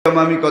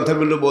আমি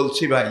কথাগুলো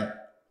বলছি ভাই,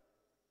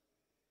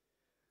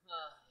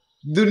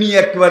 দুনিয়া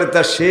একবারে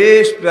তার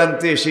শেষ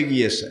প্রান্তে এসে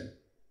গিয়েছে।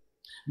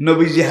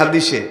 নবীজি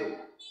হাদিসে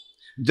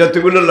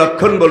যতগুলো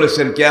লক্ষণ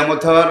বলেছেন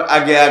কিয়ামত হওয়ার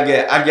আগে আগে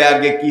আগে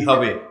আগে কি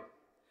হবে,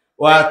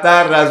 ওয়া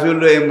তার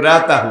রাজুল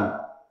ইমরাতাহু,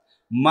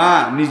 মা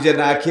নিজে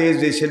না খেয়ে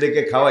যে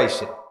ছেলেকে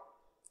খাওয়াইছে,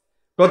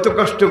 কত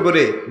কষ্ট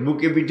করে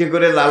বুকে পিঠে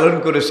করে লালন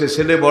করেছে,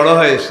 ছেলে বড়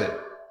হয়েছে,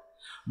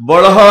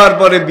 বড় হওয়ার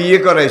পরে বিয়ে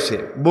করাইছে,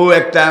 বউ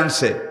একটা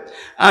আনছে,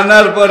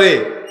 আনার পরে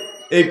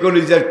এই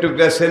কলিজার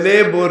টুকরা ছেলে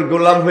বউর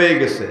গোলাম হয়ে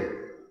গেছে।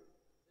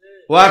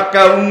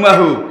 ওয়াক্কা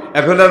উম্মাহু,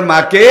 এখন আর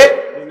মাকে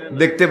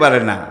দেখতে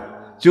পারে না,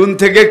 চুন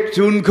থেকে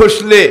চুন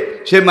খসলে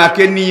সে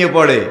মাকে নিয়ে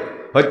পড়ে।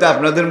 হয়তো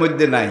আপনাদের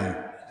মধ্যে নাই,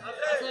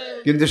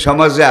 কিন্তু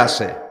সমাজে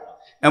আছে,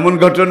 এমন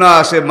ঘটনা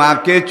আছে,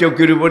 মাকে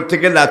চৌকির উপর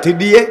থেকে লাথি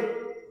দিয়ে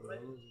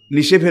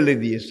নিচে ফেলে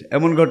দিয়েছে,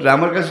 এমন ঘটনা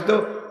আমার কাছে তো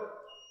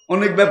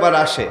অনেক ব্যাপার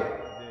আসে।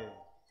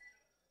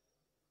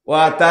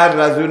 ওয়া তার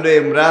রাজুল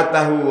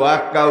ইমরাতাহু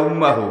ওয়াক্কা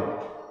উম্মাহু,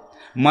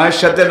 মায়ের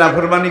সাথে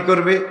নাফরমানি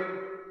করবে,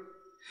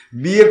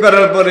 বিয়ে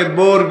করার পরে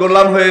বউর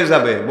গোলাম হয়ে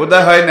যাবে।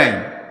 বোধহয় হয় নাই,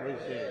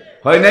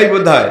 হয় নাই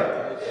বোধহয়।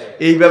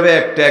 এইভাবে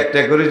একটা একটা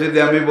করে যদি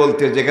আমি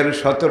বলতে, যেখানে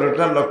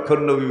 17টা লক্ষণ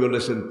নবী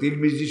বলেছেন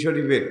তিরমিজি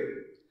শরীফের,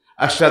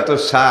 আশরাত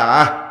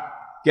সাআহ,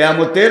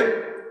 কিয়ামতের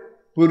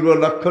পূর্ব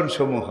লক্ষণ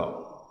সমূহ।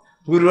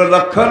 পূর্ব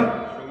লক্ষণ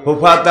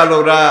হুফাত আল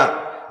ওরাত,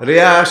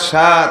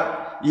 রিয়াসাত,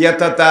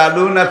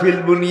 ইয়াতাতালুনা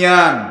ফিল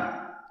বুনিয়ান।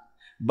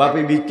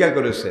 বাপে ভিক্ষা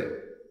করেছে,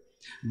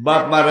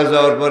 বাপ মারা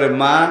যাওয়ার পরে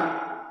মা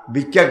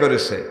ভিক্ষা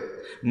করেছে,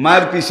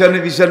 মার পিছনে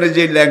পিছনে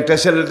যে ল্যাংটা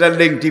ছেলেটা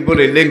লেংটি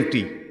পরে,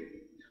 লেংটি,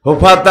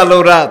 হুফাত আল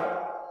ওরাত,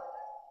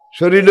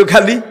 শরীরও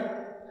খালি,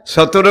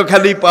 17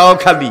 খালি, পাও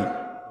খালি।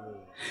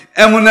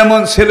 এমন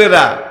এমন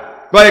ছেলেরা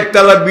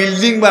কয়েকতলা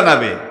বিল্ডিং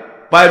বানাবে,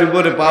 পায়ের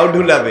উপরে পাও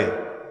ঢুলাবে,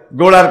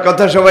 গোড়ার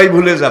কথা সবাই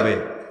ভুলে যাবে।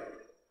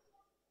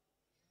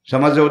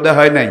 সমাজে ওটা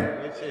হয় নাই,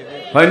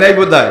 হয় নাই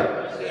বোধহয়।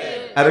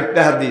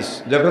 আরেকটা হাদিস,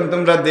 যখন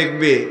তোমরা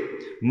দেখবে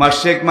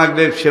মাশরিক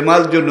মাগরিব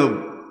শিমাল জুনুব,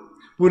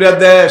 পুরা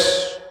দেশ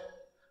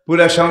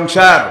পুরা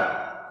সংসার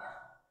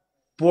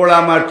পোড়া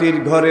মাটির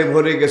ঘরে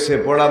ভরে গেছে।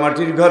 পোড়া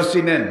মাটির ঘর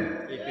চিনেন?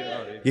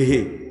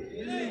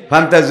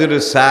 ফান্তাজুরু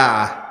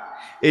সাআহ।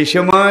 এই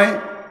সময়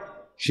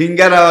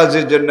সিঙ্গার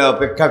আওয়াজের জন্য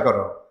অপেক্ষা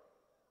করো।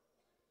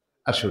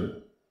 আসুন,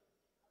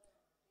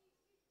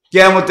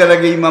 কিয়ামতের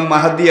আগে ইমাম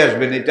মাহদি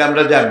আসবেন, এটা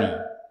আমরা জানি,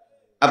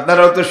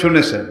 আপনারাও তো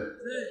শুনেছেন।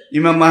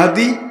 ইমাম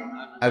মাহদি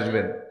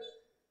আসবেন।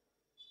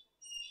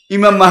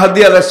 ইমাম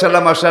মাহদি আলাইহিস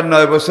সালাম আসার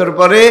 9 বছর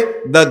পরে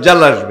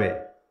দাজ্জাল আসবে।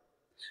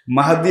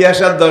 মাহদি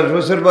আসার 10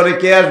 বছর পরে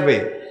কে আসবে?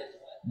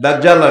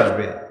 দাজ্জাল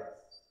আসবে।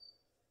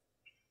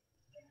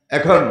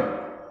 এখন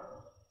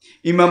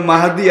ইমাম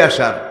মাহদি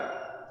আসার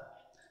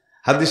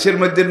হাদিসের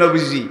মধ্যে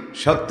নবীজি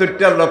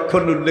 70টা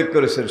লক্ষণ উল্লেখ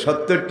করেছেন।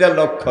 70টা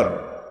লক্ষণ,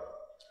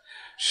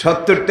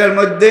 70টার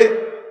মধ্যে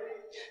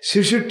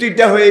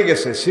 66টা হয়ে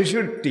গেছে।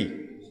 66,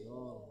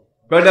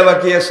 কয়টা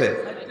বাকি আছে?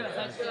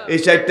 এই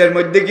 4টার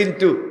মধ্যে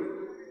কিন্তু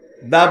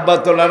দাব্বা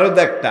তোলারও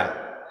একটা,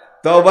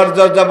 তওবার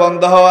দরজা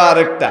বন্ধ হওয়া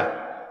আরেকটা,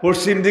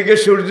 পশ্চিম দিকে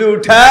সূর্য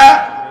উঠা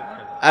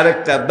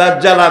আরেকটা,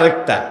 দাজ্জাল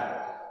আরেকটা।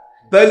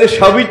 তাহলে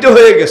সবই তো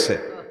হয়ে গেছে।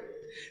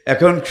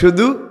 এখন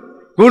শুধু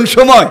কোন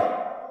সময়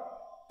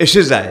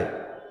এসে যায়।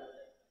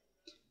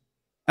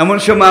 এমন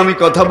সময় আমি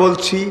কথা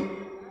বলছি,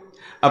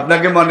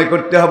 আপনাকে মনে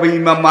করতে হবে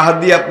ইমাম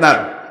মাহদি আপনার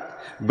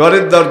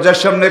ঘরের দরজার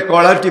সামনে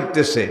কড়া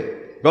টিপতেছে,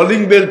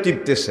 কলিং বেল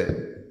টিপতেছে।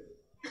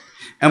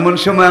 এমন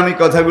সময় আমি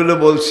কথাগুলো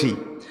বলছি,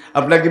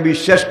 আপনাকে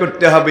বিশ্বাস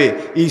করতে হবে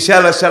ঈসা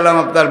আলাইহিস সালাম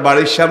আপনার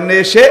বাড়ির সামনে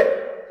এসে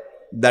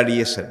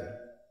দাঁড়িয়েছেন।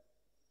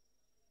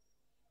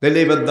 তাহলে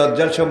এবার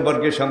দাজ্জাল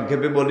সম্পর্কে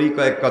সংক্ষেপে বলি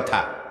কয়েক কথা,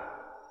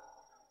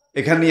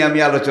 এখানেই আমি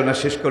আলোচনা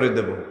শেষ করে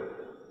দেব।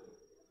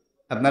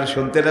 আপনারা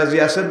শুনতে রাজি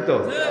আছেন তো?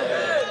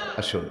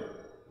 আসুন।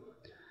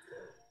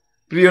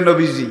 প্রিয়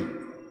নবীজি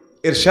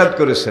ইরশাদ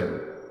করেছেন,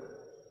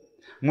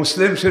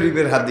 মুসলিম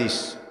শরীফের হাদিস,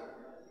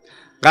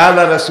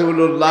 কালা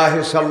রাসূলুল্লাহ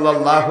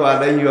সাল্লাল্লাহু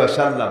আলাইহি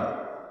ওয়াসাল্লাম,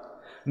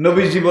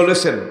 নবীজি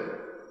বলেছেন,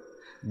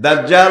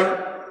 দাজ্জাল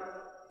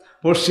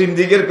পশ্চিম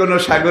দিকের কোনো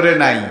সাগরে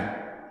নাই,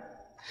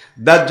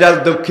 দাজ্জাল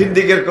দক্ষিণ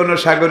দিকের কোনো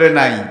সাগরে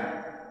নাই,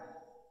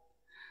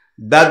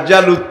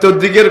 দাজ্জাল উত্তর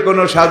দিকের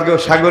কোনো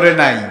সাগরে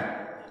নাই,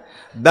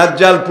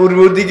 দাজ্জাল পূর্ব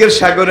দিকের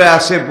সাগরে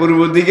আছে, পূর্ব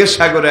দিকের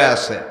সাগরে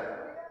আছে।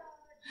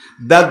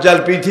 দাজ্জাল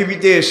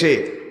পৃথিবীতে এসে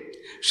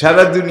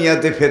সারা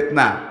দুনিয়াতে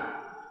ফিতনা,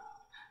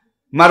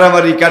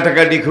 মারামারি,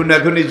 কাটাকাটি,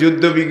 খুনাখুনি,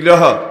 যুদ্ধ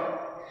বিগ্রহ,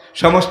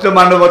 সমস্ত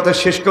মানবতা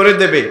শেষ করে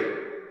দেবে।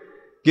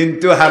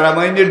 কিন্তু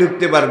হারামাইনে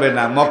ঢুকতে পারবে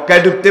না,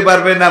 মক্কায় ঢুকতে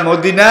পারবে না,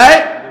 মদিনায়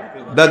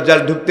দাজ্জাল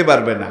ঢুকতে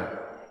পারবে না।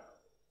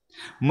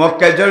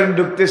 মক্কায় যখন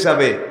ঢুকতে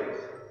যাবে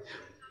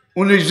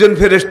 19 জন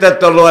ফেরেশতা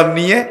তলোয়ার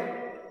নিয়ে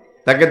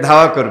তাকে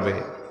ধাওয়া করবে,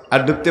 আর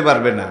ঢুকতে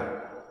পারবে না।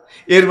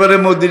 এরপরে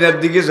মদিনার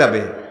দিকে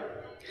যাবে,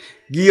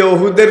 গিয়ে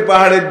উহুদের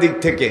পাহাড়ের দিক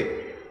থেকে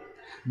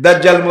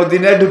দাজ্জাল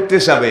মদিনায় ঢুকতে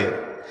যাবে,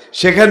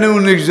 সেখানে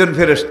 19 জন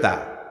ফেরেশতা,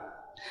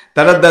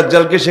 তারা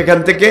দাজ্জালকে সেখান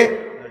থেকে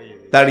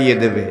তাড়িয়ে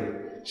দেবে,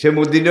 সে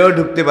মদিনায়ও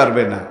ঢুকতে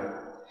পারবে না।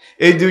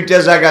 এই দুইটা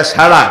জায়গা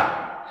ছাড়া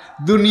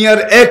দুনিয়ার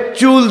এক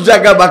চুল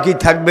জায়গা বাকি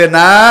থাকবে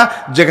না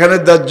যেখানে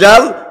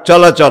দাজ্জাল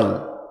চলাচল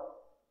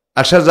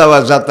আসা যাওয়া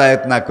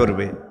যাতায়াত না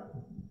করবে।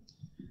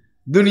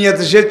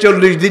 দুনিয়াতে সে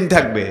 40 দিন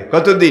থাকবে।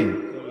 কতদিন?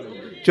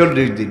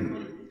 40 দিন।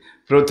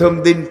 প্রথম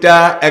দিনটা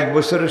 1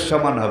 বছরের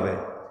সমান হবে,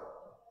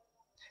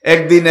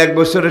 একদিন 1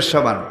 বছরের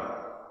সমান।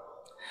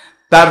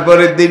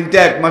 তারপরের দিনটা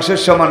 1 মাসের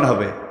সমান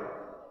হবে,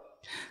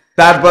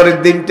 তারপরের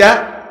দিনটা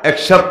 1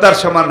 সপ্তাহের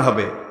সমান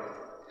হবে,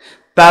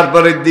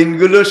 তারপরের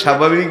দিনগুলো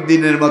স্বাভাবিক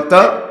দিনের মতো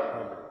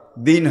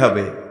দিন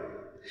হবে।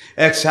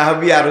 এক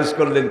সাহাবী আরজ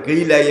করলেন,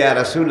 কিলা ইয়া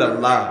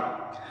রাসূলুল্লাহ,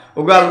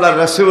 ওগো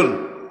আল্লাহর রাসূল,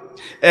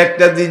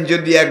 একটা দিন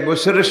যদি 1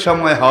 বছরের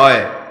সময়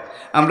হয়,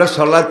 আমরা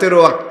সালাতের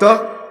ওয়াক্ত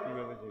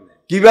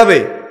কিভাবে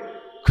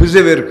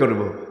খুঁজে বের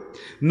করব?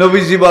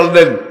 নবীজি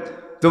বললেন,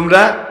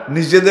 তোমরা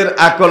নিজেদের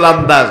আকল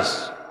আন্দাজ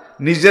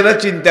নিজেরা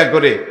চিন্তা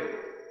করে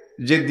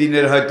যে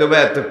দিনের হয়তো বা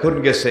এতক্ষণ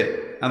গেছে,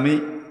 আমি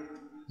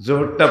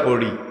জোহরটা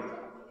পড়ি,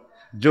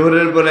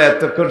 জোহরের পরে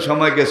এতক্ষণ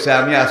সময় গেছে,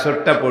 আমি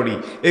আসরটা পড়ি,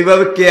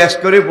 এইভাবে কেয়াস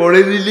করে পড়ে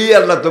নিলেই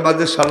আল্লাহ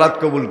তোমাদের সালাত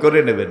কবুল করে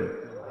নেবেন।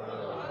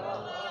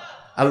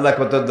 আল্লাহ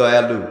কত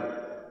দয়ালু,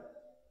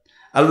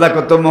 আল্লাহ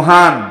কত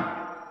মহান।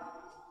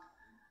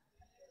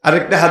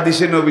 আরেকটা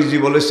হাদিসে নবীজি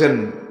বলেছেন,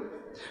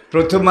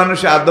 প্রথম মানুষ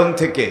আদম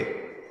থেকে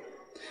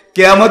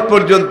কিয়ামত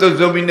পর্যন্ত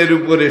জমিনের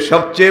উপরে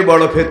সবচেয়ে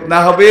বড় ফিতনা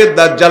হবে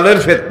দাজ্জালের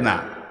ফিতনা।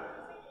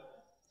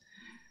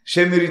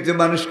 সে মৃত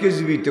মানুষকে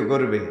জীবিত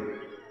করবে।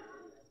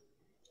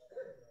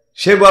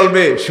 সে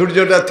বলবে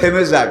সূর্যটা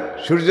থেমে যাক,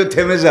 সূর্য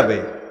থেমে যাবে।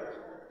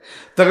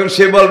 তখন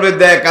সে বলবে,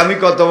 দেখ আমি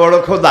কত বড়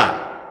খোদা,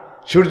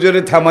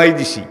 সূর্যরে থামাই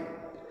দিছি।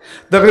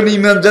 তখন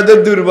ঈমান যাদের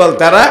দুর্বল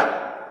তারা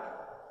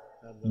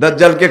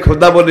দাজ্জালকে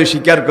খোদা বলে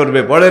স্বীকার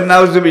করবে। পড়েন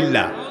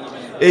নাউজুবিল্লাহ।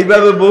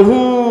 এইভাবে বহু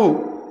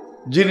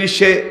জিনিস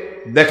সে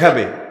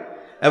দেখাবে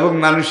এবং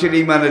মানুষের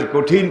ঈমানের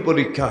কঠিন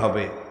পরীক্ষা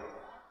হবে।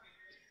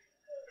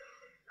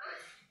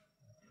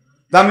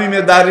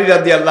 তামিমে দারি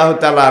রাদিয়াল্লাহু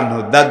তাআলা আনহু,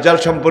 দাজ্জাল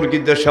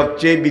সম্পর্কিত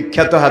সবচেয়ে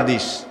বিখ্যাত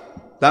হাদিস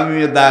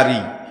তামিমে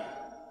দারি।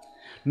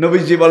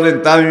 নবীজি বলেন,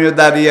 তামিমে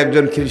দারি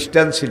একজন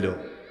খ্রিস্টান ছিল,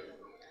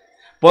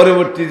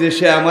 পরবর্তীতে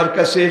সে আমার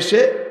কাছে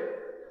এসে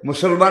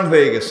মুসলমান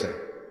হয়ে গেছে।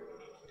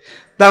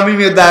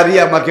 তামিমে দারি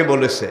আমাকে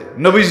বলেছে,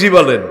 নবীজি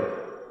বলেন,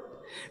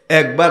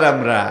 একবার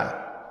আমরা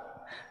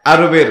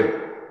আরবের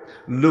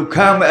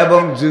লুখাম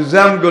এবং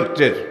জুজাম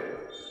গোত্রের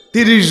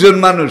 30 জন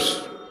মানুষ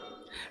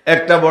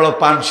একটা বড়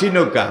পানসি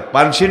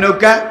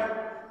নৌকা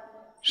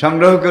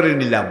সংগ্রহ করে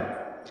নিলাম।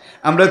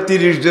 আমরা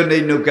 30 জন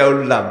এই নৌকা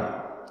উঠলাম।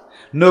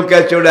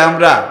 নৌকায় চড়ে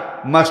আমরা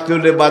মাছ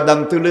তুলে বাদাম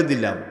তুলে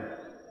দিলাম।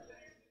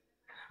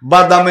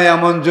 বাদামে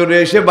এমন জোরে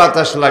এসে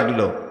বাতাস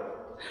লাগলো,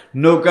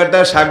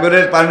 নৌকাটা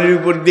সাগরের পানির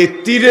উপর দিয়ে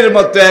তীরের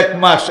মতো 1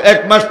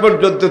 মাস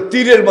পর্যন্ত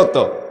তীরের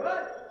মতো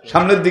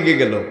সামনের দিকে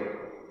গেল।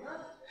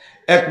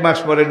 1 মাস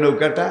পরে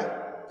নৌকাটা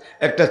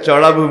একটা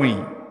চড়াভূমি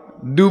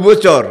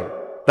ডুবোচর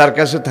তার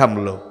কাছে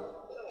থামলো।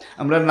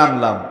 আমরা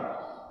নামলাম,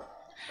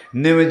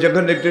 নেমে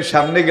যখন একটু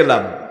সামনে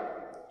গেলাম,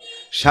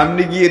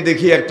 সামনে গিয়ে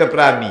দেখি একটা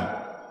প্রাণী,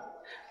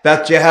 তার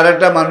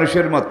চেহারাটা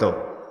মানুষের মতো,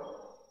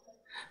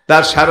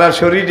 তার সারা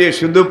শরীরে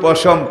শুধু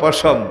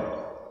পশম,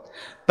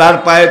 তার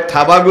পায়ের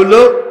থাবাগুলো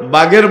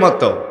বাঘের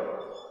মতো।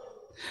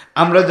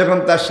 আমরা যখন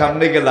তার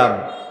সামনে গেলাম,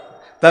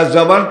 তার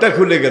জবানটা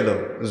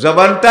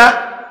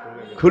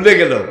খুলে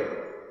গেল।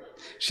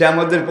 সে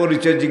আমাদের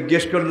পরিচয়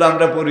জিজ্ঞেস করলো,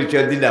 আমরা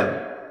পরিচয় দিলাম।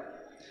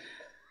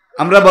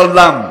 আমরা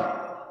বললাম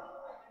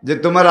যে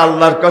তোমার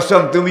আল্লাহর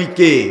কসম তুমি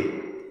কে,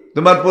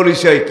 তোমার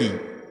পরিচয় কি?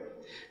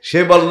 সে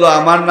বলল,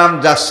 আমার নাম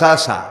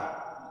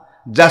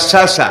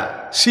জাসাসা,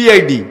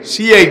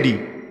 সিআইডি,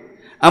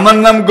 আমার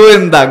নাম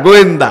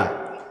গোয়েন্দা।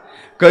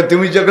 কয়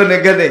তুমি যখন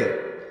এখানে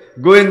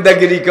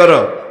গোয়েন্দাগিরি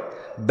করো,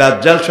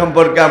 দাজ্জাল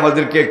সম্পর্কে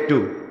আমাদেরকে একটু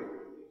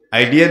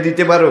আইডিয়া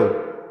দিতে পারো?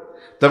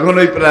 তখন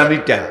ওই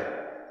প্রাণীটা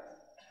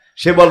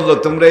সে বলল,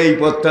 তোমরা এই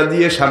পথটা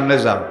দিয়ে সামনে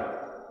যাও,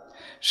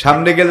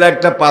 সামনে গেলে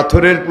একটা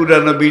পাথরের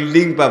পুরানো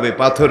বিল্ডিং পাবে,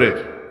 পাথরের।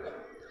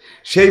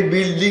 সেই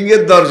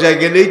বিল্ডিংয়ের দরজায়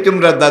গেলেই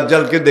তোমরা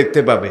দাজ্জালকে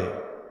দেখতে পাবে।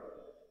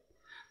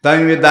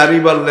 তামিমে দারি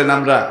বললেন,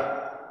 আমরা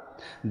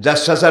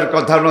জাসাসার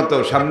কথা মতো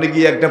সামনে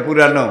গিয়ে একটা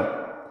পুরানো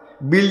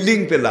বিল্ডিং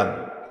পেলাম,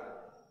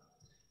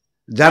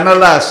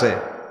 জানালা আছে,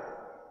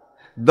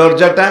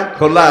 দরজাটা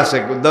খোলা আছে,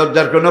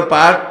 দরজার কোনো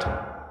পার্ট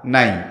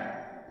নাই।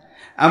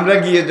 আমরা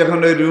গিয়ে যখন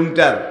ওই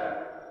রুমটার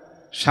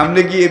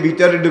সামনে গিয়ে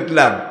ভিতরে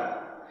ঢুকলাম,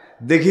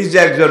 দেখি যে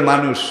একজন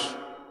মানুষ,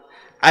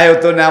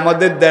 আয়তনে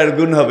আমাদের 1.5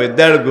 গুণ হবে,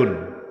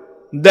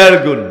 1.5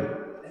 গুণ,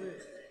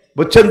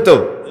 বুঝছেন তো?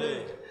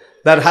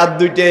 তার হাত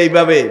দুইটা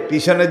এইভাবে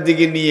পিছনের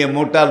দিকে নিয়ে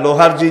মোটা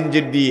লোহার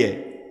জিঞ্জির দিয়ে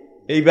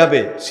এইভাবে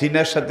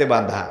সিনার সাথে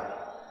বাঁধা,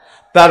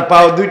 তার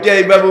পাও দুইটা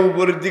এইভাবে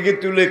উপরের দিকে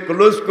তুলে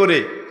ক্লোজ করে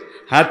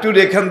হাঁটুর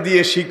এখান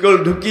দিয়ে শিকল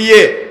ঢুকিয়ে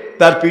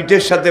তার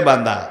পিঠের সাথে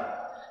বাঁধা।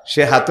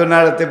 সে হাতও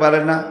নাড়াতে পারে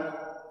না,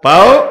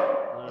 পাও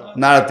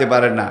নাড়াতে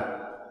পারে না।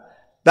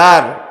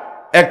 তার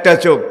একটা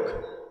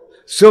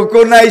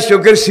চোখও নাই,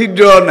 চোখের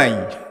ছিদ্রও নাই,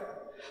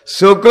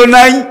 চোখও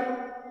নাই।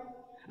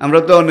 আমরা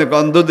তো অনেক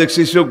অন্ধ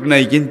দেখছি, চোখ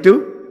নাই কিন্তু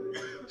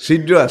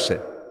ছিদ্র আছে।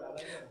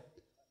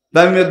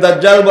 তামিমে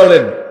দাজ্জাল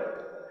বলেন,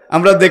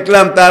 আমরা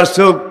দেখলাম তার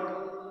চোখ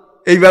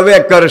এইভাবে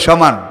একবারে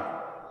সমান,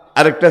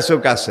 আরেকটা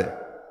চোখ আছে।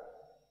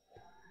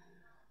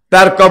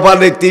 তার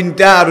কপালে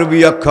 3টা আরবি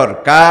অক্ষর,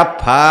 কাফ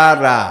ফা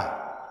রা,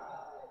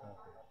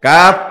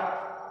 কাফ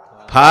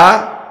ফা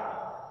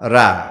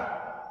রা।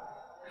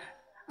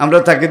 আমরা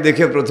তাকে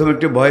দেখে প্রথমে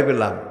একটু ভয়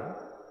পেলাম,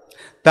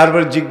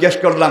 তারপর জিজ্ঞেস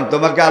করলাম,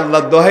 তোমাকে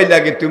আল্লাহ দোহাই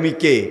লাগে, তুমি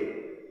কে?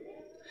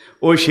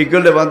 ওই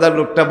শিকলে বাঁধা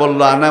লোকটা বলল,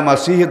 আনা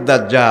মাসিহুদ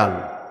দাজ্জাল,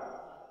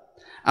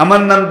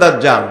 আমার নাম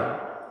দাজ্জাল।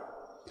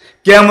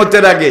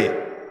 কিয়ামতের আগে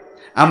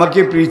আমাকে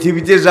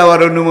পৃথিবীতে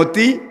যাওয়ার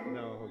অনুমতি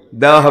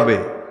দেওয়া হবে,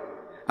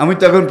 আমি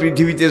তখন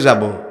পৃথিবীতে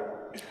যাব।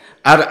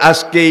 আর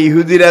আজকে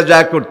ইহুদিরা যা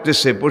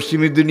করতেছে,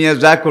 পশ্চিমী দুনিয়া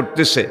যা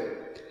করতেছে,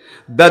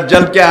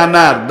 দাজ্জালকে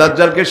আনার,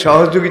 দাজ্জালকে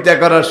সহযোগিতা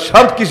করার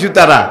সব কিছু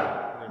তারা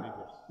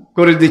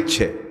করে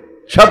দিচ্ছে,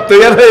 সব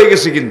তৈরি হয়ে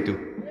গেছে, কিন্তু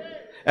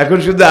এখন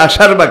শুধু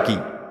আসার বাকি।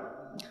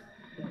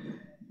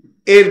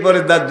 এরপরে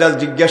দাজ্জাল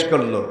জিজ্ঞাসা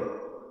করলো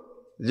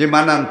যে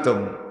মানান্তম,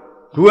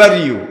 হু are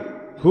you,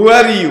 who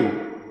are you,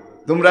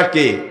 তোমরা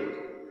কে?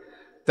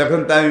 তখন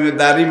তামিমে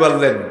দাঁড়ি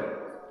বললেন,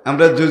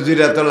 আমরা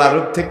জজিরাতুল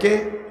আরব থেকে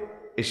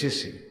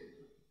এসেছি।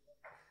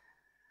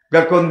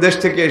 কোন দেশ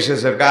থেকে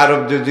এসেছ?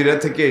 আরব জজিরা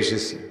থেকে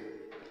এসেছি।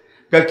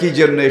 কি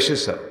জন্য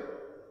এসেছ?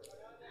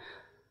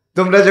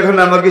 তোমরা যখন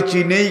আমাকে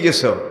চিনেই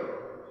গেছ,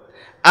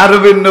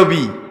 আরবের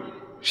নবী,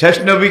 শেষ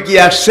নবী কি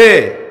আসছে?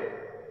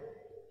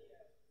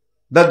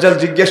 দাজ্জাল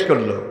জিজ্ঞেস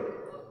করলো।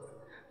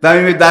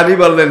 তামিমে দাঁড়ি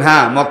বললেন,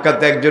 হ্যাঁ,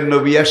 মক্কাতে একজন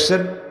নবী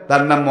আসছেন,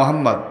 তার নাম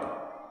মোহাম্মদ,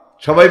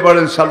 সবাই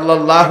বলেন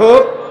সাল্লাল্লাহু।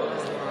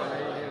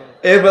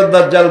 এবার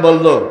দাজ্জাল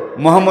বলল,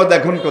 মোহাম্মদ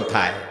এখন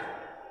কোথায়?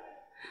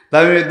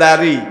 তামিমে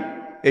দাঁড়ি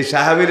এই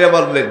সাহাবীরা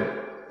বললেন,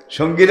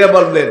 সঙ্গীরা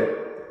বললেন,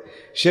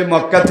 সে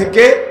মক্কা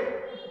থেকে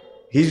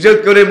হিজরত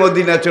করে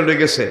মদিনা চলে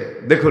গেছে।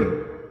 দেখুন,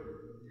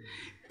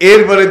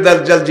 এরপরে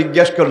দাজ্জাল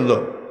জিজ্ঞাসা করলো,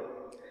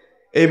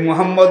 এই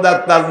মুহাম্মদ আর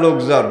তার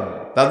লোকজন,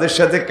 তাদের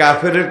সাথে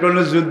কাফেরের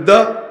কোনো যুদ্ধ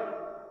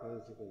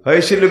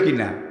হয়েছিল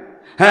কিনা?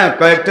 হ্যাঁ,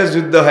 কয়েকটা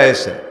যুদ্ধ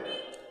হয়েছে।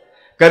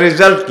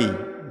 রেজাল্ট কি?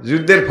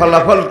 যুদ্ধের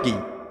ফলাফল কি?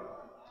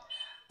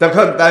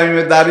 তখন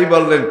তামিমে দাঁড়ি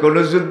বললেন, কোন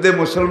যুদ্ধে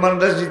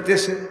মুসলমানরা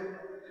জিতেছে,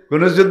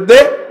 কোন যুদ্ধে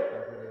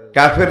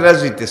কাফেররা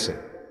জিতেছে।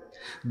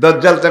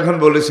 দাজ্জাল তখন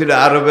বলেছিল,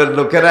 আরবের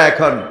লোকেরা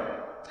এখন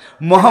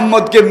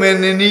মুহাম্মদকে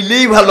মেনে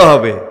নিলেই ভালো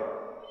হবে।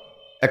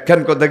 একখান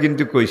কথা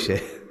কিন্তু কইছে,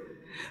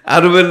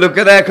 আরবের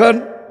লোকেরা এখন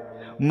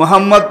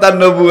মুহাম্মদ তার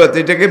নবুয়ত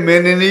এটাকে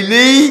মেনে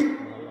নিলেই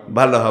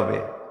ভালো হবে।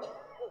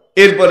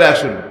 এরপরে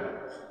আসুন,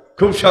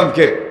 খুব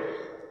সংক্ষেপ,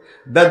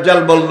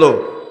 দাজ্জাল বলল,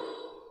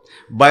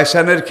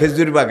 বাইসানের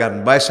খেজুর বাগান,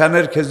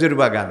 বাইসানের খেজুর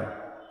বাগান,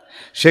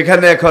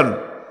 সেখানে এখন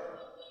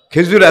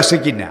খেজুর আছে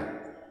কিনা?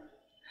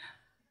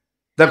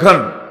 তখন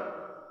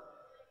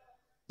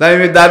তাই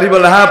আমি দাঁড়ি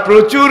বলে, হ্যাঁ,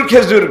 প্রচুর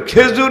খেজুর,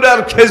 খেজুর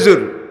আর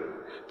খেজুর,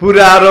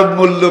 পুরো আরব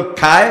মুল্লুক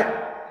খায়,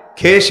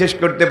 খেয়ে শেষ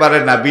করতে পারে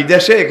না।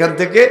 বিদেশে এখান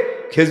থেকে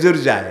খেজুর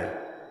যায়।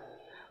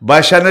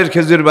 বাইসানের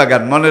খেজুর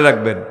বাগান, মনে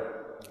রাখবেন,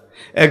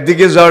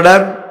 একদিকে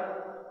জর্ডান,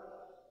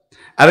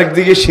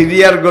 আরেকদিকে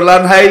সিরিয়ার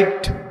গোলান হাইট,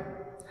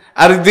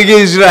 আরেকদিকে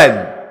ইসরায়েল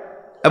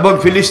এবং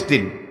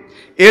ফিলিস্তিন,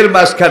 এর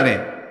মাঝখানে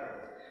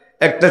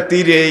একটা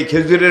তীরে এই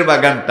খেজুরের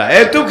বাগানটা,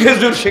 এত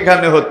খেজুর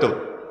সেখানে হতো।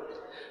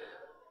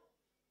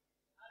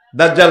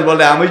 দাজ্জাল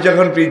বলে, আমি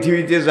যখন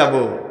পৃথিবীতে যাব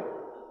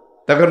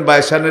তখন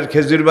বাইসানের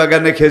খেজুর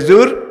বাগানে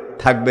খেজুর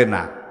থাকবে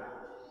না।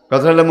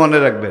 কথাটা মনে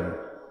রাখবেন,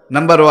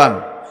 নাম্বার 1।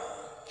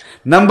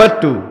 নাম্বার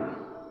 2,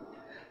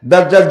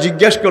 দাজ্জাল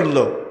জিজ্ঞাসা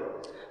করলো,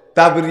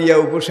 তাবরিয়া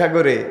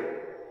উপসাগরে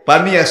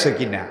পানি আছে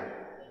কিনা?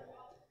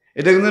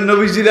 এটা কিন্তু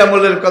নবীজির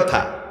আমলের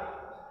কথা,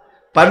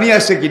 পানি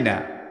আছে কিনা?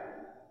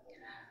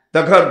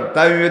 তখন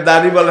তামিমে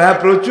দাঁড়ি বলে, হ্যাঁ,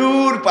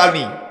 প্রচুর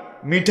পানি,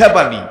 মিঠা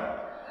পানি,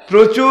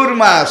 প্রচুর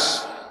মাছ,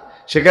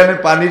 সেখানে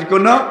পানির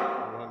কোনো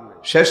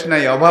শেষ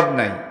নাই, অভাব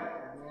নাই।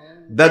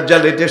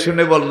 দাজ্জাল এটা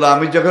শুনে বলল,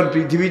 আমি যখন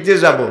পৃথিবীতে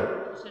যাব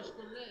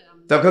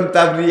তখন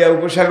তাবরিয়া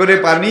উপসাগরে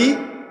পানি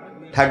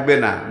থাকবে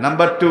না।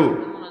 নাম্বার 2।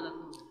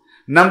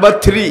 নাম্বার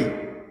 3,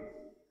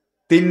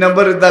 3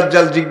 নম্বরে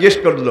দাজ্জাল জিজ্ঞেস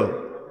করলো,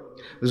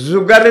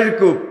 জুগারের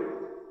কূপ,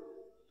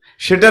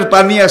 সেটার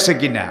পানি আছে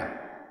কিনা?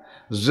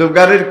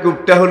 জুগারের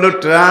কূপটা হলো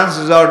ট্রান্স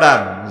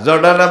জর্ডান,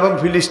 জর্ডান এবং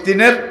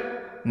ফিলিস্তিনের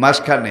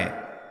মাঝখানে।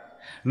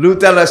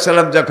 লূত আলাইহিস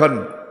সালাম যখন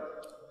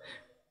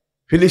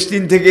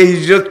ফিলিস্তিন থেকে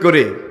হিজরত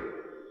করে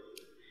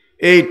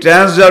এই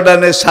ট্রান্স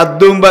জর্ডানে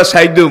সাদ্দুম বা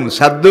সাইদুম,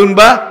 সাদ্দুম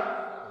বা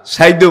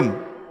সাইদুম,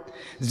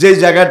 যে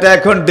জায়গাটা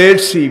এখন ডেড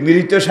সি,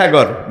 মৃত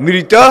সাগর,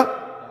 মৃত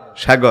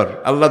সাগর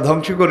আল্লাহ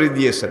ধ্বংস করে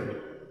দিয়েছেন।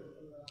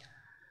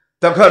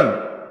 তখন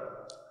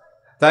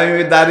তাই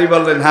দাঁড়ি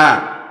বললেন, হ্যাঁ,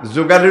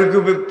 জোগাড়ের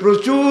কূপে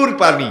প্রচুর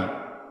পানি।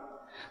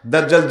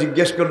 দাজ্জাল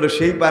জিজ্ঞেস করলো,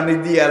 সেই পানি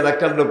দিয়ে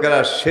এলাকার লোকেরা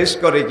শেষ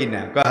করে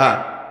কিনা? হ্যাঁ,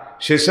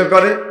 শেষও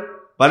করে,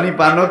 পানি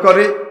পানও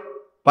করে,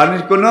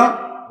 পানির কোনো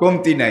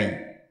কমতি নাই।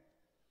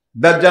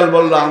 দাজ্জাল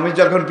বলল, আমি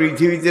যখন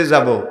পৃথিবীতে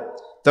যাব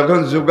তখন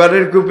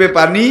জোগাড়ের কূপে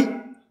পানি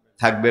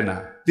থাকবে না।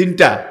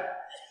 3টা,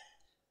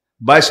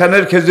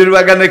 বাইসানের খেজুর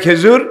বাগানে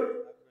খেজুর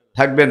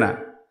থাকবে না,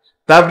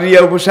 তাবরিয়া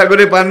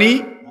উপসাগরে পানি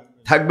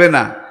থাকবে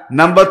না,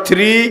 নাম্বার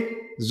 3,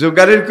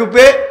 জোগাড়ের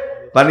কূপে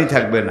পানি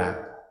থাকবে না।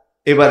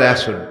 এবারে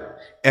আসুন,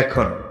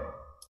 এখন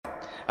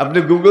আপনি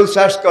গুগল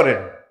সার্চ করেন,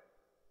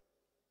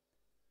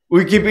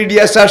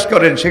 উইকিপিডিয়া সার্চ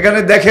করেন, সেখানে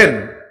দেখেন।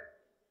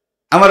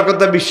 আমার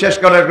কথা বিশ্বাস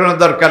করার কোনো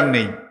দরকার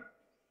নেই।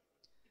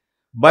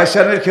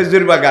 বাইসানের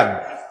খেজুর বাগান,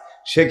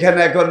 সেখানে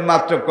এখন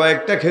মাত্র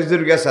কয়েকটা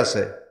খেজুর গাছ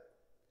আছে,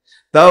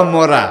 তাও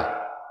মরা,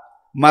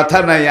 মাথা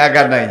নাই,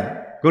 আগা নাই,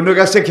 কোনো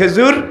গাছে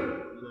খেজুর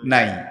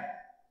নাই,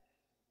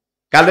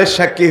 কালের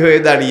সাক্ষী হয়ে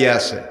দাঁড়িয়ে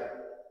আছে।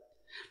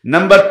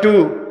 নাম্বার 2,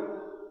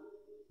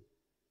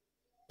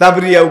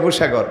 তাবরিয়া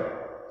উপসাগর,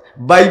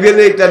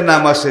 বাইবেলে এটার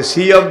নাম আছে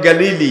C of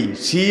Galilei,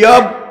 C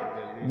of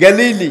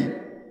Galilei,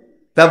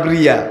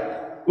 তাবরিয়া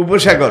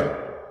উপসাগর।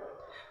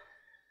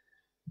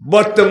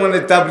 বর্তমানে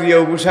তাবরিয়া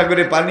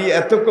উপসাগরে পানি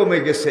এত কমে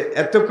গেছে,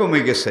 এত কমে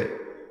গেছে,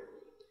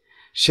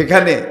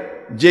 সেখানে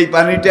যেই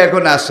পানিটা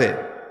এখন আছে,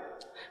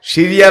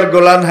 সিরিয়ার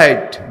গোলান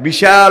হাইট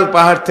বিশাল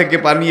পাহাড় থেকে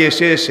পানি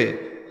এসে এসে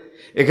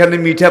এখানে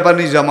মিঠা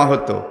পানি জমা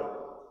হতো,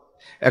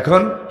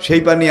 এখন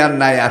সেই পানি আর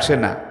নাই, আসে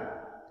না।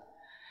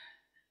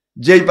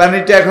 যেই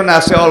পানিটা এখন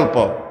আসে অল্প,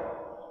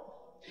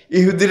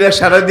 ইহুদিরা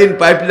সারাদিন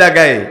পাইপ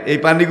লাগায় এই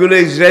পানিগুলো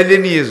ইসরায়েলে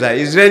নিয়ে যায়,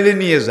 ইসরায়েলে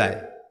নিয়ে যায়।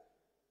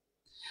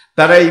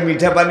 তারা এই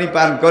মিঠা পানি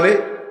পান করে,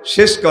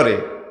 শেষ করে।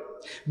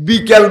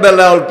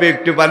 বিকালবেলা অল্প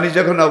একটু পানি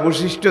যখন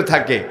অবশিষ্ট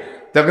থাকে,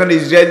 তখন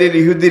ইসরায়েলের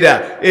ইহুদিরা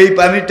এই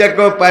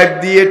পানিটাকেও পাইপ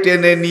দিয়ে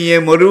টেনে নিয়ে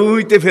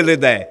মরুইতে ফেলে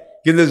দেয়,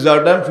 কিন্তু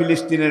জর্ডান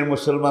ফিলিস্তিনের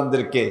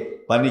মুসলমানদেরকে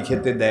পানি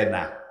খেতে দেয়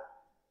না।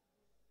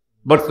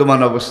 বর্তমান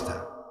অবস্থা।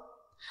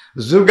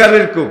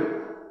 জুগারের কূপ,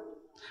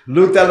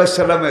 লুত আলাইহিস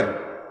সালামের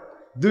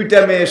 2টা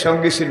মেয়ে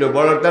সঙ্গে ছিল,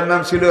 বড়টার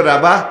নাম ছিল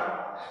রাবা,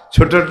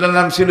 ছোটটার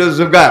নাম ছিল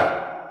জুগার।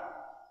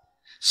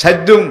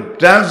 সাইদুম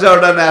ট্রান্স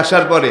জর্ডানে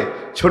আসার পরে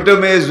ছোট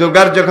মেয়ে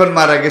জোগার যখন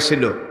মারা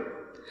গেছিল,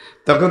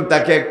 তখন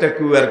তাকে একটা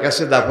কুয়ার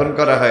কাছে দাফন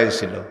করা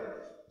হয়েছিল।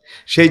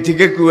 সেই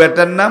থেকে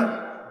কুয়াটার নাম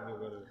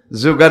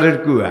জোগারের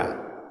কুয়া।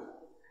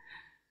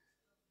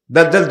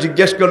 দাজ্জাল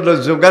জিজ্ঞেস করলো,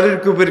 জোগারের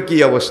কূপের কি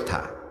অবস্থা?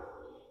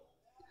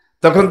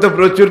 তখন তো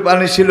প্রচুর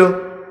পানি ছিল,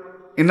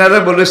 এনারা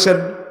বলেছেন।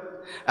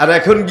 আর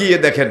এখন গিয়ে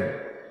দেখেন,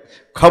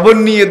 খবর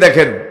নিয়ে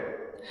দেখেন,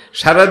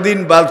 সারাদিন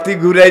বালতি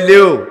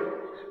ঘুরাইলেও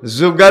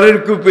জোগারের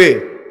কূপে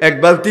 1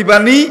 বালতি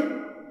পানি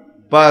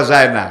পাওয়া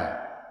যায় না।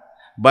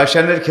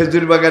 বাসানের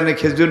খেজুর বাগানে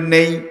খেজুর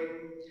নেই,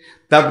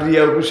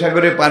 তাবরিয়া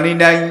উপসাগরে পানি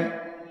নাই,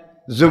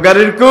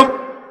 জোগারের কূপ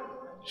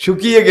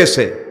শুকিয়ে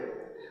গেছে।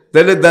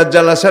 তাহলে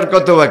দাজ্জাল আসার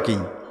কত বাকি,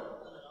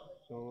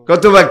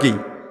 কত বাকি?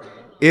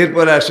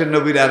 এরপরে আসে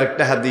নবীর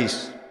আরেকটা হাদিস,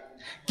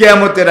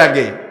 কিয়ামতের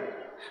আগে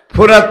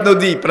ফোরাত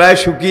নদী প্রায়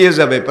শুকিয়ে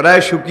যাবে,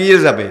 প্রায় শুকিয়ে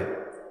যাবে।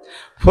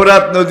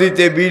 ফোরাত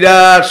নদীতে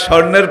বিরাট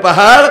স্বর্ণের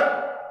পাহাড়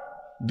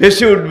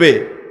ভেসে উঠবে।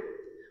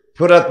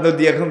 ফোরাত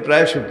নদী এখন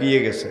প্রায় শুকিয়ে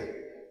গেছে,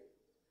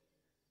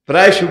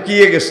 প্রায়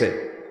শুকিয়ে গেছে,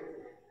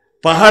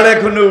 পাহাড়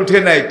এখনো উঠে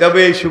নাই, তবে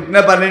এই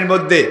শুকনা পানির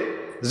মধ্যে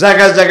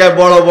জায়গায় জায়গায়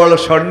বড় বড়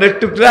স্বর্ণের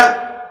টুকরা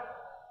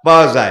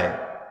পাওয়া যায়।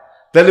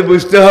 তাহলে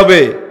বুঝতে হবে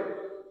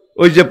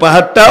ওই যে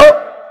পাহাড়টাও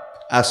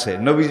আছে।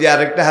 নবীজি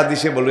আরেকটা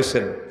হাদিসে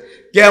বলেছেন,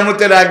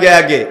 কিয়ামতের আগে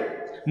আগে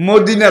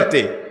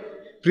মদিনাতে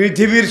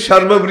পৃথিবীর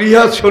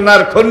সর্ববৃহৎ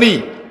সোনার খনি,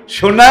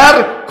 সোনার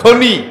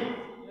খনি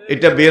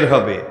এটা বের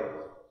হবে।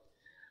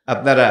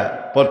 আপনারা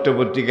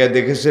পত্রপত্রিকায়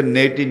দেখেছেন,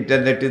 নেট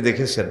ইন্টারনেটে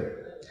দেখেছেন,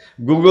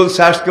 গুগল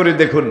সার্চ করে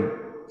দেখুন।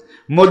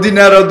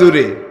 মদিনার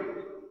অদূরে,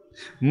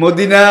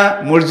 মদিনা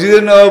মসজিদে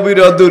নববীর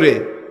অদূরে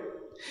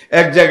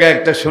এক জায়গায়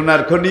একটা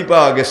সোনার খনি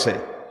পাওয়া গেছে।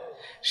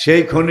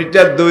 সেই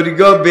খনিটার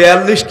দৈর্ঘ্য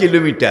 42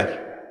 কিলোমিটার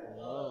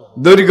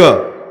দৈর্ঘ্য,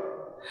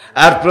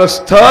 আর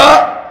প্রস্থ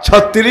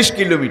 36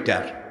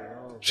 কিলোমিটার।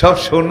 সব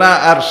সোনা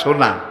আর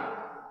সোনা,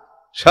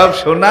 সব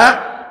সোনা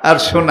আর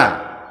সোনা।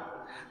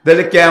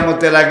 তাহলে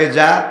কিয়ামতের আগে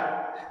যা,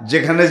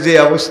 যেখানে যে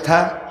অবস্থা,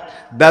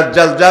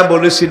 দাজ্জাল যা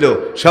বলেছিল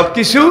সব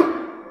কিছু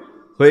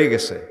হয়ে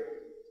গেছে।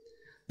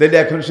 তাহলে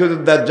এখন শুধু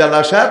দাজ্জাল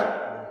আসার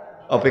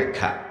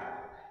অপেক্ষা।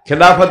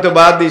 খেলাফত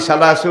বাদি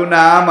সালাসুনা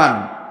আমান,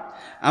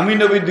 আমি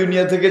নবী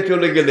দুনিয়া থেকে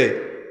চলে গেলে,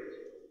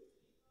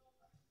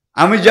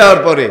 আমি যাওয়ার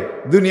পরে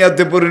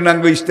দুনিয়াতে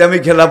পূর্ণাঙ্গ ইসলামী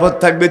খেলাফত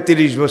থাকবে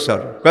 30 বছর।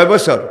 কয়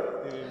বছর?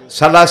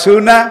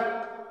 সালাসুনা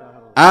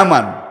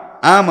আমান,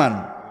 আমান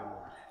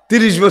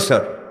 30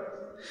 বছর।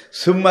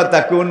 সুম্মা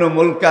তাকুনু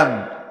মুলকান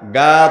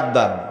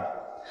গাদ্দান,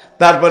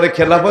 তারপরে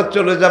খেলাফত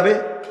চলে যাবে,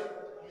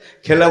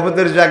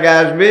 খেলাফতের জায়গায়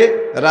আসবে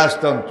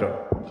রাজতন্ত্র।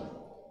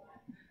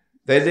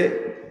 তাইলে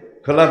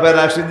খোলাফায়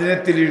রাশিদিনের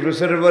 30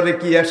 বছরের পরে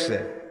কি আসছে?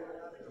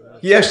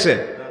 কি আসছে?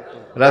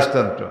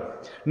 রাজতন্ত্র।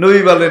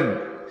 নবী বলেন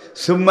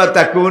সুম্মা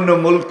তাকুনু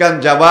মুলকান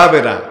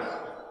জবাবেরা,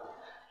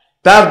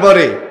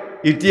 তারপরে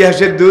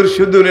ইতিহাসের দূর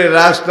সুদূরে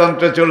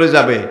রাজতন্ত্র চলে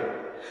যাবে।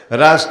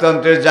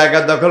 রাজতন্ত্রের জায়গা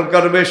দখল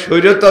করবে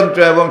স্বৈরতন্ত্র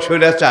এবং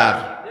স্বৈরাচার।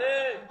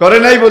 করে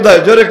নাই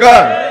বোধহয়? জোরে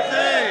কর।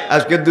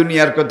 আজকে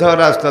দুনিয়ার কোথাও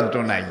রাজতন্ত্র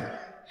নাই।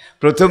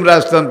 প্রথম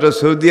রাজতন্ত্র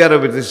সৌদি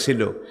আরবেতে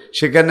ছিল,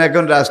 সেখানে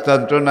এখন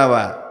রাজতন্ত্র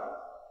নেওয়া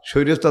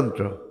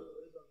স্বৈরতন্ত্র,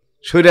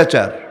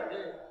 স্বৈরাচার।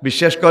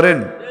 বিশ্বাস করেন?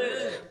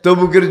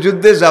 তবুকের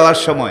যুদ্ধে যাওয়ার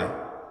সময়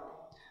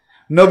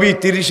নবী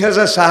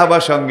 30,000 সাহাবা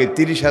সঙ্গে,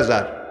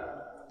 30,000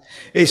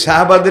 এই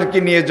সাহাবাদেরকে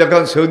নিয়ে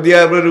যখন সৌদি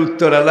আরবের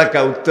উত্তর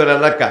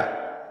এলাকা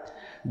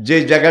যে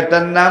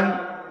জায়গাটার নাম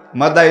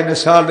মাদাইনে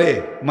সালে,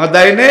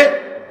 মাদাইনে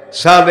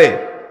সালে।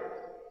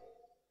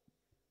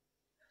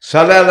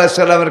 সালেহ আলাইহিস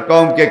সালামের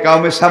কওমকে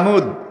কওমে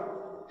সামুদ,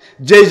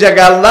 যেই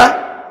জায়গা আল্লাহ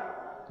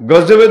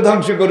গজবে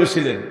ধ্বংস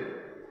করেছিলেন,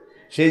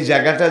 সেই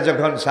জায়গাটা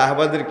যখন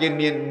সাহাবাদেরকে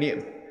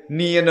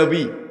নিয়ে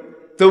নবী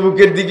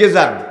তবুকের দিকে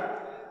যান,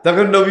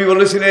 তখন নবী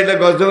বলেছিলেন এটা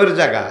গজবের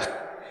জায়গা,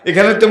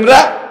 এখানে তোমরা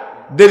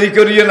দেরি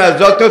করিও না,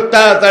 যত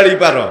তাড়াতাড়ি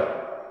পারো।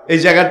 এই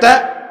জায়গাটা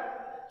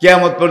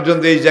কিয়ামত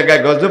পর্যন্ত এই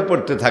জায়গায় গজব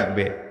পড়তে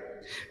থাকবে।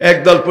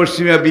 একদল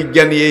পশ্চিমা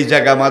বিজ্ঞানী এই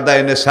জায়গা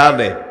মাদাইনে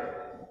সালে,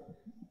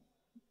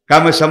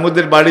 কামে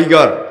সামুদের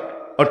বাড়িঘর,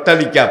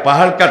 অট্টালিকা,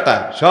 পাহাড় কাটা,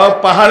 সব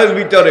পাহাড়ের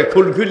ভিতরে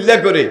খুলখুল্লা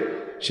করে,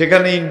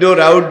 সেখানে indoor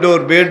outdoor,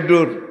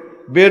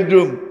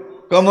 bedroom,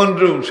 common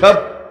room সব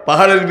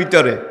পাহাড়ের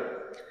ভিতরে।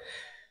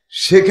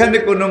 সেখানে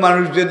কোনো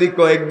মানুষ যদি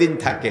কয়েকদিন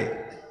থাকে,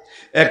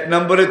 1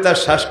 নম্বরে তার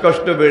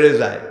শ্বাসকষ্ট বেড়ে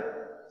যায়,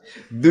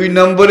 2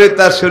 নম্বরে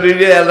তার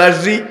শরীরে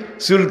অ্যালার্জি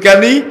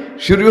চুলকানি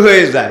শুরু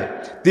হয়ে যায়,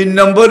 3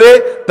 নম্বরে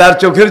তার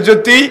চোখের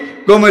জ্যোতি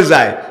কমে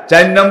যায়,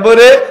 4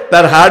 নম্বরে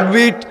তার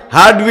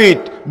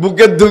হার্টবিট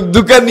বুকের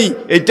ধুকধুকানি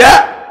এটা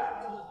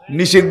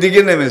নিচের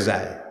দিকে নেমে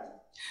যায়।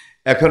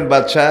 এখন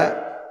বাদশাহ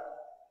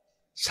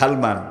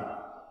সালমান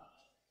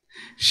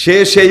সে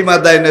সেই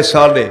মাদাইনে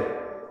চলে,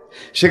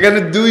 সেখানে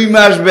 2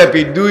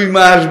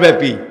 মাস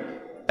ব্যাপী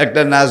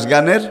একটা নাচ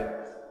গানের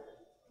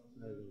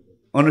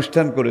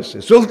অনুষ্ঠান করেছে,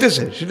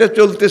 সেটা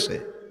চলতেছে।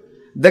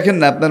 দেখেন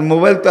না, আপনার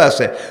মোবাইল তো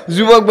আছে,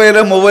 যুবক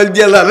ভাইয়েরা মোবাইল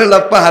দিয়ে লালে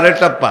লাপ্পা হারে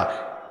টাপ্পা,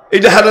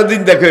 এটা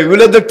সারাদিন দেখো,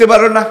 এগুলো দেখতে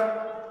পারো না?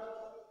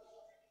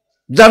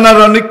 জানার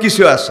অনেক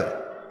কিছু আছে।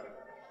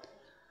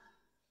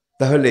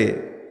 তাহলে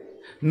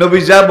নবী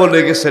যা বলে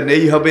গেছেন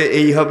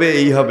এই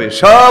হবে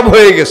সব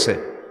হয়ে গেছে।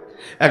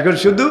 এখন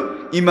শুধু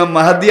ইমাম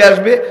মাহাদি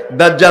আসবে,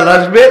 দাজ্জাল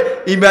আসবে,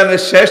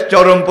 ইমানের শেষ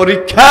চরম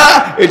পরীক্ষা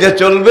এটা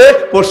চলবে।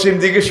 পশ্চিম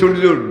দিকে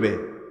সূর্য উঠবে,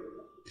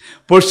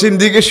 পশ্চিম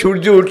দিকে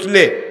সূর্য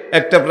উঠলে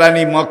একটা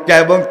প্রাণী মক্কা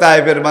এবং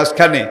তায়েফের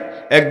মাঝখানে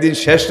একদিন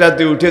শেষ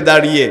রাতে উঠে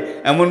দাঁড়িয়ে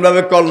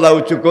এমনভাবে কল্লা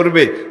উঁচু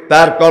করবে,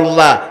 তার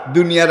কল্লা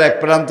দুনিয়ার এক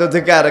প্রান্ত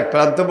থেকে আরেক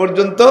প্রান্ত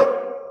পর্যন্ত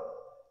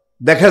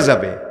দেখা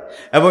যাবে।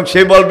 এবং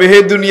সে বলবে, হে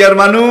দুনিয়ার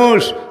মানুষ,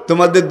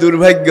 তোমাদের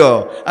দুর্ভাগ্য,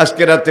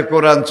 আজকে রাতে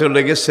কোরআন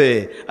চলে গেছে,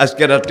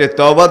 আজকে রাতে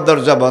তওবার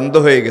দরজা বন্ধ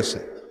হয়ে গেছে।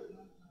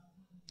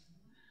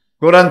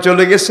 কোরআন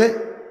চলে গেছে,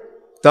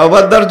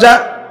 তওবার দরজা,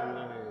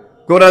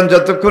 কোরআন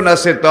যতক্ষণ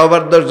আছে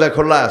তওবার দরজা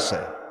খোলা আছে।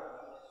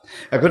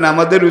 এখন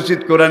আমাদের উচিত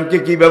কোরআনকে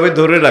কিভাবে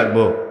ধরে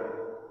রাখবো,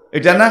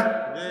 এটা না?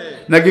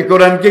 নাকি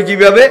কোরআনকে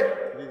কিভাবে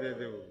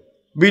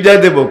বিদায়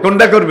দেব?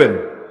 কোনটা করবেন?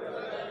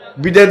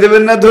 বিদায়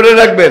দেবেন না ধরে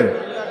রাখবেন?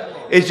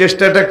 এই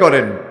চেষ্টাটা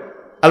করেন।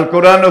 আল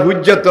কোরআন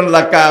হুজ্জাতুন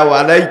লাকা ওয়া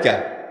আলাইকা,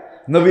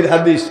 নবীর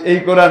হাদিস। এই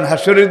কোরআন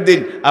হাসরের দিন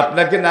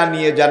আপনাকে না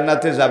নিয়ে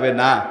জান্নাতে যাবে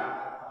না।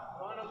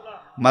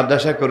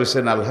 মাদ্রাসা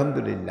করেছেন,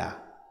 আলহামদুলিল্লাহ।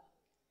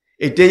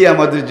 এটাই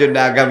আমাদের জন্য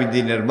আগামী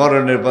দিনের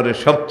মরণের পরে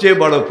সবচেয়ে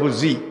বড়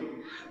পুঁজি।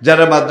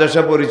 যারা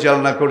মাদ্রাসা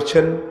পরিচালনা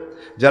করছেন,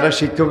 যারা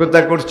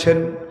শিক্ষকতা করছেন,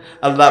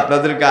 আল্লাহ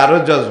আপনাদেরকে আরো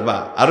জজবা,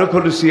 আরো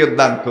খলুসিয়ত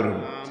দান করুন,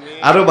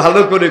 আরো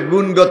ভালো করে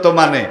গুণগত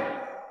মানে,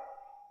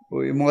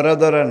 ওই মরা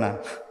ধরা না,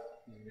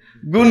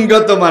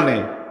 গুণগত মানে,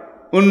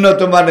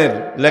 উন্নত মানের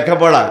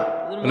লেখাপড়া,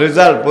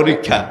 রেজাল্ট,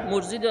 পরীক্ষা।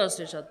 মসজিদও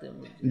আছে সাথে।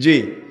 জি,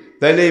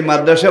 তাইলে এই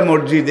মাদ্রাসা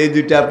মসজিদ এই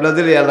দুইটা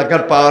আপনাদের এই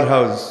এলাকার পাওয়ার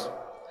হাউস।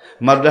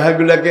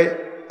 মাদ্রাসাগুলোকে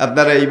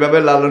আপনারা এইভাবে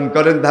লালন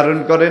করেন, ধারণ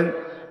করেন।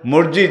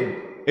 মসজিদ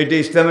এটি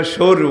ইসলামের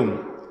শোরুম।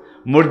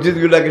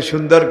 মসজিদগুলোকে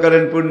সুন্দর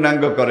করেন,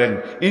 পূর্ণাঙ্গ করেন,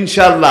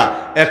 ইনশাআল্লাহ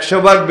 100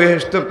 ভাগ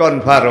বেহেশত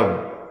কনফার্ম।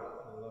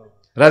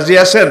 রাজি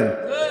আছেন?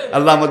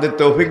 আল্লাহ আমাদের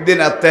তৌফিক দিন।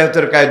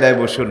 আত্মায়াতের কায়দায়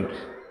বসুন,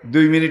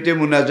 2 মিনিটে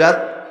মুনাজাত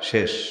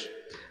শেষ।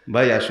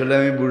 ভাই আসলে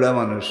আমি বুড়া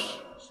মানুষ,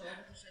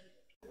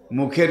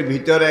 মুখের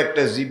ভিতরে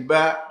একটা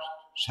জিহ্বা,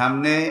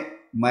 সামনে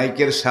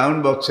মাইকের সাউন্ড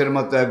বক্সের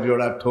মতো এক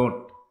জোড়া ঠোঁট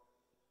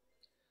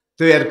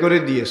তৈরি করে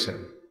দিয়েছেন।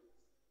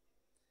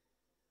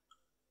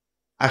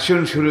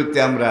 আসুন শুরুতে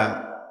আমরা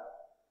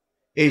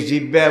এই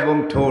জিহ্বা এবং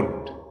ঠোঁট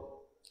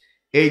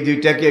এই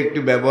দুইটাকে একটু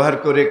ব্যবহার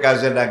করে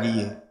কাজে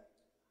লাগিয়ে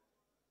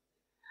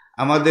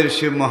আমাদের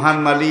সে মহান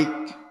মালিক,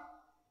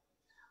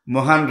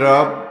 মহান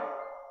রব,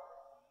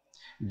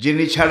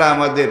 যিনি ছাড়া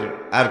আমাদের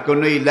আর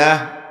কোনো ইলাহ,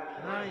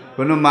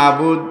 কোনো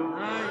মাবুদ,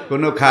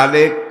 কোনো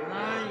খালেক,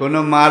 কোনো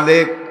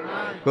মালেক,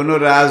 কোনো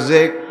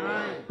রাজেক,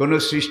 কোনো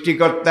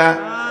সৃষ্টিকর্তা,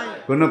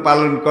 কোনো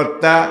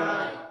পালনকর্তা,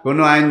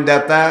 কোনো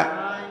আইনদাতা,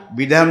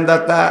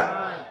 বিধানদাতা,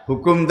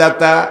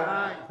 হুকুমদাতা,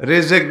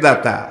 রেজেক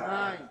দাতা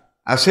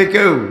আছে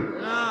কেউ?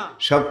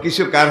 সব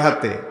কিছু কার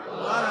হাতে?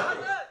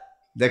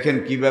 দেখেন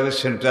কিভাবে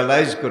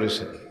সেন্ট্রালাইজ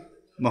করেছেন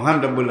মহান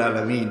রব্বুল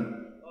আলামিন।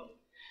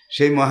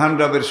 সেই মহান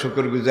রবের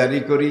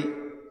শুকরগুজারি করি।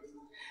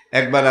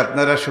 একবার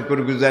আপনারা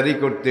শুকরগুজারি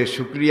করতে,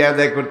 শুকরিয়া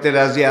আদায় করতে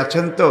রাজি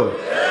আছেন তো?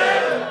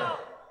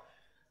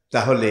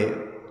 তাহলে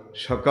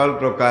সকল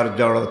প্রকার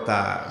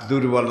জড়তা,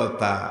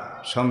 দুর্বলতা,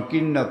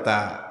 সংকীর্ণতা,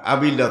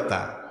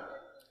 আবিলতা,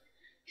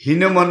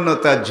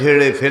 হীনমন্যতা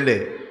ঝেড়ে ফেলে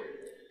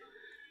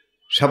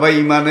সবাই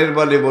ইমানের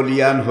বলে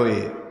বলিয়ান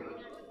হয়ে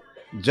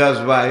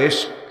জজবা,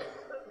 ইশক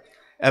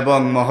এবং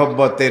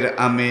মহব্বতের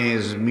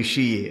আমেজ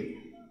মিশিয়ে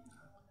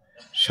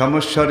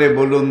সমস্বরে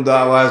বুলন্দ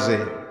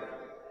আওয়াজে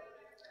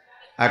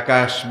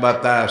আকাশ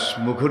বাতাস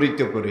মুখরিত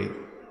করে,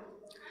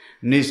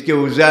 নিজকে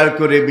উজাড়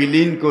করে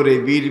বিলীন করে,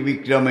 বীর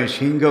বিক্রমে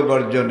সিংহ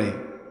গর্জনে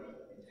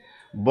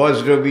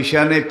বজ্র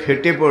বিষাণে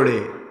ফেটে পড়ে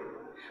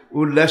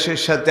উল্লাসের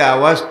সাথে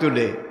আওয়াজ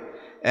তুলে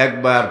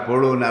একবার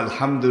পড়ুন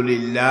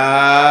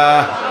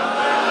আলহামদুলিল্লাহ।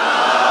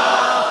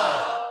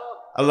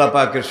 আল্লাহ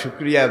পাকের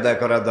শুকরিয়া আদায়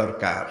করা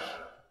দরকার।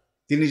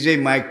 তিনি যেই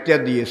মাইকটা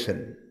দিয়েছেন,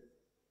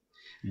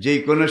 যেই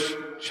কোনো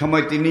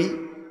সময় তিনি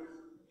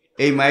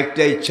এই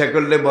মাইকটা ইচ্ছা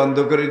করলে বন্ধ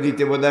করে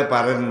দিতে বোধহয়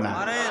পারেন না।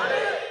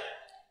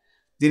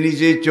 তিনি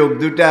যেই চোখ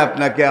দুটা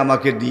আপনাকে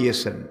আমাকে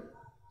দিয়েছেন,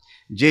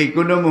 যেই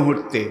কোনো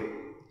মুহূর্তে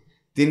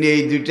তিনি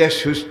এই দুইটা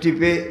সুচ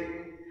টিপে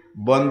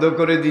বন্ধ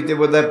করে দিতে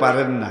বোধহয়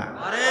পারেন না।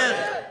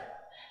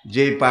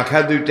 যেই পাখা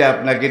দুইটা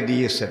আপনাকে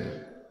দিয়েছেন,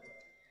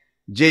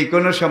 যেই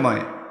কোনো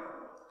সময়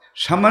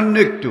সামান্য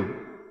একটু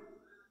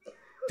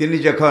তিনি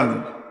যখন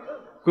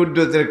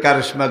কুদরতের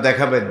কারিশমা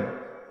দেখাবেন,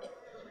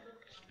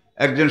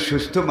 একজন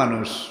সুস্থ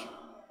মানুষ,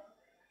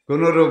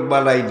 কোনো রোগ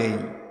বালাই নেই,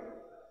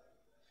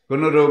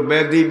 কোনো রোগ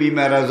ব্যাধি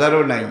বিমার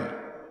আজারও নাই,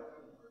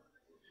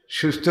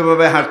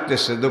 সুস্থভাবে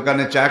হাঁটতেছে,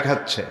 দোকানে চা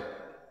খাচ্ছে,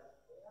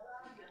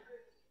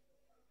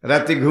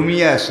 রাতে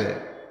ঘুমিয়ে আসে,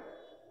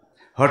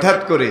 হঠাৎ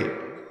করে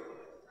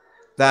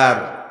তার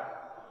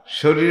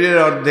শরীরের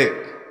অর্ধেক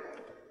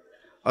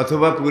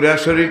অথবা পুরা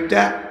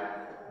শরীরটা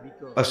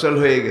অচল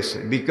হয়ে গেছে,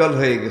 বিকল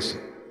হয়ে গেছে,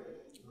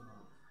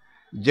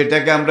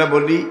 যেটাকে আমরা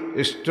বলি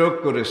স্ট্রোক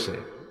করেছে,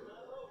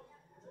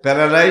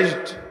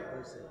 প্যারালাইজড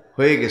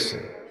হয়ে গেছে।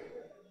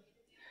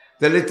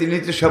 তাহলে তিনি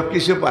তো সব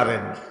কিছু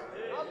পারেন।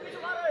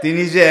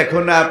 তিনি যে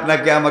এখনো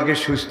আপনাকে আমাকে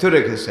সুস্থ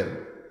রেখেছেন,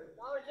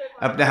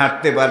 আপনি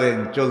হাঁটতে পারেন,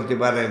 চলতে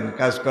পারেন,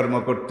 কাজকর্ম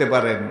করতে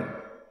পারেন,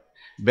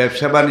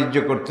 ব্যবসা বাণিজ্য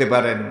করতে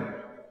পারেন,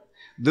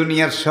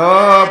 দুনিয়ার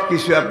সব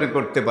কিছু আপনি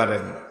করতে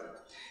পারেন।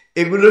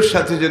 এগুলোর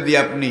সাথে যদি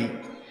আপনি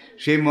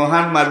সেই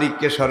মহান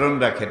মালিককে স্মরণ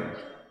রাখেন,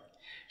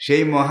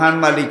 সেই মহান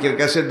মালিকের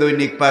কাছে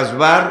দৈনিক 5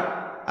 বার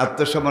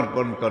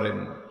আত্মসমর্পণ করেন,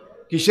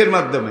 কিসের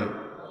মাধ্যমে?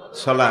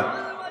 সালাত,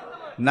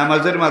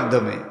 নামাজের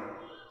মাধ্যমে।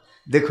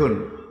 দেখুন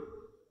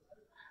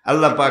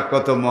আল্লাহ পাক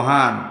কত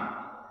মহান,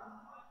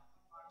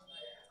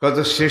 কত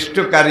শ্রেষ্ঠ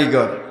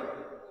কারিগর,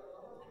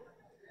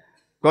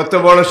 কত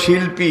বড়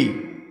শিল্পী,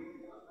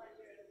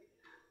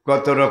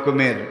 কত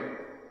রকমের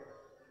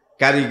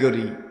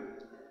কারিগরি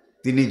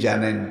তিনি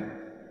জানেন।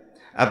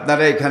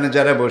 আপনারা এখানে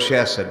যারা বসে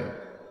আছেন,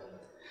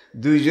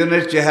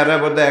 দুইজনের চেহারা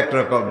বোধহয়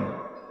একরকম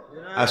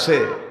আছে,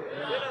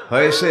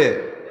 হয়েছে।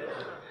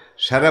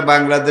 সারা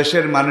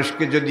বাংলাদেশের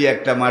মানুষকে যদি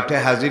একটা মাঠে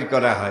হাজির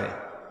করা হয়,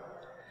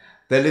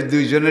 তাহলে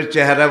দুইজনের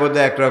চেহারা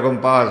বোধহয় একরকম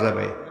পাওয়া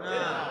যাবে।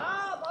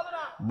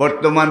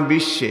 বর্তমান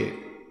বিশ্বে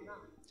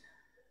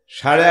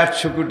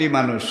 850 কোটি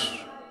মানুষ,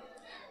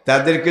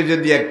 তাদেরকে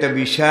যদি একটা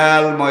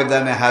বিশাল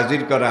ময়দানে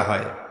হাজির করা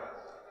হয়,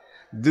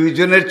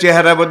 দুইজনের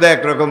চেহারা বোধহয়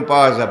একরকম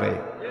পাওয়া যাবে।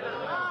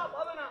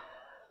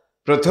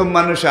 প্রথম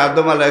মানুষ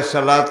আদম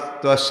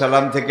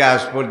আলাইহিসসালাম থেকে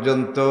আজ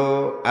পর্যন্ত,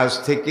 আজ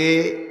থেকে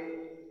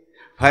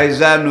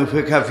ফাইজা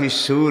নুফিখা ফিস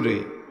সূরে,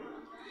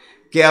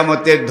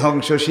 কিয়ামতের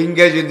ধ্বংস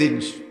সিংহে যেদিন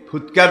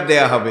ফুৎকার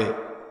দেয়া হবে,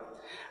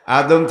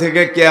 আদম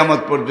থেকে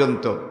কিয়ামত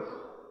পর্যন্ত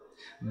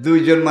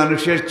দুইজন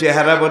মানুষের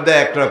চেহারা বোধহয়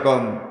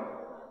একরকম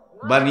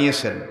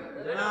বানিয়েছেন,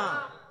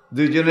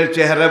 দুইজনের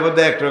চেহারা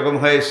বোধহয় একরকম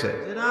হয়েছে।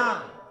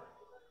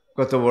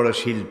 কত বড়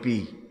শিল্পী,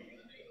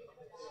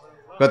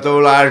 কত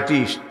বড়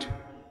আর্টিস্ট,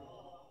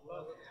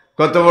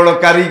 কত বড়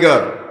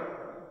কারিগর।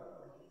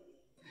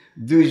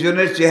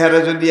 দুইজনের চেহারা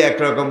যদি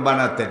একরকম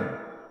বানাতেন,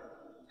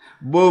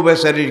 বউ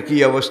বেচারির কি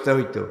অবস্থা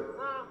হইতো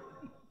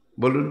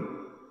বলুন?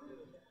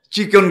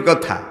 চিকন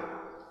কথা,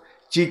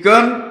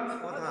 চিকন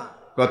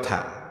কথা,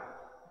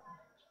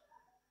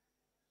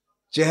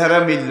 চেহারা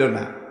মিলল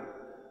না।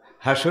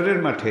 হাসরের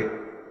মাঠে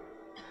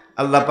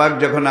আল্লাহ পাক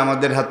যখন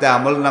আমাদের হাতে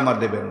আমলনামা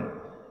দেবেন,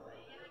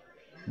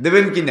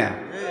 দেবেন কিনা?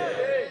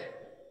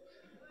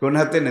 কোন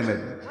হাতে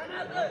নেবেন?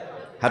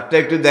 হাতটা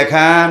একটু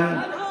দেখান।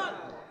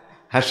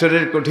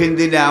 হাসরের কঠিন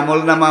দিনে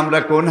আমলনামা আমরা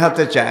কোন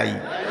হাতে চাই?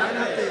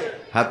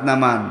 হাত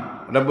নামান।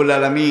 রব্বুল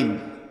আলামিন,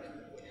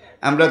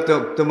 আমরা তো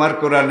তোমার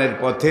কোরআনের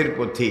পথের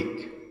পথিক,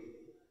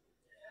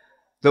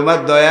 তোমার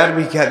দয়ার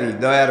ভিখারি,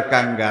 দয়ার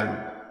কাঙ্গাল।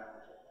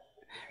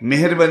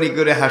 মেহেরবানি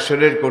করে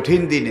হাসরের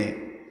কঠিন দিনে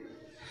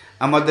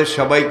আমাদের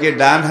সবাইকে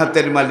ডান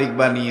হাতের মালিক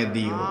বানিয়ে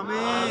দিও,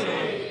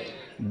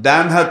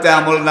 ডান হাতে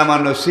আমলনামা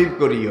নসিব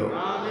করিও।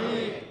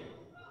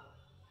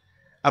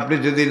 আপনি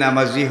যদি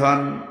নামাজি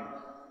হন,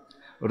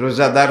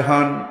 রোজাদার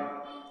হন,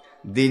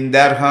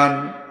 দিনদার হন,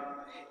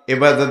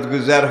 ইবাদত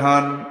গুজার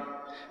হন,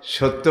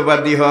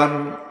 সত্যবাদী হন,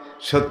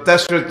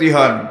 সত্যাশ্রতী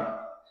হন,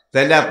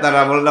 তাহলে আপনার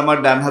আমলনামা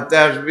ডান হাতে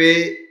আসবে।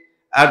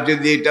 আর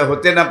যদি এটা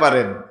হতে না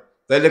পারেন,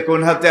 তাহলে কোন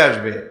হাতে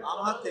আসবে?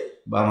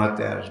 বাম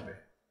হাতে আসবে।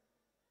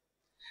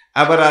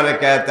 আবার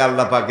আরেক আয়াতে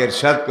আল্লাহ পাক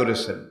ইরশাদ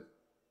করেছেন,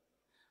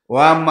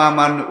 ওয়া আম্মা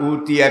মান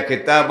উতিয়া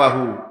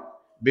কিতাবাহু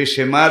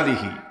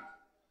বিশিমালিহি।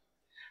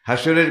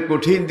 হাসরের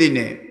কঠিন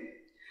দিনে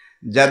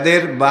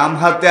যাদের বাম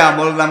হাতে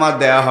আমলনামা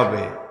দেয়া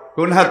হবে,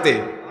 কোন হাতে?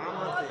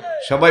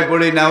 সবাই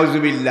পড়ি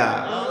নাউজুবিল্লাহ।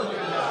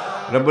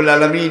 রব্বুল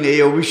আলামিন এই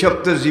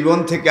অভিশপ্ত জীবন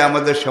থেকে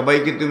আমাদের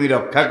সবাইকে তুমি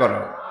রক্ষা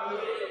করো।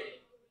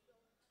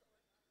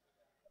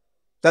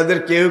 তাদের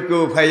কেউ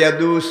কেউ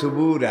ফায়াদু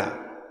সুবুরা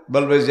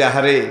বলবে যে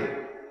আহারে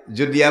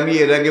যদি আমি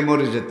এর আগে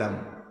মরে যেতাম।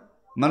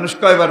 মানুষ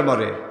কয়বার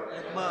মরে?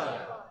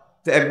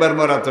 একবার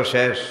মরা তো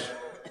শেষ।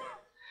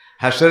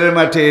 হাসরের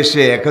মাঠে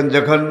এসে এখন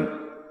যখন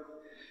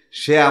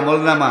সে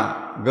আমলনামা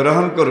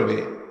গ্রহণ করবে,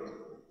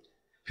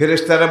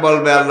 ফেরেশতারা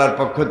বলবে আল্লাহর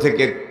পক্ষ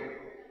থেকে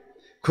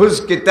খুজ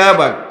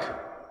কিতাবাক,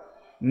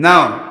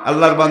 নাও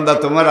আল্লাহর বান্দা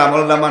তোমার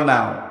আমলনামা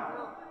নাও।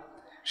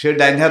 সে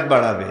ডাইন হাত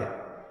বাড়াবে।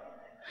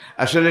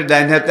 আসলে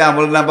ডাইন হাতে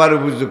আমলনামার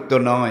উপযুক্ত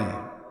নয়।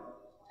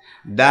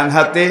 ডান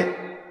হাতে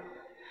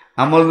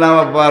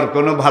আমলনামা পাওয়ার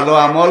কোনো ভালো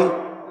আমল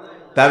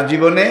তার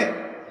জীবনে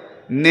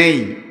নেই।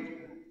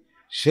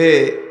 সে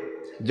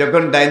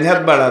যখন ডাইন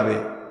হাত বাড়াবে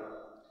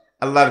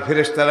আল্লাহর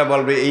ফেরেশতারা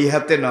বলবে এই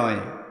হাতে নয়,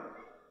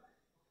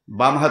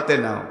 বাম হাতে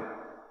নাও।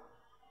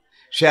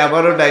 সে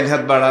আবারও ডাইন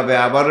হাত বাড়াবে,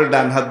 আবারও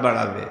ডান হাত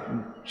বাড়াবে।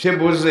 সে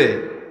বুঝে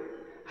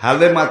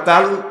হালে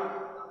মাতাল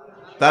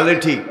তালে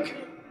ঠিক,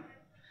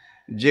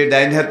 যে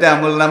ডাইন হাতে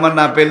আমলনামা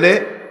না পেলে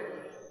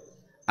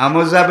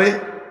আমও যাবে,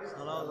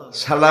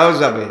 সালাও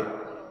যাবে,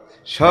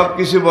 সব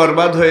কিছু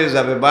বরবাদ হয়ে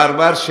যাবে।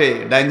 বারবার সে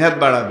ডাইন হাত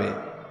বাড়াবে।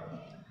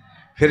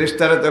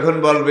 ফেরেশতারা তখন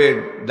বলবে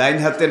ডাইন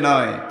হাতে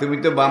নয়, তুমি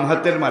তো বাম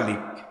হাতের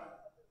মালিক।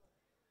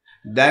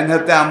 ডাইন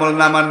হাতে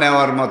আমলনামা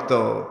নেওয়ার মতো,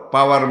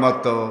 পাওয়ার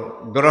মতো,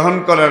 গ্রহণ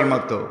করার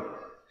মতো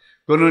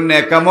কোনো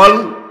নেকামল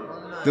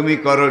তুমি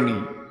করনি,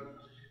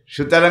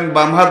 সুতরাং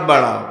বাম হাত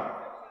বাড়াও।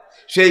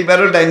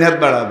 সেইবারও ডাইন হাত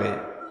বাড়াবে।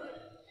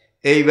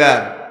 এইবার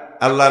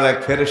আল্লাহর এক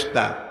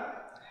ফেরেশতা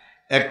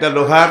একটা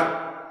লোহার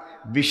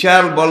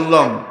বিশাল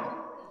বল্লম,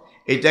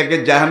 এটাকে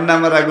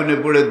জাহান্নামের আগুনে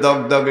পুড়ে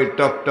দগদগে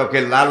টকটকে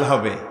লাল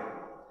হবে।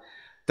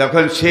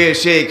 তখন সে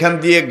এসে এখান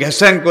দিয়ে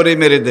ঘেঁষাং করে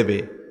মেরে দেবে।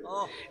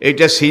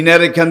 এইটা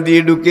সিনার এখান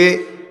দিয়ে ঢুকে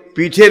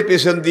পিঠের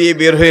পেছন দিয়ে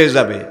বের হয়ে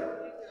যাবে।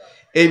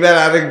 এইবার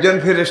আরেকজন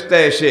ফেরেশতা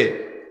এসে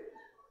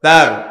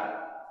তার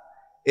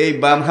এই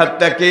বাম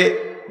হাতটাকে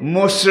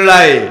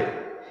মোচড়ায়,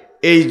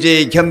 এই যে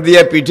এইখান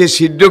দিয়ে পিঠে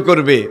ছিদ্র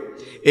করবে,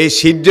 এই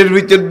ছিদ্রের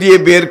ভিতর দিয়ে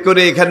বের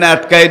করে এখানে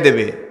আটকায়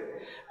দেবে।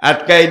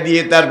 আটকায়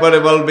দিয়ে তারপরে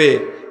বলবে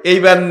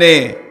এইবার নে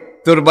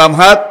তোর বাম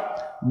হাত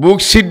বুক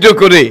ছিদ্র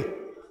করে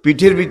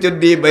পিঠের ভিতর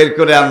দিয়ে বের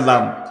করে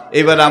আনলাম,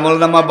 এবার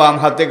আমলনামা বাম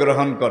হাতে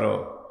গ্রহণ করো।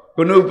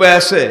 কোনো উপায়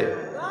আছে?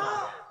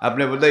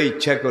 আপনি বোধহয়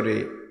ইচ্ছা করে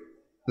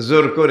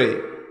জোর করে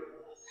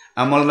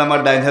আমলনামা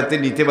ডাইন হাতে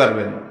নিতে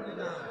পারবেন।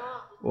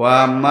 ওয়া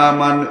আম্মা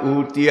মান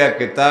উতিয়া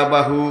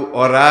কিতাবাহু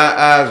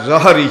ওরাআ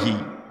যহরিহি,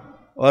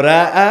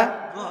 ওরাআ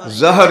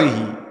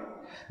যহরিহি,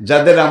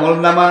 যাদের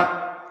আমলনামা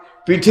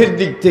পিঠের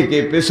দিক থেকে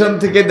পেছন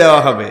থেকে দেওয়া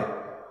হবে,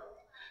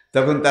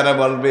 তখন তারা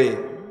বলবে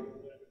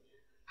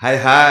হায়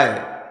হায়,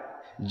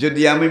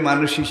 যদি আমি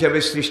মানুষ হিসাবে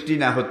সৃষ্টি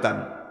না হতাম,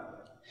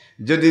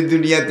 যদি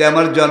দুনিয়াতে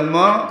আমার জন্ম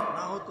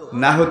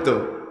না হতো,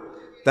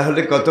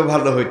 তাহলে কত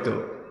ভালো হইতো।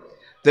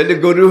 তাহলে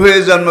গরু হয়ে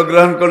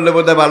জন্মগ্রহণ করলে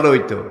বোধহয় ভালো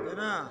হইতো,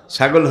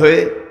 ছাগল হয়ে,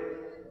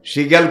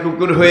 শিগাল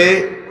কুকুর হয়ে।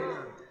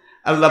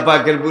 আল্লাহ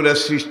পাকের পুরা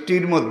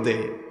সৃষ্টির মধ্যে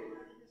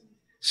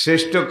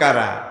শ্রেষ্ঠ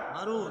কারা?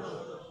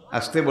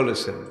 আসতে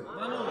বলেছেন,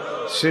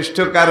 শ্রেষ্ঠ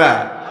কারা?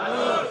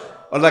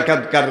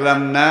 ওয়ালাকাদ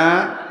কাররামনা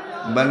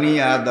বানি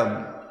আদম,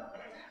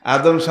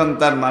 আদম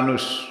সন্তান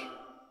মানুষ।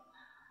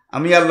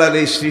 আমি আল্লাহর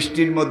এই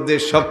সৃষ্টির মধ্যে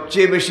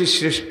সবচেয়ে বেশি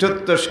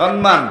শ্রেষ্ঠত্ব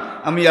সম্মান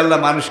আমি আল্লাহ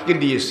মানুষকে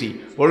দিয়েছি।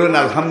 বলুন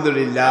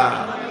আলহামদুলিল্লাহ।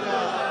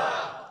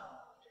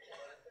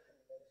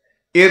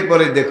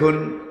 এরপরে দেখুন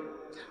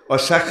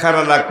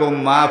ওয়াসাখারা লাকুম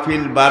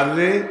মাহফিল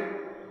বাররে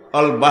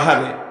অল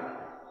বাহারে,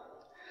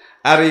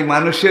 আর এই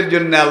মানুষের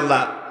জন্য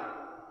আল্লাহ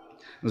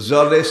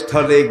জলে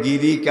স্থলে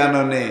গিরি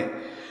কাননে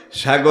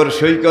সাগর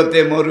সৈকতে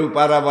মরু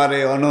পারাবারে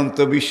অনন্ত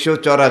বিশ্ব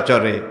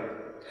চরাচরে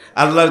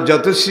আল্লাহর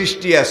যত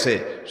সৃষ্টি আছে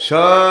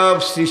সব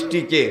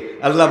সৃষ্টিকে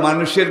আল্লাহ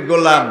মানুষের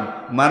গোলাম,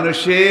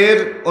 মানুষের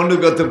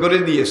অনুগত করে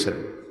দিয়েছেন।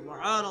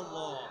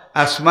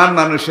 আসমান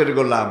মানুষের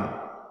গোলাম,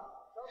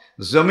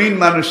 জমিন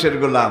মানুষের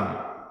গোলাম,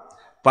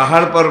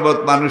 পাহাড় পর্বত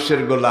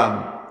মানুষের গোলাম,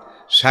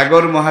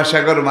 সাগর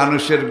মহাসাগর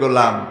মানুষের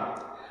গোলাম,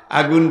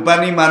 আগুন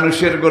পানি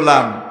মানুষের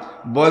গোলাম,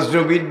 বজ্র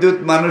বিদ্যুৎ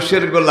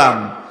মানুষের গোলাম,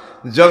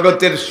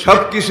 জগতের সব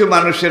কিছু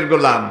মানুষের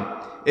গোলাম।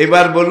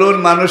 এবার বলুন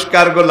মানুষ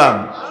কার গোলাম?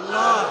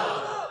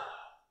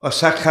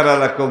 ওয়াসাখারা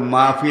লাকুম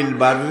মাহফিল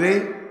বাররে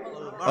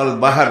অল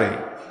বাহারে,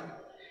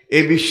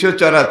 এই বিশ্ব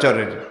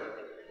চরাচরের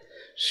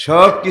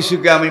সব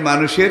কিছুকে আমি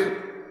মানুষের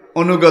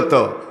অনুগত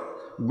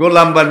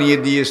গোলাম বানিয়ে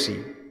দিয়েছি।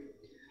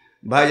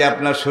 ভাই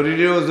আপনার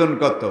শরীরের ওজন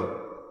কত?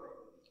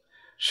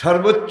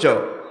 সর্বোচ্চ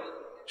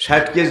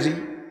 60 কেজি,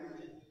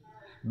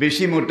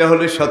 বেশি মোটা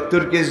হলে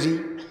 70 কেজি,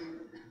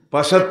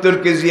 75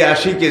 কেজি,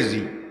 80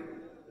 কেজি।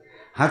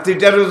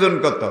 হাতিটার ওজন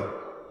কত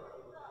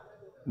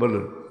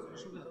বলুন?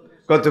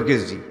 কত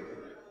কেজি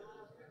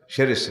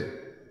সেরেছে?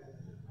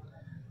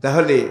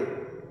 তাহলে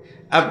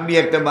আপনি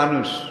একটা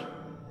মানুষ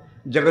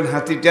যখন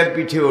হাতিটার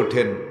পিঠে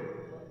ওঠেন,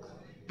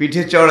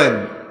 পিঠে চড়েন,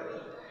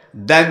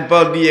 ডান পা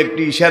দিয়ে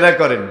একটু ইশারা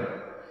করেন,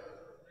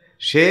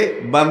 সে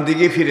বাম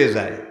দিকে ফিরে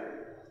যায়।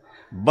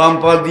 বাম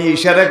পা দিয়ে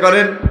ইশারা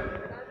করেন,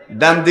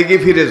 ডান দিকে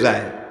ফিরে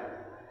যায়,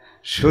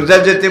 সোজা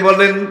যেতে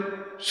বলেন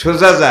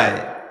সোজা যায়,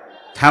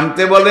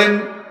 থামতে বলেন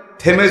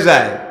থেমে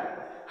যায়,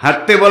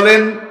 হাঁটতে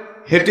বলেন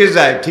হেঁটে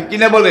যায়, ঠিক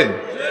কিনা বলেন?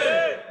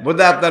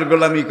 বোধহয় আপনার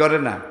গোলামি করে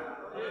না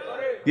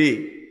কি?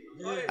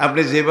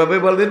 আপনি যেভাবে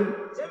বলেন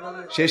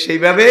সে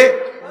সেইভাবে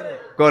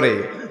করে।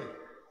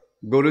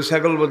 গরু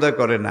ছাগল বোধহয়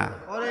করে না,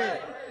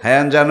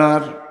 হায়ান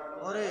জানোয়ার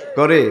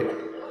করে।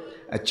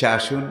 আচ্ছা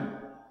আসুন,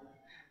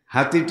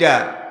 হাতিটা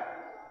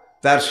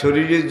তার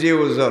শরীরের যে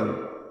ওজন,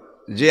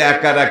 যে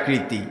আকার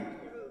আকৃতি,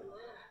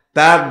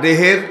 তার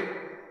দেহের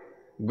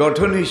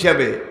গঠন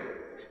হিসাবে,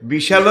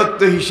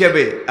 বিশালত্ব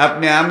হিসাবে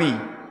আপনি আমি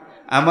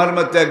আমার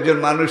মতো একজন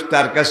মানুষ,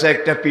 তার কাছে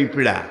একটা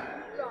পিঁপড়া।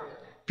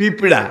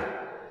 পিঁপড়া,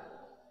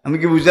 আমি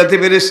কি বুঝাতে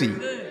পেরেছি?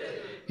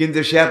 কিন্তু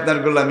সে আপনার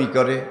গোলামি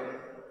করে।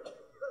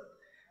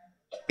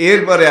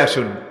 এরপরে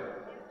আসুন,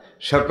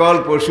 সকল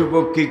পশু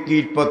পক্ষী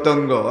কীট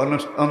পতঙ্গ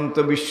অনন্ত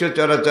বিশ্ব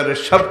চরাচরের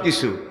সব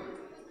কিছু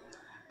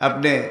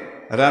আপনি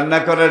রান্না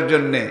করার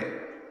জন্যে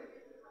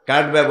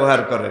কাঠ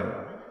ব্যবহার করেন,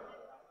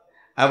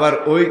 আবার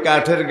ওই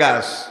কাঠের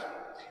গাছ,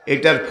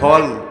 এটার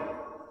ফল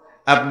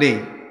আপনি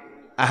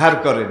আহার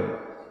করেন,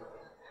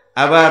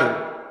 আবার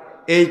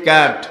এই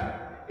কাঠ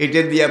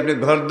এটা দিয়ে আপনি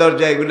ঘর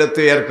দরজা এগুলো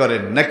তৈরি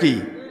করেন নাকি?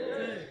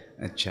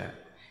 আচ্ছা,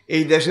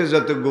 এই দেশে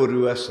যত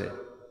গরু আছে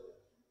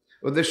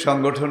ওদের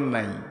সংগঠন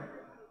নাই,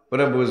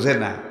 ওরা বোঝে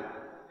না।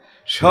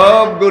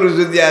 সব গরু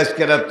যদি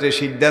আজকে রাত্রে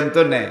সিদ্ধান্ত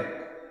নেয়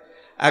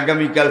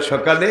আগামীকাল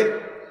সকালে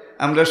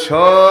আমরা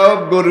সব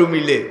গরু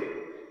মিলে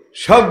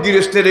সব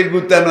গৃহস্থের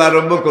গুতানো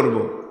আরম্ভ করব,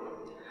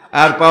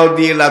 আর পাও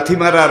দিয়ে লাথি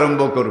মারা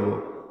আরম্ভ করব,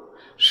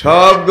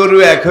 সব গরু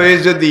এক হয়ে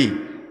যদি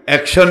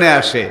অ্যাকশনে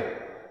আসে,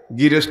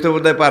 গৃহস্থ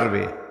বোধহয়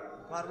পারবে?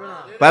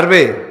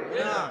 পারবে?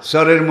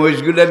 চরের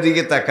মহিষগুলার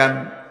দিকে তাকান,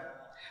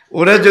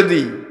 ওরা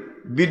যদি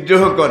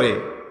বিদ্রোহ করে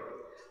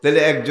তাহলে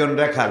একজন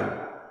রাখাল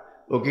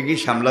ওকে কি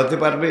সামলাতে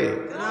পারবে?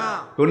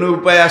 কোনো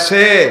উপায়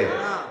আছে?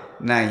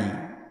 নাই।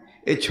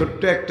 এই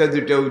ছোট্ট একটা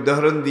দুটো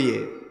উদাহরণ দিয়ে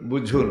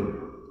বুঝুন,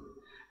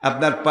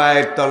 আপনার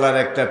পায়ের তলার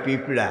একটা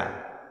পিঁপড়া,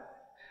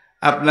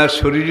 আপনার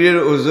শরীরের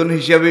ওজন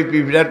হিসাবে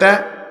পিঁপড়াটা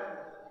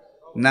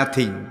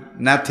নাথিং,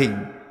 নাথিং,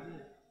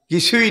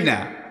 কিছুই না,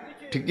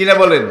 ঠিক কিনা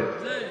বলেন?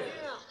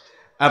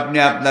 আপনি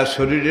আপনার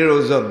শরীরের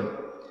ওজন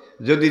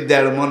যদি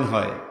 1.5 মণ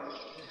হয়,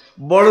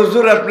 বড়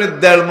জোর আপনি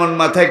 1.5 মণ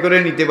মাথায় করে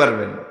নিতে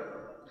পারবেন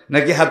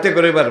নাকি হাতে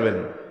করে পারবেন?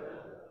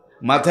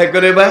 মাথায়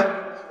করে বা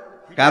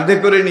কাঁধে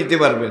করে নিতে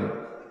পারবেন।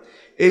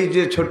 এই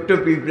যে ছোট্ট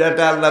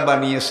পিঁপড়াটা আল্লাহ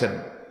বানিয়েছেন,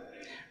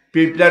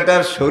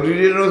 পিঁপড়াটার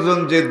শরীরের ওজন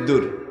যে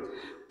দূর,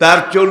 তার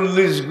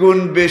 40 গুণ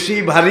বেশি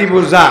ভারী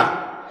বোঝা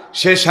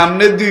সে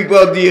সামনের 2 পা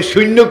দিয়ে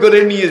শূন্য করে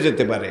নিয়ে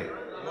যেতে পারে।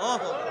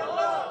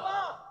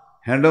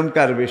 হ্যান্ডম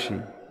কার বেশি?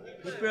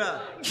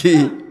 কি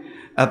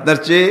আপনার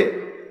চেয়ে?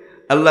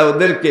 আল্লাহ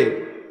ওদেরকে,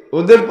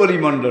 ওদের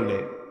পরিমণ্ডলে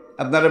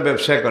আপনারা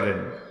ব্যবসা করেন,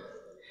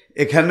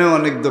 এখানেও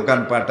অনেক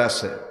দোকানপাট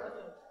আছে,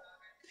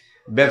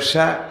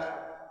 ব্যবসা।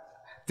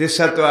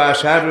 তেসাত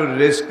আশারুর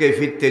রিজকে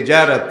ফি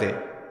তিজারাতে,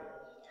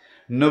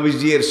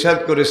 নবীজি ইরশাদ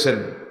করেছেন,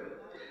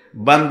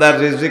 বান্দার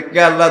রিজিককে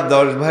আল্লাহ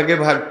 10 ভাগে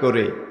ভাগ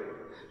করে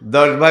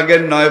 10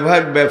 ভাগের 9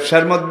 ভাগ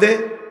ব্যবসার মধ্যে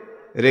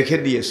রেখে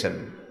দিয়েছেন।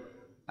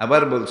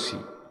 আবার বলছি,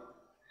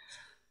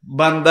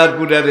 বান্দার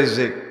পুরা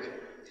রিজিক,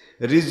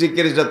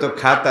 রিজিকের যত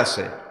খাত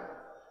আছে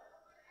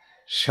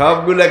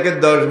সবগুলাকে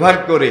 10 ভাগ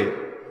করে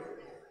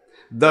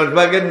 10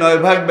 ভাগের 9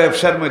 ভাগ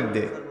ব্যবসার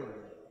মধ্যে,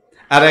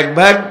 আর 1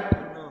 ভাগ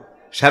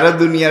সারা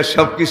দুনিয়ার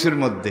সব কিছুর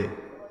মধ্যে।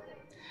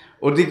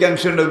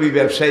 অধিকাংশ নবী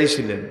ব্যবসায়ী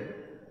ছিলেন,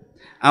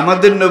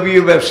 আমাদের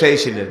নবীও ব্যবসায়ী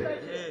ছিলেন।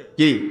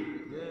 কি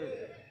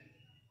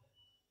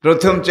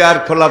প্রথম 4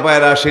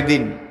 খোলাফায়ে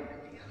রাশিদিন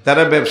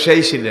তারা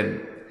ব্যবসায়ী ছিলেন,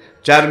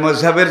 4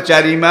 মযহাবের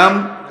 4 ইমাম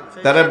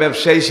তারা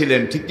ব্যবসায়ী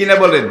ছিলেন, ঠিক কিনা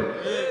বলেন?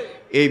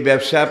 এই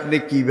ব্যবসা আপনি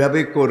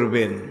কিভাবে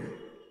করবেন,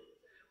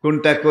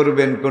 কোনটা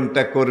করবেন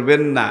কোনটা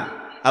করবেন না,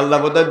 আল্লাহ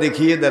বোধহয়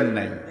দেখিয়ে দেন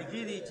নাই,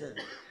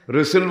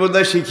 রসুল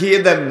বোধহয় শিখিয়ে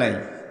দেন নাই।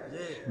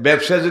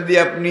 ব্যবসা যদি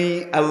আপনি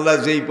আল্লাহ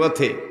যেই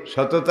পথে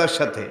সততার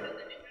সাথে,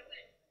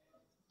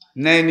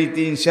 ন্যায়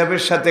নীতি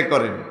ইনসাফের সাথে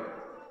করেন,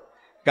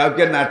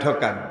 কাউকে না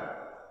ঠকান,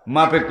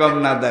 মাপে কম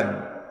না দেন,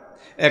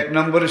 1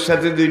 নম্বরের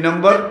সাথে 2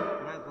 নম্বর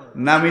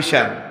না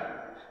মিশান,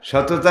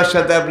 সততার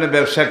সাথে আপনি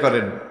ব্যবসা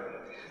করেন,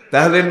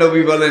 তাহলে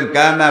নবী বলেন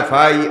কানা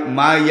ফাই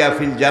মা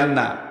ইয়াফিল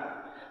জান্নাহ,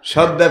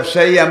 সব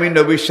ব্যবসায়ী আমি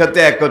নবীর সাথে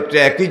একত্রে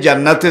একই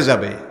জান্নাতে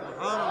যাবে।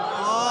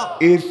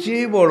 এর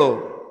চেয়ে বড়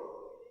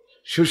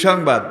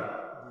সুসংবাদ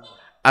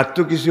আর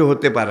তো কিছু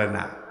হতে পারে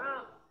না।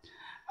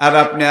 আর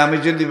আপনি আমি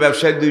যদি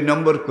ব্যবসায় 2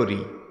 নম্বর করি,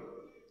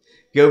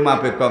 কেউ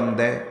মাপে কম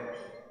দেয়,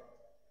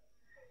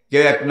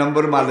 কেউ 1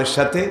 নম্বর মালের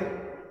সাথে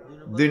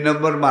 2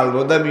 নম্বর মাল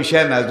বোধহয়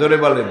মিশায় না, জোরে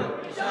বলেন।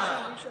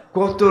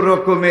 কত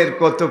রকমের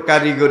কত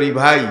কারিগরি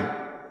ভাই,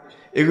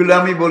 এগুলো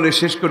আমি বলে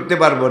শেষ করতে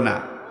পারবো না।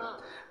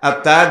 আর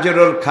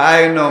তাজরুল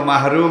খায়ন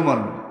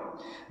মাহরুমন,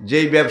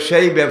 যেই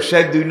ব্যবসায়ী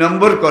ব্যবসায় 2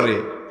 নম্বর করে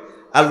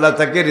আল্লাহ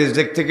তাকে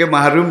রিজক থেকে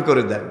মাহরুম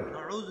করে দেন।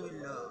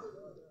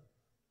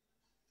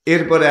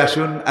 এরপরে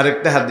আসুন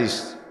আরেকটা হাদিস,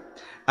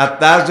 আর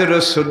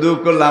তাজরুল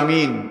সুদুকুল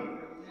আমিন,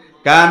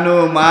 কানু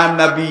মা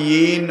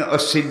নাবিয়িন ও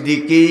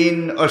সিদ্দিকিন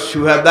ও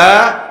শুহাদা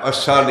ও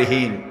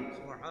সালিহিন।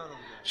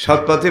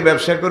 সৎ পথে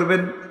ব্যবসা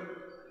করবেন,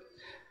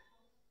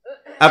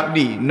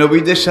 আপনি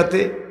নবীদের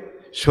সাথে,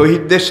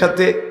 শহীদদের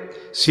সাথে,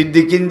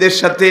 সিদ্দিকিনদের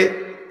সাথে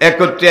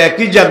একত্রে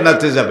একই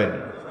জান্নাতে যাবেন।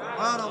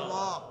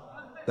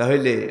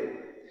 তাহলে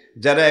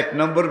যারা 1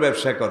 নম্বর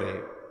ব্যবসা করে,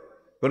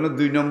 কোনো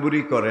 2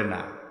 নম্বরই করে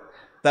না,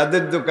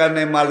 তাদের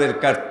দোকানে মালের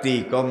কাটতি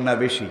কম না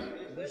বেশি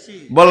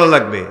বলা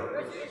লাগবে।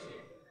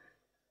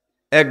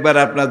 একবার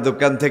আপনার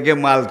দোকান থেকে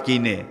মাল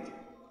কিনে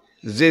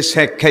যে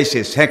স্যাক খাইছে,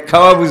 স্যাক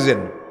খাওয়া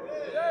বুঝেন,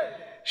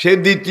 সে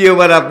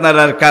দ্বিতীয়বার আপনার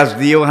আর কাজ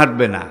দিয়েও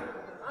হাঁটবে না,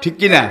 ঠিক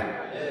কি না?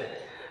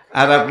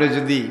 আর আপনি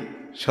যদি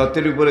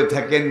সতের উপরে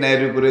থাকেন,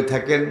 ন্যায়ের উপরে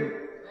থাকেন,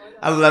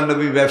 আল্লাহ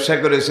নবী ব্যবসা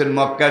করেছেন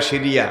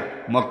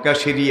মক্কা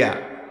সিরিয়া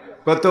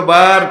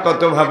কতবার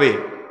কতভাবে,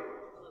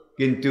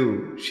 কিন্তু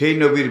সেই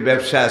নবীর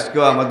ব্যবসা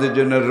আজকেও আমাদের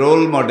জন্য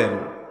রোল মডেল।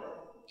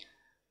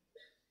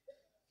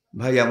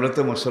 ভাই, আমরা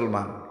তো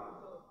মুসলমান,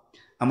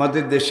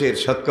 আমাদের দেশের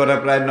শতকরা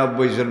প্রায়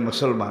 90 জন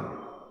মুসলমান।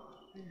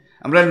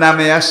 আমরা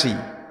নামে আসি,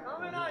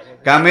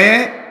 কামে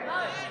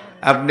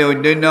আপনি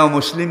অন্যান্য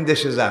মুসলিম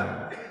দেশে যান,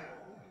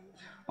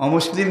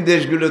 অমুসলিম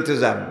দেশগুলোতে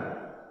যান।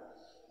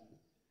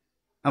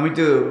 আমি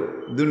তো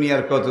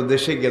দুনিয়ার কত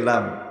দেশে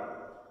গেলাম,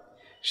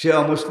 সে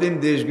অমুসলিম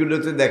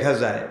দেশগুলোতে দেখা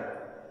যায়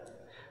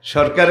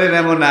সরকারের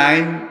এমন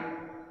আইন,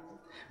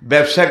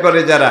 ব্যবসা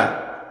করে যারা,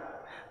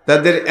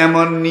 তাদের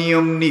এমন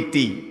নিয়ম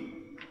নীতি।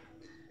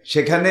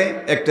 সেখানে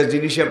একটা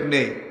জিনিস আপনি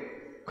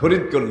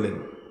খরিদ করলেন,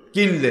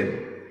 কিনলেন,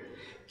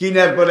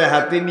 কিনার পরে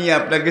হাতে নিয়ে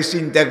আপনাকে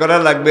চিন্তা করা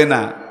লাগবে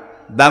না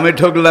দামে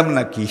ঠকলাম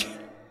নাকি,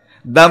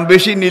 দাম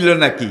বেশি নিল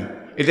নাকি,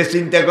 এটা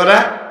চিন্তা করা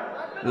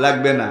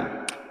লাগবে না।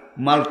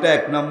 মালটা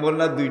 1 নম্বর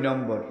না 2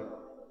 নম্বর,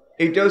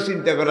 এইটাও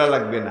চিন্তা করা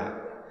লাগবে না।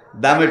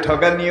 দামে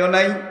ঠকানিও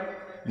নাই,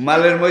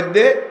 মালের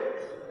মধ্যে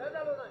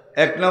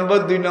 1 নম্বর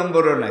 2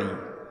 নম্বরও নাই।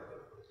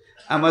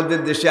 আমাদের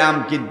দেশে আম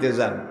কিনতে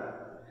যান,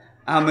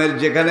 আমের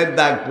যেখানে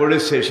দাগ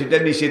পড়েছে সেটা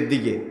নিচের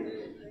দিকে,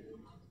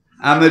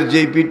 আমের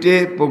যেই পিঠে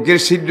পোকের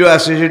ছিদ্র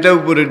আছে সেটা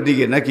উপরের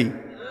দিকে নাকি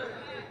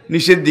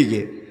নিচের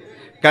দিকে।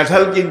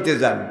 কাঁঠাল কিনতে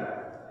যান,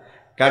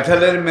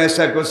 কাঁঠালের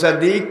মেশা কোষা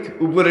দিক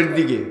উপরের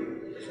দিকে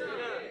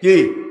কি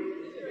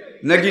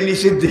নাকি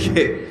নিচের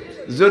দিকে,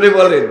 জোরে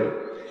বলেন।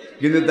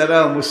 কিন্তু তারা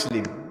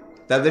মুসলিম,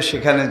 তাদের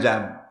সেখানে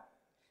যান,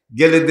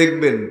 গেলে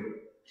দেখবেন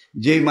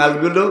যেই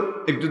মালগুলো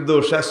একটু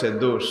দোষ আছে,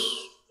 দোষ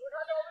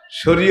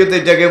শরীয়তে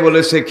যাকে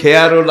বলেছে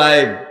খেয়ারুল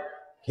আয়েব,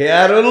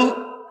 খেয়ারুল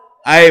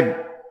আয়েব,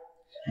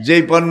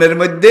 যেই পণ্যের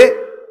মধ্যে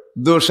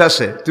দোষ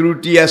আছে,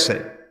 ত্রুটি আছে,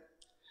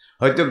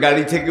 হয়তো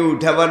গাড়ি থেকে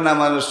উঠাবার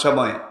নামানোর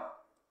সময়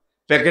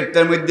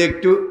প্যাকেটটার মধ্যে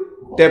একটু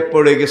ট্যাপ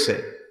পড়ে গেছে,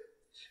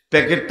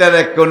 প্যাকেটটার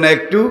এক কোণা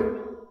একটু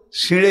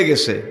ছিঁড়ে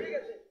গেছে,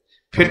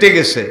 ফেটে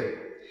গেছে।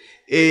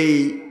 এই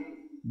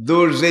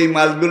দোষ যেই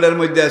মালগুলোর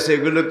মধ্যে আছে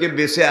এগুলোকে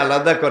বেছে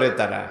আলাদা করে,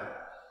 তারা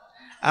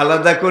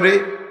আলাদা করে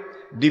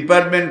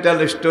ডিপার্টমেন্টাল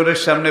স্টোরের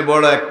সামনে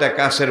বড় একটা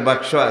কাঁচের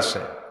বাক্স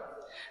আছে,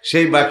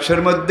 সেই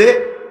বাক্সের মধ্যে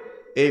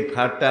এই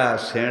ফাটা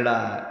ছেঁড়া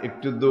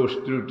একটু দোষ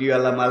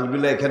ত্রুটিওয়ালা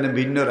মালগুলো এখানে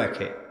ভিন্ন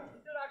রাখে,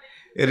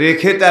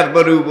 রেখে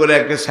তারপরে উপরে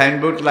একটা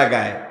সাইনবোর্ড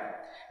লাগায়,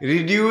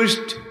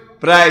 রিডিউসড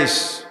প্রাইস,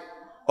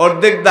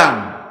 অর্ধেক দাম,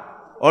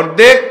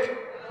 অর্ধেক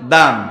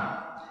দাম।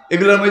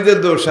 এগুলোর মধ্যে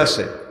দোষ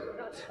আছে,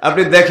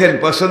 আপনি দেখেন,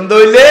 পছন্দ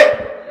হইলে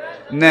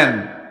নেন।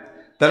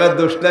 তারা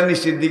দোষটা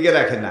নিচের দিকে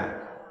রাখে না,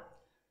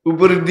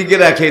 উপরের দিকে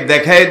রাখে,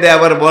 দেখায় দেয়,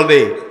 আবার বলে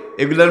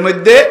এগুলোর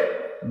মধ্যে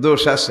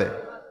দোষ আছে।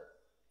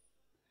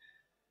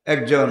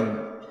 একজন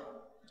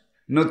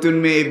নতুন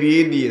মেয়ে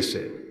বিয়ে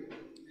দিয়েছে,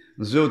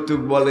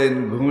 যৌতুক বলেন,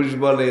 ঘুষ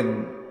বলেন,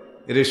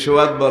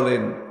 রেশওয়াত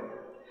বলেন।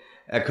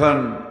 এখন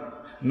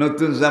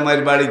নতুন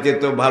জামাইয়ের বাড়িতে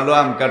তো ভালো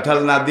আম কাঁঠাল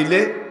না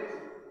দিলে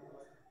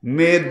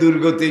মেয়ের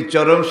দুর্গতির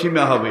চরম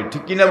সীমা হবে,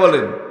 ঠিক কিনা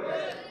বলেন?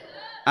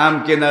 আম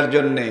কেনার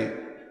জন্যে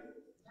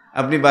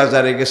আপনি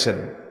বাজারে গেছেন,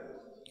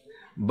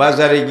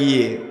 বাজারে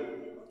গিয়ে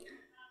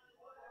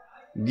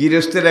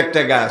গৃহস্থের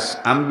একটা গাছ,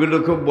 আমগুলো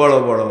খুব বড়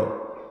বড়,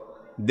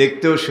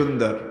 দেখতেও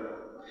সুন্দর,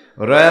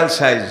 রয়্যাল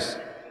সাইজ,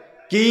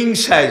 কিং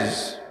সাইজ,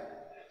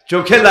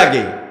 চোখে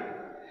লাগে,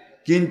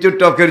 কিন্তু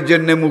টকের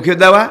জন্য মুখে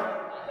দেওয়া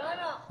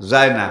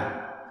যায় না,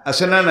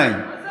 আছে না নাই?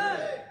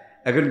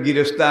 এখন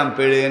গৃহস্থ আম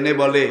পেড়ে এনে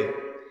বলে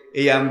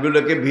এই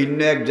আমগুলোকে ভিন্ন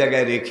এক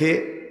জায়গায় রেখে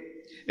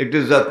একটু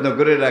যত্ন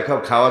করে রাখো,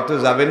 খাওয়া তো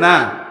যাবে না,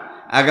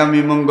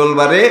 আগামী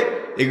মঙ্গলবারে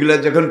এগুলা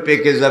যখন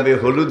পেকে যাবে,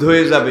 হলুদ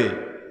হয়ে যাবে,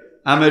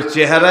 আমের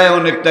চেহারায়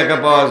অনেক টাকা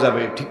পাওয়া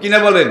যাবে, ঠিক কিনা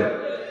বলেন?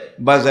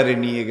 বাজারে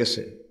নিয়ে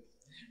গেছে।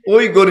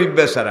 ওই গরিব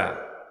বেচারা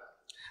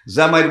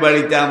জামাইয়ের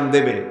বাড়িতে আম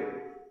দেবে,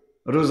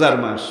 রোজার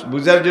মাস,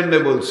 বুঝার জন্য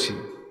বলছি।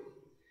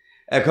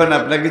 এখন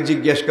আপনাকে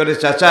জিজ্ঞেস করে,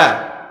 চাচা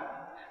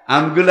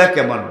আমগুলা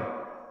কেমন,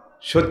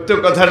 সত্য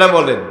কথাটা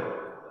বলেন,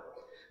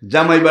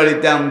 জামাই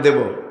বাড়িতে আম দেব,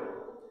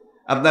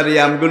 আপনার এই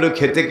আমগুলো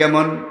খেতে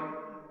কেমন,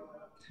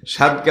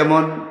 স্বাদ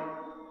কেমন,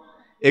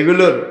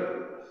 এগুলোর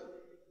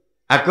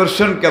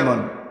আকর্ষণ কেমন?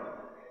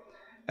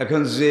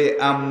 এখন যে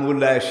আম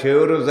মূলায়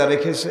সেও রোজা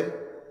রেখেছে,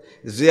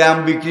 যে আম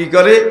বিক্রি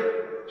করে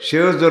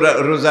সেও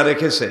রোজা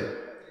রেখেছে,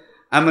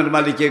 আমের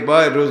মালিকে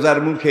কয় রোজার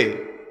মুখে,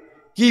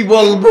 কি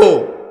বলবো,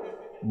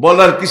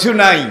 বলার কিছু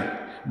নাই,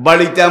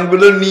 বাড়িতে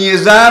আমগুলো নিয়ে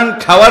যান,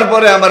 খাওয়ার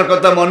পরে আমার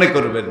কথা মনে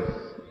করবেন।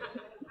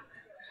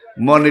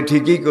 মনে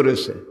ঠিকই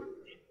করেছে,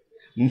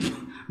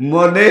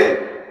 মনে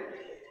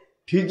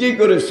ঠিকই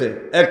করেছে।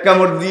 এক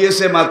কামড়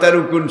দিয়েছে, মাথার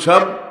উকুন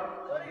সব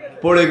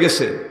পড়ে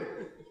গেছে।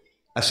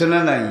 আসে না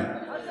নাই?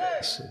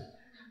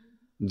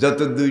 যত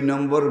 2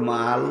 নম্বর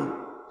মাল,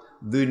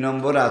 2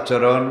 নম্বর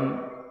আচরণ।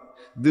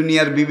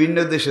 দুনিয়ার বিভিন্ন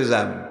দেশে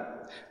যান,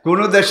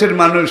 কোনো দেশের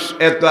মানুষ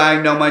এত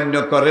আইন অমান্য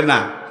করে না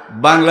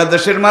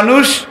বাংলাদেশের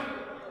মানুষ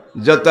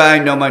যত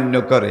আইন অমান্য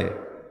করে।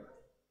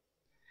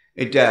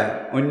 এটা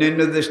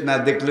অন্যান্য দেশ না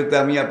দেখলে তো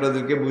আমি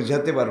আপনাদেরকে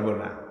বুঝাতে পারবো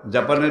না।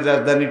 জাপানের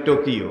রাজধানী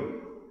টোকিও,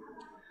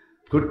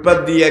 ফুটপাত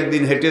দিয়ে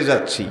একদিন হেঁটে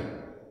যাচ্ছি,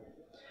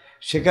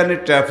 সেখানে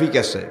ট্রাফিক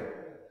আছে,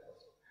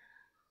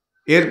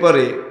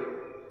 এরপরে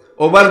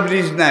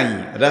ওভারব্রিজ নাই,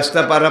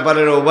 রাস্তা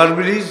পারাপারের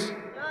ওভারব্রিজ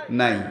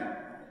নাই,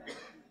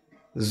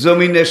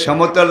 জমিনের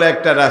সমতলে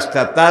একটা রাস্তা,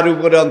 তার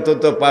উপরে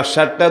অন্তত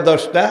 5-7টা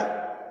 10টা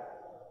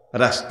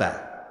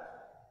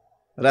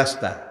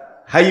রাস্তা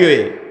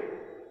হাইওয়ে,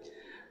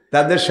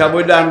 তাদের সব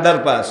হইল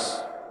আন্ডারপাস,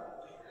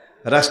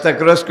 রাস্তা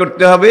ক্রস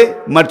করতে হবে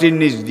মাটির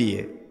নিচ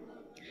দিয়ে।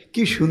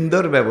 কি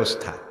সুন্দর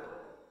ব্যবস্থা।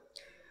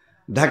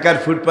 ঢাকার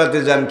ফুটপাতে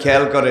যান,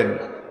 খেয়াল করেন,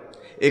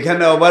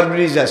 এখানে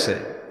ওভারব্রিজ আছে,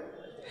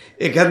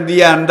 এখান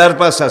দিয়ে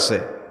আন্ডারপাস আছে,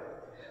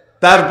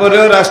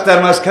 তারপরেও রাস্তার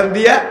মাঝখান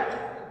দিয়া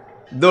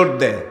দৌড়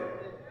দেয়।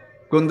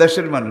 কোন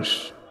দেশের মানুষ?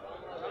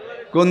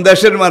 কোন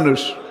দেশের মানুষ?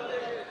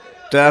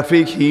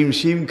 ট্রাফিক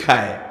হিমশিম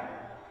খায়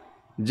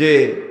যে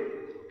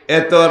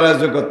এত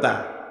অরাজকতা।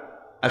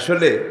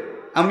 আসলে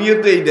আমিও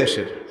তো এই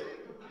দেশের,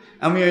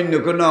 আমি অন্য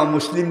কোনো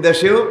অমুসলিম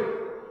দেশেও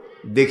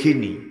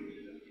দেখিনি,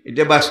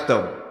 এটা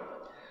বাস্তব।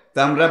 তা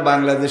আমরা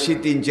বাংলাদেশি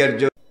 3-4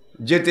 জন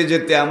যেতে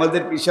যেতে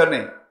আমাদের পিছনে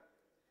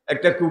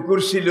একটা কুকুর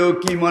ছিল,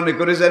 কি মনে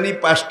করে জানি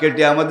পাশ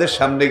কেটে আমাদের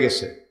সামনে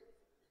গেছে।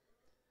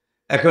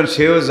 এখন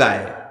সেও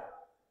যায়,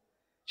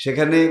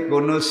 সেখানে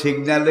কোনো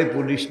সিগন্যালে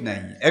পুলিশ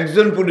নাই,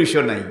 একজন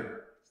পুলিশও নাই,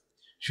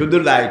 শুধু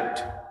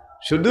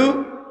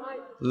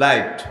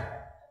লাইট,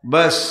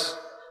 বাস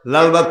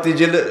লাল বাতি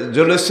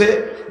জ্বলেছে,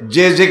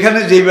 যে যেখানে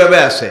যেইভাবে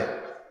আছে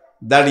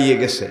দাঁড়িয়ে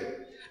গেছে।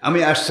 আমি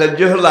আশ্চর্য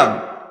হলাম,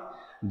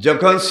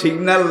 যখন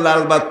সিগন্যাল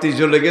লাল বাতি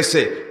জ্বলে গেছে,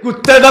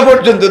 কুত্তাটা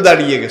পর্যন্ত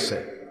দাঁড়িয়ে গেছে,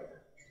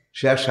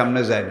 সে আর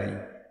সামনে যায় নাই।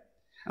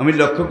 আমি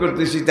লক্ষ্য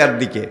করতেছি তার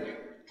দিকে,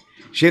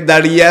 সে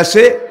দাঁড়িয়ে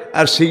আছে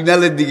আর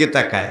সিগন্যালের দিকে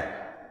তাকায়,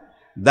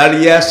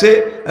 দাঁড়িয়ে আছে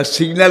আর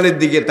সিগন্যালের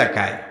দিকে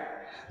তাকায়।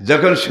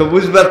 যখন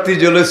সবুজ বাতি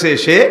জ্বলেছে,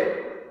 সে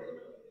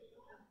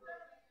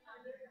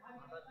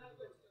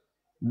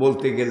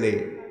বলতে গেলে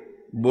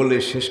বলে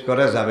শেষ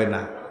করা যাবে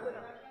না।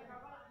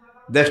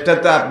 দেশটা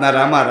তো আপনার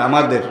আমার,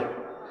 আমাদের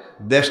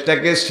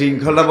দেশটাকে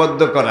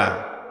শৃঙ্খলাবদ্ধ করা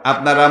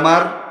আপনার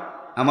আমার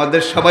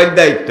আমাদের সবার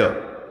দায়িত্ব,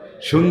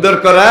 সুন্দর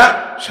করা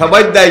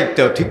সবার দায়িত্ব,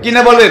 ঠিক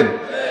কিনা বলেন?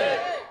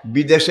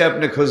 বিদেশে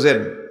আপনি খোঁজেন,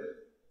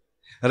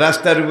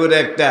 রাস্তার উপরে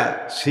একটা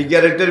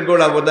সিগারেটের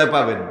গোড়া বোধহয়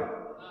পাবেন,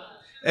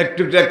 এক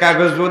টুকরা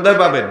কাগজ বোধহয়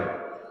পাবেন,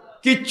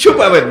 কিচ্ছু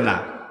পাবেন না।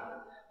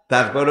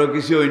 তারপরেও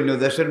কিছু অন্য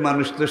দেশের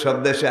মানুষ তো সব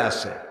দেশে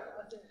আছে,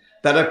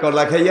 তারা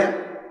কলা খাইয়া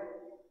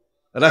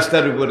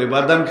রাস্তার উপরে,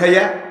 বাদাম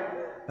খাইয়া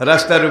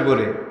রাস্তার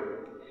উপরে।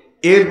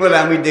 এরপরে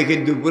আমি দেখি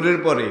দুপুরের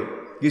পরে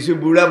কিছু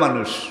বুড়া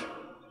মানুষ,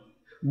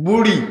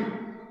 বুড়ি,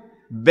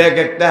 ব্যাগ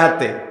একটা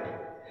হাতে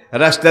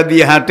রাস্তা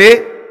দিয়ে হাঁটে,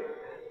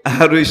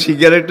 আর ওই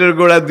সিগারেটের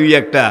গোড়া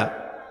 2-1টা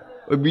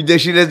ওই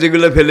বিদেশিরা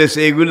যেগুলো ফেলেছে,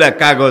 এগুলা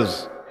কাগজ,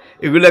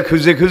 এগুলা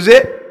খুঁজে খুঁজে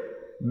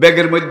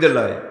ব্যাগের মধ্যে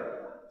লয়।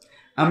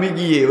 আমি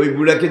গিয়ে ওই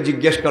বুড়াকে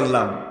জিজ্ঞেস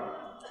করলাম,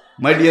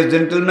 মাই ডিয়ার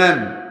জেন্টলম্যান,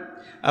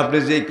 আপনি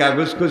যে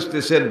কাগজ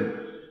খুঁজতেছেন,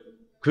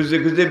 খুঁজে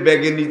খুঁজে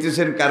ব্যাগে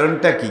নিতেছেন,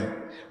 কারণটা কি?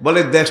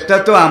 বলে, দেশটা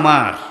তো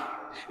আমার,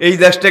 এই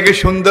দেশটাকে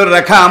সুন্দর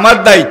রাখা আমার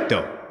দায়িত্ব।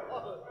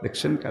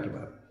 দেখছেন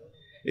কারবার?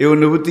 এই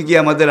অনুভূতি কি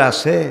আমাদের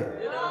আছে?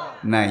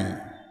 নাই।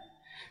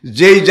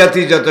 যেই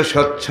জাতি যত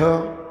স্বচ্ছ,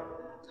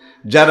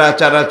 যারা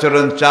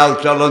আচার-আচরণ চাল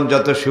চলন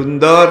যত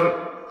সুন্দর,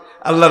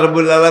 আল্লাহ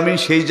রাব্বুল আলামিন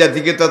সেই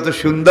জাতিকে তত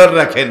সুন্দর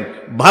রাখেন,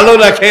 ভালো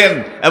রাখেন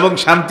এবং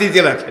শান্তিতে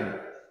রাখেন।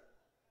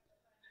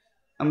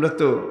 আমরা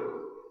তো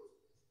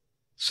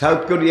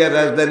সাউথ কোরিয়ার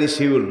রাজধানী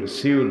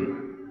সিউল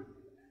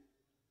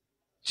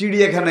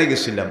চিড়িয়াখানায়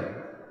গেছিলাম।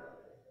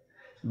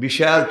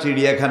 বিশাল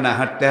চিড়িয়াখানা,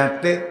 হাঁটতে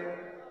হাঁটতে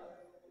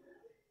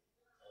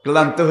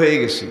ক্লান্ত হয়ে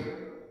গেছি।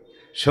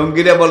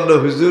 সঙ্গীরা বলল,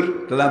 হুজুর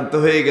ক্লান্ত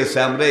হয়ে গেছে,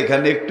 আমরা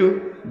এখানে একটু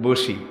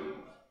বসি।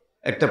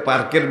 একটা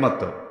পার্কের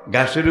মতো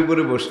ঘাসের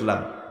উপরে বসলাম।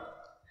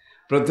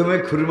 প্রথমে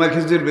খুরমা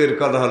খেজুর বের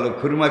করা হলো,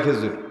 খুরমা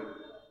খেজুর।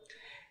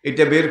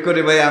 এটা বের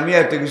করে, ভাই আমি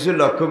এত কিছু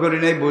লক্ষ্য করি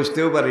নাই,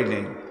 বসতেও পারি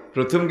নাই,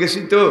 প্রথম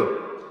গেছি তো।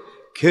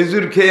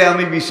 খেজুর খেয়ে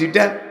আমি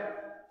বিচিটা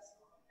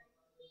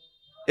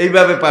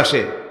এইভাবে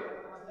পাশে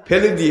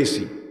ফেলে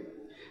দিয়েছি।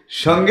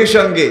 সঙ্গে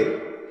সঙ্গে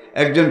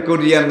একজন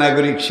কোরিয়ান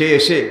নাগরিক, সে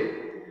এসে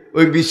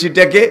ওই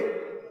বিচিটাকে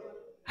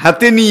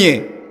হাতে নিয়ে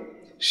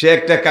সে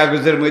একটা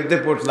কাগজের মধ্যে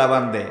পোটলা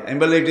বাঁধে। আমি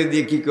বলি, এটা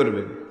দিয়ে কি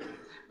করবেন?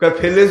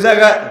 ফেলে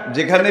জায়গা,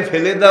 যেখানে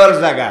ফেলে দেওয়ার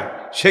জায়গা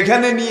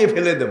সেখানে নিয়ে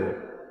ফেলে দেব।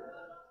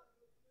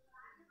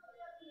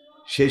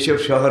 সেই সব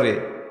শহরে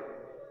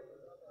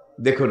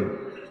দেখুন,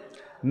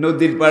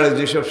 নদীর পাড়ে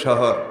যেসব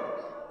শহর,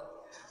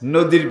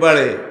 নদীর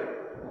পাড়ে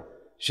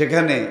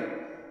সেখানে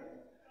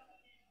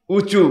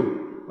উঁচু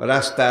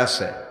রাস্তা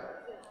আছে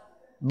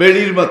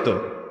বেড়ির মতো,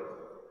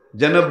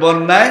 যেন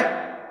বন্যায়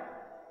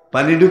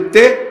পানি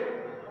ঢুকতে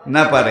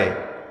না পারে।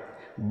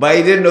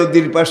 বাইরে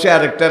নদীর পাশে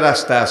আরেকটা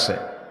রাস্তা আছে,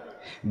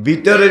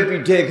 ভিতরের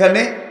পিঠে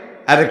এখানে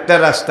আরেকটা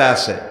রাস্তা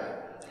আছে।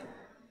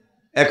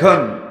 এখন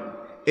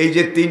এই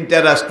যে তিনটা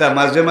রাস্তা,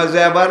 মাঝে মাঝে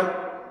আবার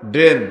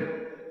ড্রেন,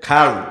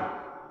 খাল,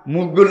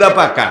 মুখগুলা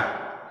পাকা,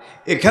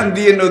 এখান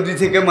দিয়ে নদী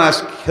থেকে মাছ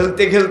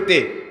খেলতে খেলতে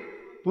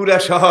পুরা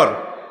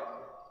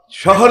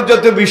শহর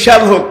যত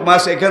বিশাল হোক,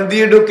 মাছ এখান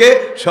দিয়ে ঢুকে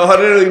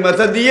শহরের ওই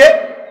মাথা দিয়ে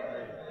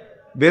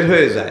বের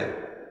হয়ে যায়।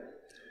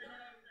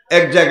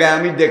 এক জায়গায়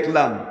আমি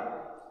দেখলাম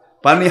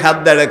পানি হাত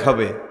দেড়েক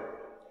হবে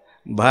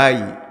ভাই,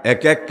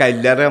 এক এক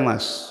কাইল্লারা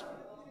মাছ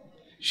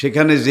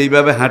সেখানে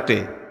যেইভাবে হাঁটে,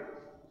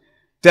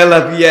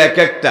 তেলাপিয়া এক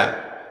একটা,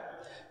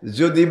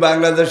 যদি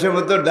বাংলাদেশের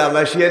মতো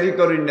ডালাশিয়ারি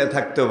করেন না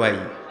থাকতো ভাই,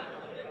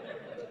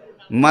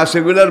 মাছ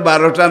এগুলার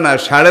 12টা না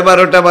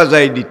 12:30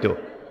 বাজাই দিত।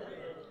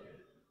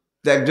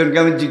 তো একজনকে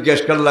আমি জিজ্ঞেস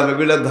করলাম,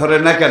 এগুলা ধরে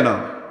না কেন?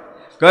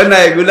 কয় না,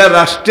 এগুলা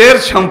রাষ্ট্রের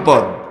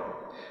সম্পদ,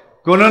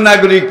 কোনো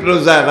নাগরিক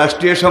প্রজা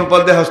রাষ্ট্রীয়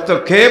সম্পদে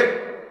হস্তক্ষেপ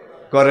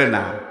করে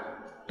না।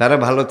 তারা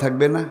ভালো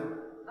থাকবে না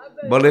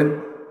বলেন?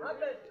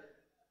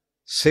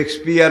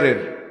 শেক্সপিয়ারের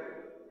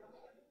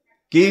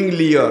কিং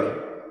লিয়র,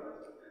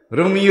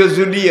 রোমিও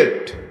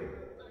জুলিয়েট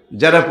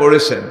যারা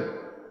পড়েছেন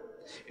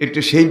একটু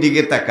সেই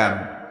দিকে তাকান।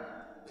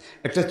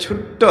 একটা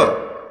ছোট্ট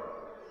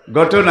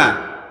ঘটনা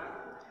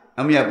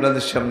আমি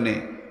আপনাদের সামনে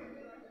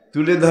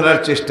তুলে ধরার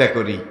চেষ্টা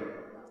করি।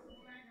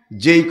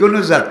 যেই কোনো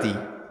জাতি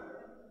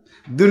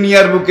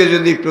দুনিয়ার বুকে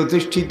যদি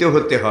প্রতিষ্ঠিত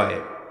হতে হয়,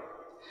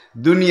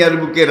 দুনিয়ার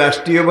বুকে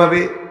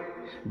রাষ্ট্রীয়ভাবে,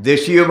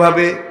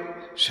 দেশীয়ভাবে,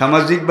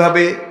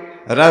 সামাজিকভাবে,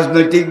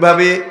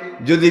 রাজনৈতিকভাবে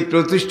যদি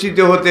প্রতিষ্ঠিত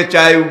হতে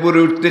চায়, উপরে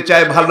উঠতে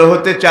চায়, ভালো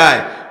হতে চায়,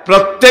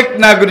 প্রত্যেক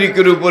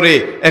নাগরিকের উপরে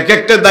এক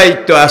একটা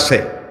দায়িত্ব আছে,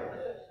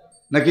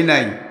 নাকি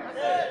নাই?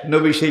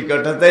 নবী সেই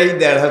কথাটাই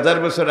 1500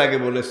 বছর আগে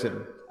বলেছেন,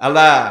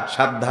 আলা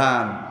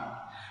সাবধান,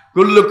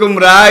 কুল্লুকুম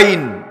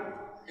রাইন,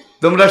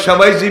 তোমরা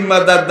সবাই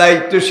জিম্মাদার,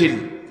 দায়িত্বশীল,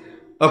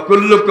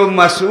 অকুল্লুকুম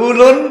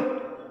মাসউলুন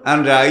আন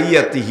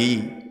রাইয়াতিহি,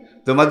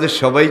 তোমাদের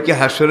সবাইকে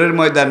হাসরের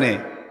ময়দানে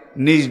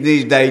নিজ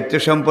নিজ দায়িত্ব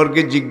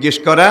সম্পর্কে জিজ্ঞেস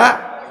করা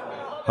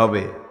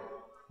হবে।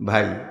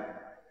 ভাই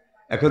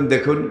এখন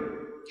দেখুন,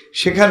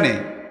 সেখানে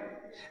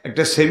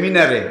একটা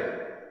সেমিনারে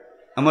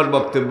আমার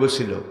বক্তব্য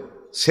ছিল।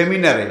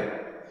 সেমিনারে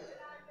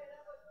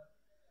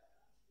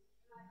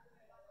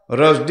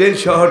রসডেল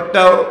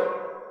শহরটাও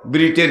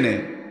ব্রিটেনে,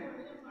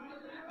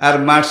 আর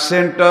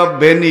মার্চেন্ট অফ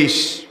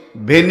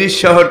ভেনিস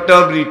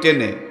শহরটাও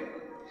ব্রিটেনে।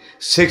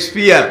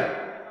 শেক্সপিয়ার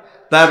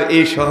তার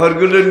এই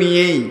শহরগুলো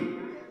নিয়েই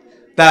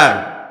তার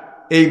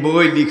এই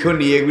বই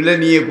লিখনি, এগুলো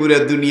নিয়ে পুরো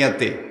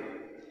দুনিয়াতে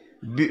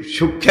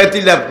সুখ্যাতি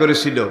লাভ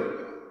করেছিল,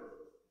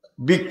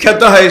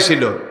 বিখ্যাত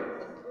হয়েছিল।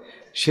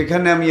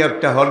 সেখানে আমি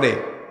একটা হলে,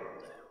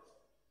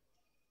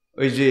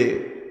 ওই যে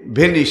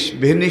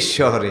ভেনিস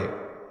শহরে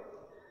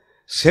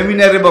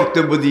সেমিনারে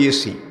বক্তব্য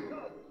দিয়েছি।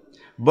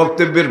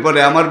 বক্তব্যের পরে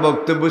আমার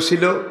বক্তব্য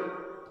ছিল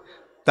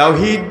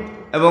তাওহীদ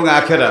এবং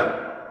আখেরাত।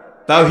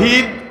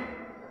 তাওহীদ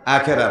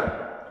আখেরাত,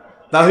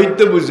 তাওহীদ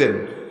তো বুঝেন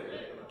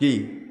কি?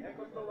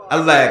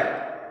 আল্লাহ এক,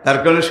 তার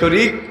কোনো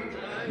শরীক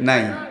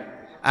নাই।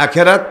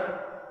 আখেরাত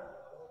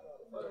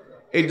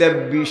এটা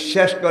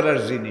বিশ্বাস করার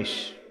জিনিস,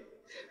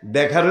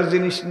 দেখারও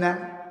জিনিস না,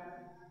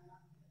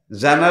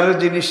 জানারও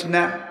জিনিস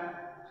না,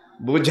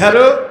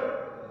 বোঝারও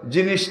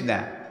জিনিস না।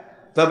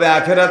 তবে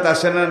আখেরাত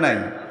আছে না নাই?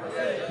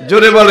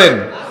 জোরে বলেন।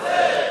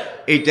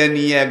 এইটা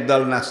নিয়ে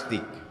একদল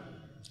নাস্তিক,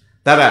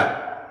 তারা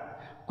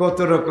কত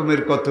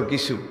রকমের কত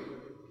কিছু,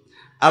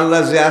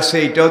 আল্লাহ যে আছে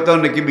এটাও তো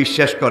অনেকে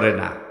বিশ্বাস করে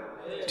না,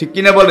 ঠিক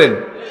কিনা বলেন?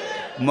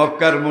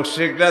 মক্কার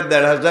মুশরিকরা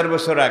 1500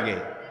 বছর আগে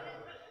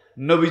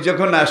নবী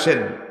যখন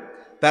আসেন,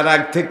 তার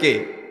আগ থেকে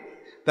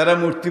তারা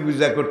মূর্তি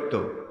পূজা করত,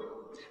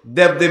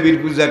 দেবদেবীর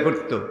পূজা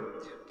করত,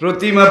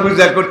 প্রতিমা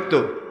পূজা করত,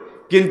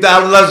 কিন্তু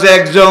আল্লাহ যে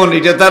একজন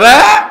এটা তারা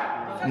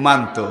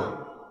মানত।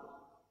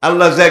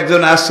 আল্লাহ যে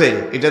একজন আছে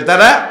এটা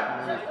তারা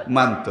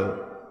মানত।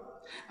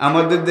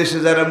 আমাদের দেশে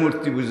যারা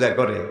মূর্তি পূজা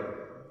করে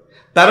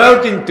তারাও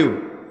কিন্তু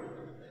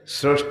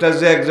স্রষ্টা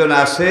যে একজন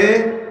আছে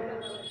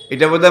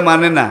এটা বোধহয়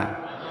মানে না।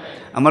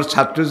 আমার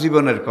ছাত্র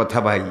জীবনের কথা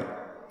ভাই,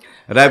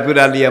 রায়পুর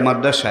আলিয়া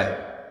মাদ্রাসায়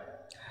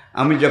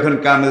আমি যখন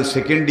কামেল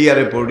সেকেন্ড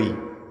ইয়ারে পড়ি,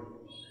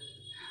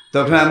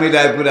 তখন আমি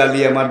রায়পুর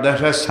আলিয়া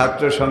মাদ্রাসার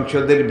ছাত্র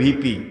সংসদের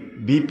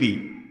ভিপি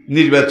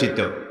নির্বাচিত।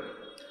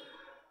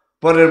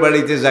 পরের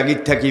বাড়িতে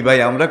জাগির থাকি ভাই,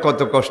 আমরা কত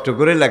কষ্ট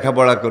করে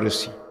লেখাপড়া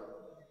করেছি।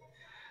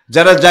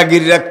 যারা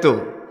জাগির রাখত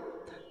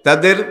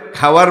তাদের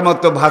খাওয়ার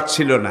মতো ভাত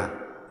ছিল না।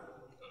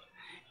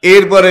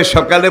 এরপরে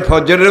সকালে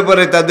ফজরের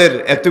পরে তাদের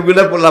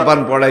এতগুলা পোলাপান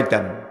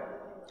পড়াইতাম,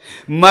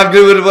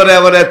 মাগরিবের পরে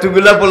আবার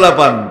এতগুলা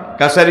পোলাপান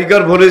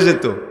কাছারিঘর ভরে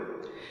যেত,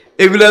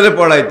 এগুলারে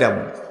পড়াইতাম।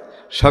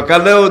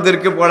 সকালেও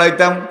ওদেরকে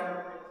পড়াইতাম,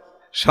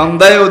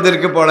 সন্ধ্যায়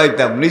ওদেরকে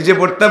পড়াইতাম, নিজে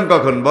পড়তাম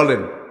কখন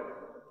বলেন?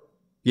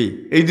 কি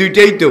এই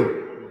দুইটাই তো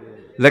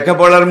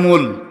লেখাপড়ার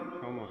মূল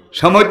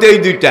সময় তো এই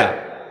দুইটা।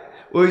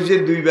 ওই যে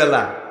দুই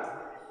বেলা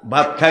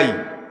ভাত খাই,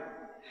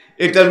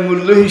 এটার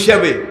মূল্য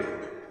হিসাবে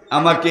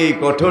আমাকে এই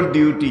কঠোর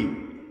ডিউটি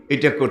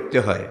এটা করতে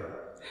হয়।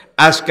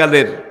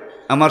 আজকালের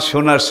আমার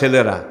সোনার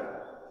ছেলেরা,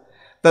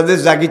 তাদের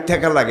জাগির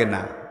থাকা লাগে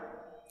না,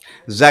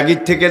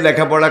 জাগির থেকে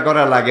লেখাপড়া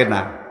করা লাগে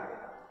না।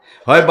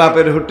 হয়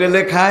বাপের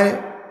হোটেলে খায়,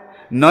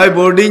 নয়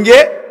বোর্ডিংয়ে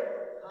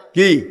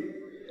কি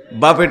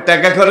বাপের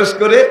টাকা খরচ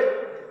করে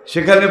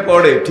সেখানে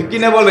পড়ে, ঠিক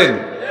কিনা বলেন?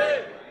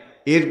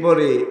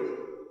 এরপরে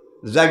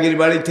জাগির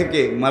বাড়ি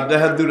থেকে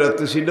মাদ্রাসার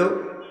দূরত্ব ছিল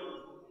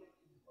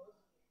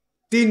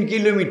 3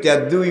 কিলোমিটার,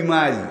 2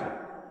 মাইল।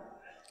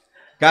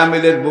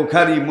 কামেলের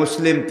বুখারী,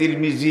 মুসলিম,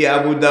 তিরমিজি,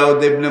 আবু দাউদ,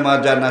 ইবনে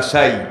মাজাহ,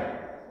 নাসাই,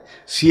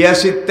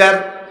 সিয়াসিত্তার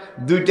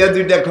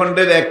দুইটা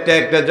খণ্ডের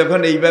একটা যখন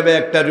এইভাবে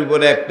একটার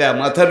উপরে একটা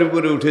মাথার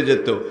উপরে উঠে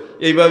যেত,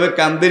 এইভাবে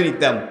কান্দে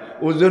নিতাম।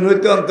 ওজন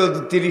হইতো অন্তত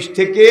 30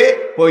 থেকে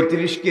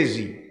 35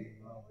 কেজি।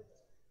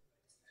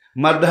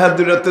 মাদ্রাসার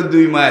দূরত্ব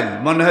 2 মাইল,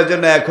 মনে হয়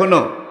যেন এখনো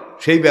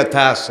সেই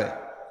ব্যথা আছে।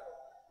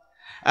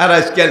 আর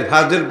আজকাল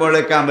ফাজিল পড়ে,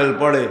 কামেল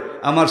পড়ে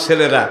আমার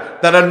ছেলেরা,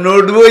 তারা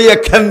নোট বই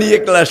একখান নিয়ে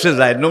ক্লাসে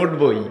যায়। নোট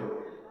বই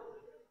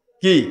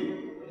কি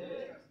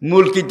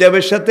মূল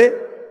কিতাবের সাথে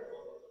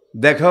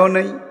দেখাও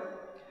নাই,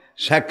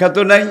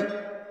 সাক্ষাৎও নাই,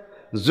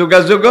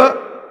 যোগাযোগও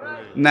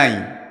নাই,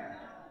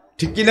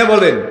 ঠিক কিনা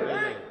বলেন?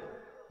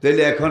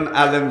 তাহলে এখন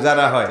আলেম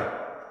যারা হয়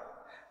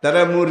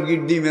তারা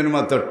মুরগির ডিমের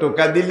মতো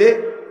টোকা দিলে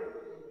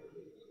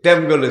ট্যাম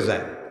গলে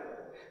যায়,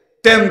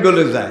 ট্যাম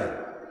গলে যায়।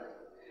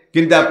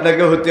 কিন্তু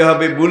আপনাকে হতে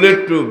হবে বুলেট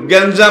প্রুফ,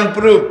 গ্যাঞ্জাম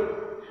proof,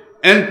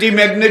 anti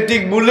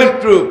magnetic bullet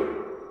proof.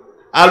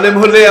 আলেম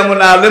হলে এমন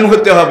আলেম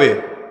হতে হবে।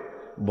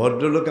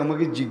 ভদ্রলোক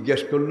আমাকে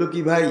জিজ্ঞাসা করলো,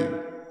 কি ভাই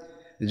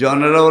যে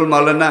অনারেবল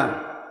মাওলানা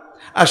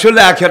আসলে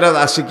আখেরাত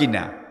আছে কি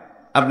না,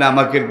 আপনি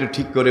আমাকে একটু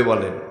ঠিক করে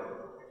বলেন।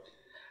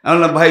 আমি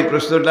বললাম, ভাই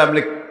প্রশ্নটা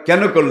আপনি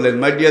কেন করলেন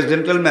মাই ডিয়ার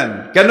জেন্টলম্যান,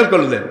 কেন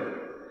করলেন?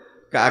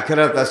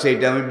 আখেরাত আছে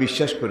এটা আমি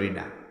বিশ্বাস করি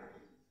না।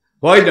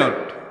 Why not?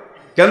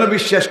 কেন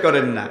বিশ্বাস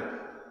করেন না?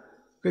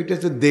 এটা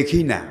তো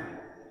দেখি না,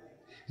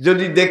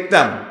 যদি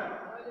দেখতাম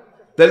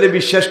তাহলে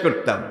বিশ্বাস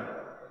করতাম।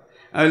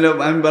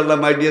 আমি বললাম,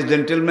 মাই ডিয়ার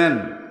জেন্টলম্যান,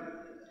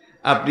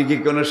 আপনি কি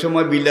কোনো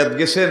সময় বিলাত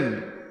গেছেন?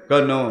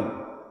 কেন?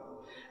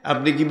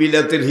 আপনি কি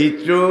বিলাতের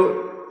হিথ্রো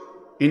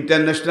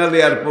ইন্টারন্যাশনাল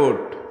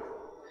এয়ারপোর্ট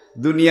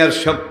দুনিয়ার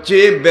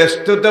সবচেয়ে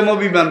ব্যস্ততম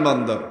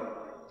বিমানবন্দর,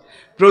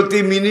 প্রতি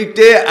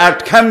মিনিটে 8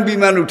 খান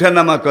বিমান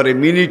উঠানামা করে,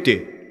 মিনিটে।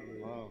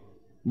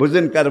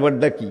 বুঝলেন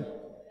কারবারটা কি?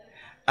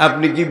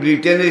 আপনি কি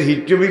ব্রিটেনের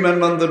হিথ্রো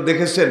বিমানবন্দর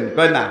দেখেছেন?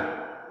 কয় না।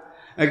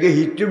 আগে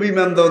হিথ্রো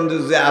বিমানবন্দর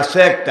যে আছে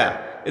একটা,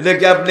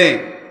 এটাকে আপনি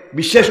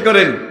বিশ্বাস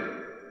করেন?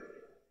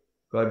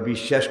 কয়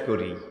বিশ্বাস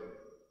করি।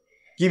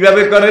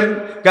 কিভাবে করেন?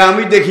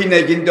 আমি দেখি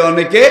নাই, কিন্তু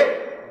অনেকে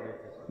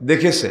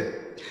দেখেছে।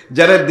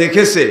 যারা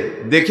দেখেছে,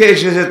 দেখে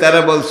এসেছে,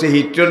 তারা বলছে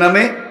হিথ্রো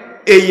নামে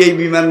এই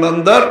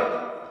বিমানবন্দর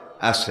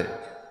আছে।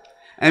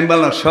 আমি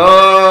বললাম,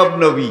 সব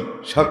নবী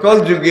সকল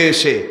যুগে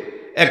এসে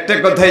একটা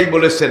কথাই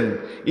বলেছেন,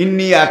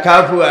 ইন্নী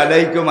আখাফু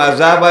আলাইকুম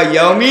আযাবা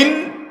ইয়াউমিন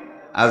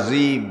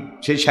আযীম,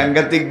 সেই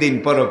সাংঘাতিক দিন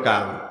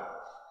পরকাল।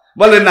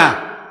 বলে না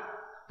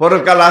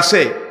পরকাল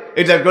আছে,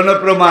 এটার কোনো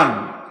প্রমাণ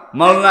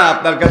মাওলানা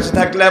আপনার কাছে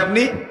থাকলে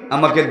আপনি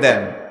আমাকে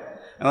দেন।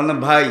 আমি বললাম,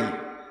 ভাই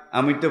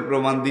আমি তো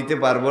প্রমাণ দিতে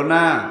পারবো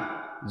না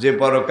যে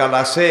পরকাল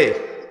আছে,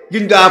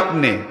 কিন্তু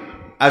আপনি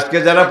আজকে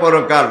যারা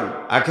পরকাল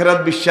আখেরাত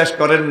বিশ্বাস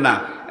করেন না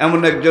এমন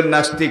একজন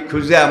নাস্তিক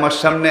খুঁজে আমার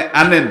সামনে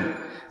আনেন,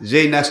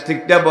 যেই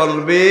নাস্তিকটা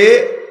বলবে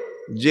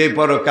যে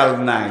পরকাল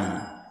নাই।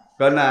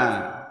 না,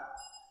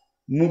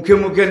 মুখে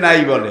মুখে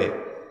নাই বলে।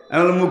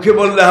 এমন মুখে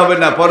বললে হবে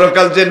না,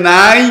 পরকাল যে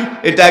নাই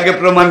এটা আগে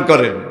প্রমাণ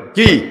করেন।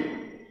 কি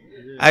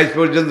আজ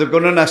পর্যন্ত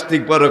কোনো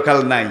নাস্তিক পরকাল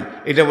নাই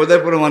এটা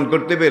বোধহয় প্রমাণ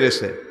করতে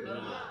পেরেছে?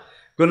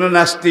 কোনো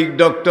নাস্তিক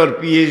ডক্টর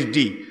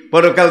পিএইচডি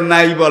পরকাল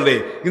নাই বলে,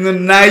 কিন্তু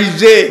নাই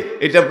যে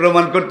এটা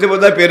প্রমাণ করতে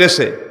বোধহয়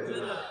পেরেছে?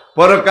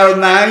 পরকাল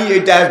নাই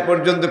এটা আজ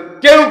পর্যন্ত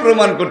কেউ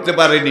প্রমাণ করতে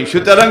পারেনি।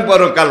 সুতরাং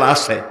পরকাল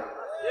আছে,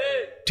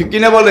 ঠিক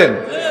কিনা বলেন?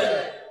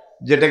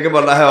 যেটাকে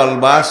বলা হয়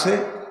অলবাসে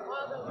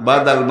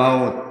বাদাল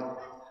মাউত,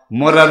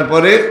 মরার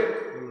পরে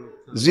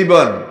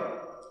জীবন।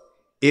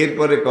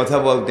 এরপরে কথা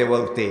বলতে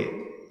বলতে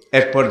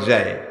এক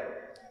পর্যায়ে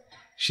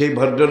সেই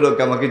ভদ্রলোক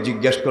আমাকে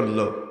জিজ্ঞাসা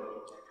করলো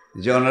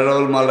যে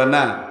অনারেবল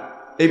মাওলানা,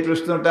 এই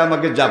প্রশ্নটা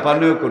আমাকে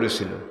জাপানেও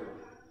করেছিল,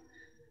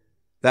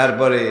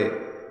 তারপরে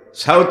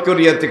সাউথ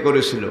কোরিয়াতে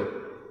করেছিল,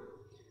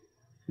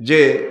 যে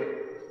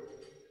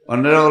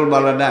অনারেবল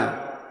মাওলানা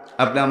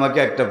আপনি আমাকে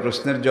একটা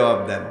প্রশ্নের জবাব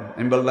দেন।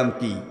 আমি বললাম,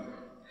 কি?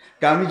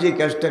 আমি যে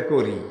কাজটা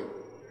করি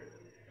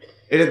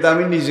এটা তো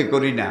আমি নিজে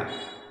করি না,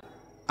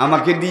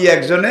 আমাকে দিয়ে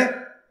একজনে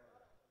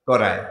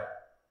করায়।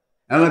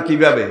 এমন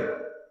কিভাবে?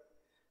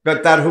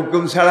 তার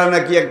হুকুম ছাড়া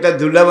নাকি একটা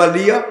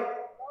ধুলাবালিও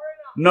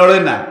নড়ে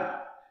না।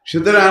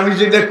 সুতরাং আমি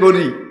যেটা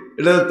করি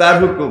এটা তো তার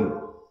হুকুম,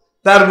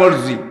 তার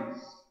মর্জি।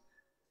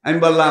 আমি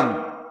বললাম,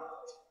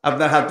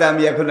 আপনার হাতে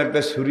আমি এখন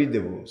একটা ছুরি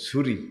দেব,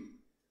 ছুরি।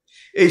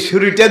 এই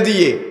ছুরিটা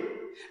দিয়ে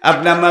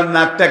আপনি আমার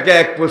নাকটাকে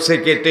এক পোষে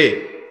কেটে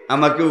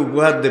আমাকে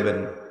উপহার দেবেন।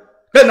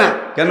 না,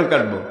 কেন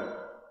কাটবো?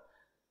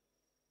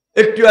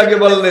 একটু আগে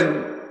বললেন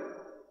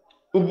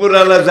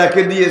উপরওয়ালা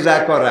যাকে দিয়ে যা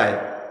করায়,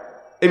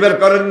 এবার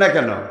করেন না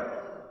কেন?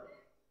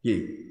 কি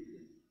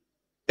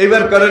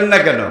এবার করেন না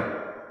কেন?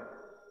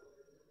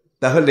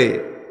 তাহলে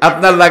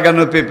আপনার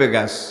লাগানো পেঁপে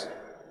গাছ,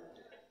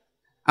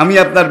 আমি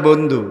আপনার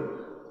বন্ধু,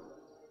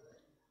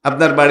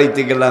 আপনার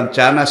বাড়িতে গেলাম,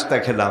 চা নাস্তা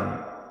খেলাম,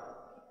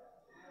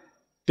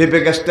 পেঁপে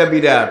গাছটা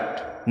বিরাট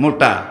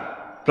মোটা,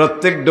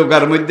 প্রত্যেক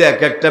ডোগার মধ্যে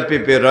এক একটা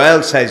পেঁপে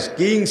রয়্যাল সাইজ,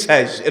 কিং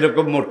সাইজ,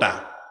 এরকম মোটা,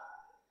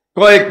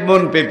 কয়েক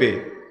মন পেঁপে।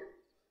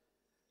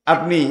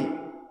 আপনি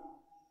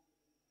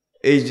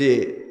এই যে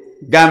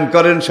গান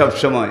করেন সব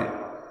সময়,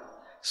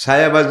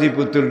 ছায়াবাজি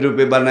পুতুল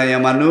রূপে বানাইয়া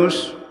মানুষ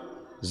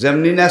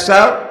যেমনি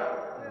নাচাও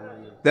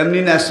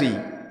তেমনি নাচি,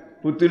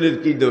 পুতুলের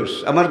কি দোষ?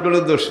 আমার কোনো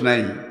দোষ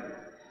নাই।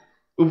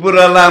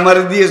 উপরওয়ালা আমার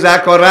দিয়ে যা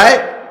করায়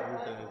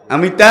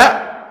আমি তা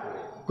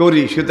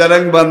করি,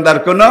 সুতরাং বান্দার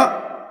কোনো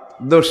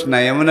দোষ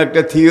নাই। এমন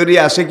একটা থিওরি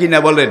আছে কিনা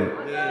বলেন?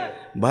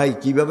 ভাই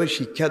কিভাবে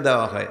শিক্ষা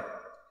দেওয়া হয়?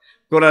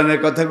 কোরআনের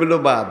কথাগুলো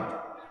বাদ,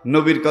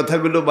 নবীর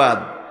কথাগুলো বাদ,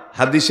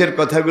 হাদিসের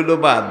কথাগুলো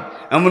বাদ,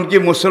 এমনকি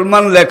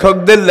মুসলমান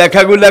লেখকদের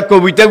লেখাগুলা,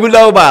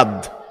 কবিতাগুলাও বাদ।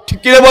 ঠিক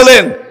কিনা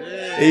বলেন?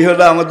 এই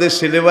হলো আমাদের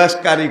সিলেবাস,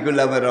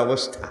 কারিকুলামের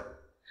অবস্থা।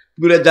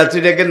 পুরো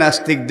জাতিটাকে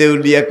নাস্তিক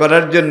দেউলিয়া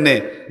করার জন্যে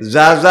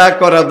যা যা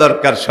করা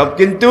দরকার সব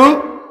কিন্তু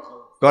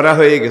করা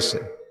হয়ে গেছে।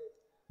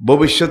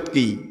 ভবিষ্যৎ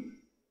কি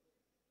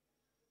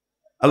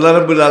আল্লাহ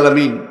রাব্বুল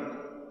আলামিন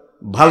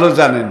ভালো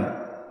জানেন।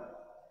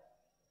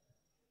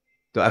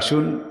 তো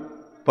আসুন,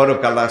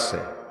 পরকাল আছে।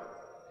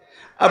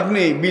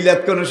 আপনি বিলাত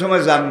কোনো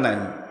সময় যান নাই,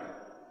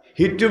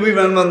 হিট্রো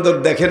বিমানবন্দর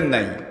দেখেন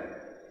নাই,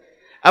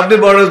 আপনি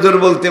বড় জোর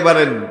বলতে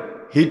পারেন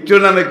হিট্রো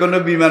নামে কোনো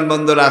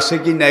বিমানবন্দর আছে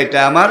কি না এটা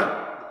আমার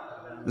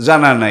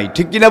জানা নাই।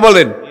 ঠিক কিনা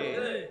বলেন?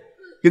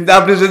 কিন্তু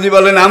আপনি যদি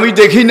বলেন আমি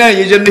দেখি নাই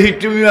এই জন্য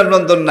হিট্রো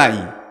বিমানবন্দর নাই,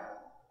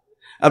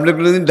 আপনি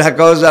কোনোদিন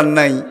ঢাকাও যান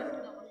নাই,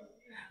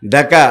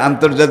 ঢাকা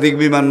আন্তর্জাতিক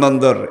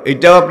বিমানবন্দর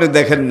এটাও আপনি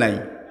দেখেন নাই,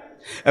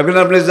 এখন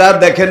আপনি যা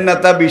দেখেন না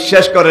তা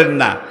বিশ্বাস করেন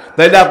না,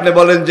 তাইলে আপনি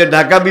বলেন যে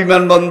ঢাকা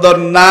বিমানবন্দর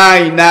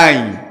নাই নাই,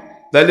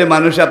 তাইলে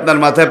মানুষ আপনার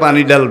মাথায়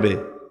পানি ঢালবে,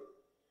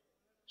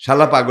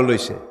 শালা পাগল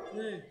হইছে।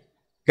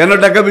 কেন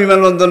ঢাকা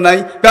বিমানবন্দর নাই?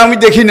 আমি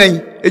দেখি নাই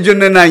এই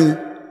জন্য নাই।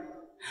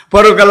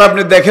 পরকাল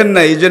আপনি দেখেন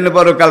নাই এই জন্য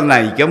পরকাল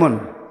নাই। কেমন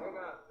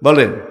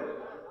বলেন?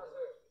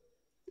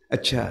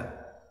 আচ্ছা,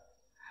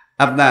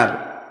 আপনার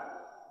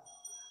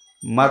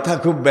মাথা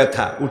খুব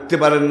ব্যথা, উঠতে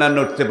পারেন না,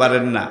 নড়তে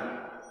পারেন না,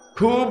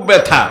 খুব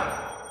ব্যথা।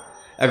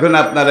 এখন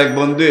আপনার এক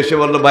বন্ধু এসে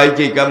বললো, ভাই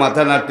কি?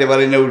 মাথা নাড়তে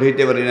পারি না,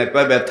 উঠাইতে পারি না।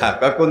 কয় ব্যথা?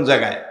 কয় কোন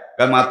জায়গায়?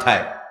 কয়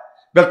মাথায়।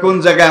 কয় কোন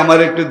জায়গায়? আমার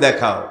একটু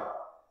দেখাও।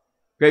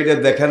 কয় এটা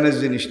দেখানোর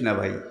জিনিস না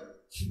ভাই,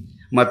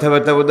 মাথা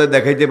ব্যথা বোধহয়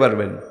দেখাইতে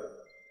পারবেন,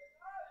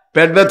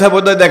 পেট ব্যথা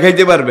বোধহয়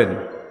দেখাইতে পারবেন,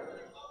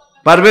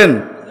 পারবেন?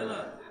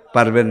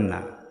 পারবেন না।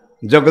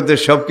 জগতের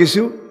সব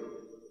কিছু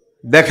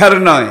দেখার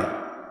নয়,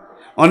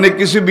 অনেক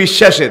কিছু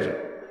বিশ্বাসের,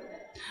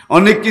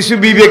 অনেক কিছু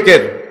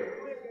বিবেকের।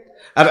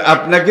 আর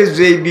আপনাকে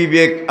যেই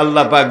বিবেক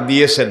আল্লাহ পাক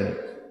দিয়েছেন,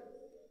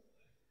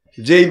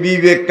 যেই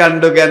বিবেক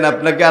কাণ্ড জ্ঞান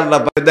আপনাকে আল্লাহ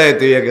পাক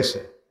দায়িত্ব হয়ে গেছে,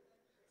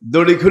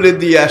 দড়ি খুলে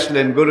দিয়ে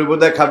আসলেন, গরু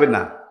বোধহয় খাবে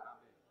না।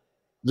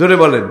 জোরে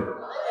বলেন,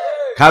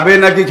 খাবে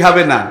নাকি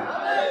খাবে না?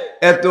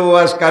 এত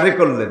ওয়াজ কারে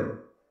করলেন?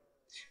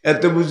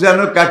 এত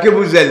বুঝানো কাকে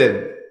বুঝাইলেন?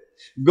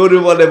 গরু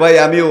বলে, ভাই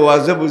আমি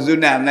ওয়াজও বুঝি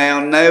না, ন্যায়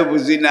অন্যায়ও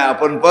বুঝি না,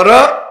 আপন পর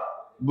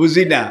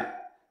বুঝি না,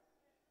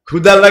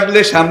 ক্ষুধা লাগলে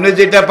সামনে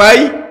যেটা পাই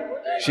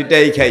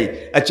সেটাই খাই।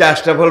 আচ্ছা,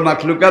 আশরাফুল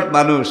মাখলুকাত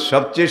মানুষ,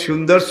 সবচেয়ে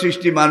সুন্দর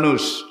সৃষ্টি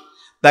মানুষ,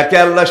 তাকে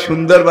আল্লাহ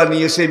সুন্দর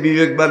বানিয়েছে,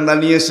 বিবেকবান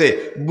বানিয়েছে,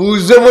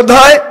 বুঝতে বোধ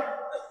হয়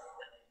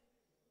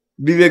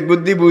বিবেক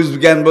বুদ্ধি বুঝ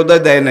জ্ঞান বোধ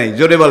হয় দেয় নাই।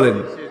 জোরে বলেন।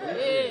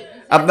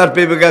 আপনার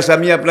পেঁপে গাছ,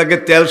 আমি আপনাকে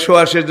তেল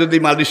সোয়াশের যদি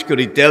মালিশ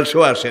করি, তেল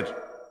সোয়াশের,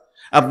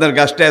 আপনার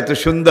গাছটা এত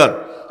সুন্দর,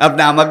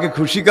 আপনি আমাকে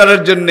খুশি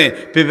করার জন্যে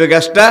পেঁপে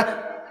গাছটা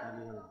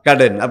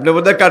কাটেন, আপনি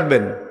বোধহয়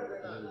কাটবেন।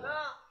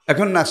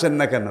 এখন নাচেন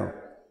না কেন?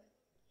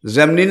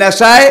 যেমনি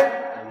নাচায়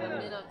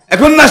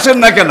এখন নাচেন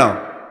না কেন?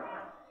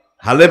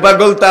 হালে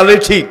পাগল তালে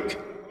ঠিক,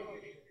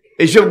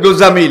 এইসব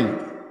গোজামিল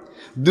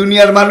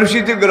দুনিয়ার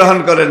মানুষই তো গ্রহণ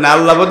করেন না,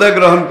 আল্লাহ বোধহয়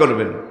গ্রহণ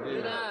করবেন,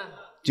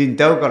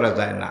 চিন্তাও করা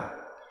যায় না।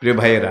 প্রিয়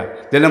ভাইয়েরা,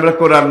 তাহলে আমরা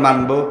কোরআন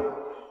মানবো,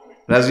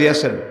 রাজি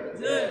আছেন?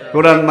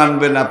 কোরআন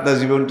মানবেন, আপনার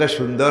জীবনটা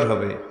সুন্দর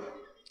হবে,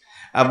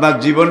 আপনার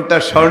জীবনটা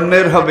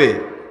স্বর্ণের হবে,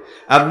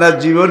 আপনার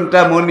জীবনটা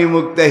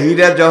মণিমুক্তা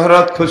হীরা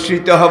জহরত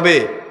খচিত হবে।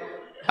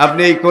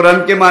 আপনি এই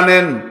কোরআনকে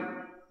মানেন,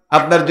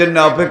 আপনার জন্য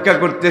অপেক্ষা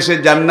করতেছে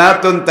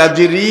জান্নাতুন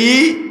তাজরি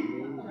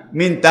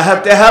মিন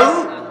তাহতিহাল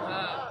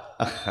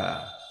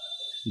আনহার।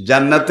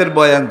 জান্নাতের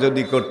বয়ান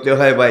যদি করতে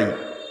হয় ভাই,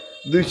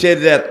 2-4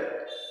 রাত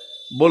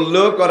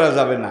বললেও করা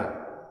যাবে না।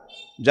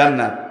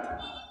 জান্নাত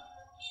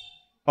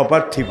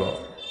অপার্থিব,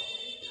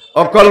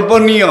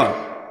 অকল্পনীয়।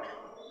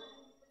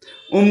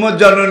 উম্মত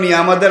জননী,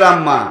 আমাদের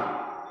আম্মা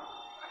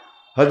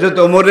হযরত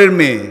ওমরের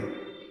মেয়ে,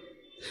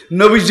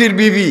 নবীজির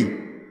বিবি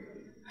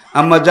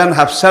আম্মা জান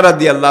হাফসা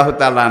রাদিয়াল্লাহু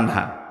তাআলা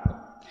আনহা,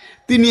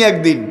 তিনি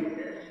একদিন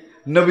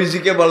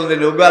নবীজিকে বললেন,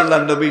 ওগো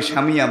আল্লাহর নবী,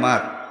 স্বামী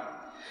আমার,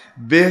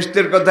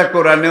 বেহেশতের কথা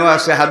কোরআনেও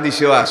আছে,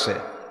 হাদিসেও আছে,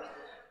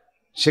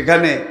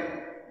 সেখানে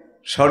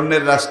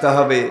স্বর্ণের রাস্তা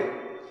হবে,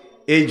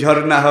 এই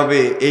ঝর্ণা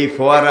হবে, এই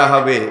ফোয়ারা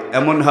হবে,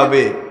 এমন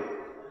হবে।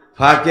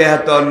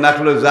 ফাকিহাতুন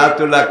নাখলু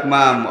জাতুল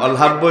আকমাম অল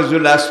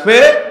হাব্বুজুল আসফে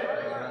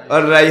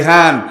আর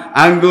রাইহান,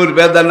 আঙ্গুর,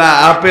 বেদানা,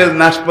 আপেল,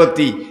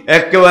 নাশপাতি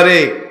একেবারে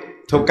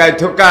থোকায়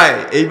থোকায়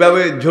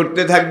এইভাবে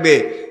ঝরতে থাকবে,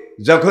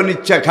 যখন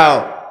ইচ্ছা খাও।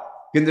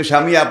 কিন্তু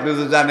স্বামী, আপনি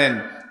তো জানেন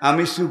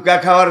আমি শুকা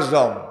খাওয়ার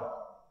জম,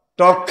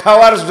 টক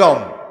খাওয়ার জম।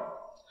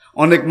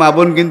 অনেক মা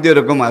বোন কিন্তু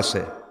এরকম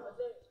আছে,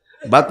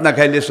 ভাত না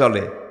খাইলে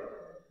চলে,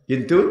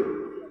 কিন্তু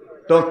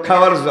টক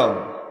খাওয়ার জম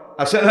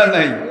আছে না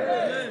নাই?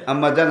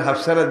 আম্মা জান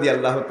হাফসা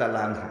রাদিয়াল্লাহু তাআলা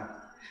আনহা,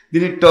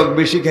 তিনি টক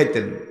বেশি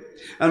খাইতেন।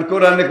 কারণ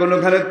কোরআনে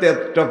কোনোখানে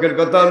টকের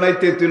কথাও নাই,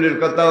 তেঁতুলের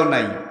কথাও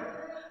নাই,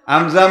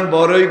 আমজাম,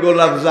 বড়ই,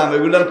 গোলাপ জাম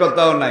এগুলার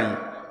কথাও নাই,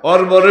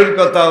 বড়ইর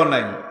কথাও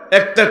নাই,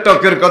 একটা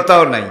টকের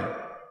কথাও নাই।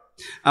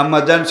 আম্মা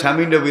জান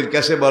স্বামী নবীর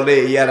কাছে বলে,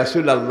 ইয়া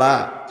রাসূলুল্লাহ,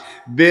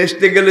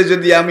 বেহেশতে গেলে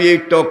যদি আমি এই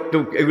টক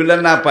টুক এগুলা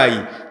না পাই,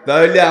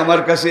 তাহলে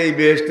আমার কাছে এই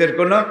বেহেশতের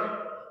কোনো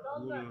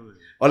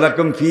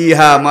ওয়ালাকুম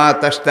ফিহা মা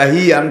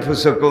তাশতাহি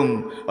আনফুসুকুম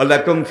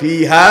ওয়ালাকুম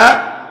ফিহা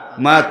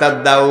মা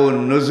তাদাউন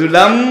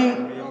নুজুলাম,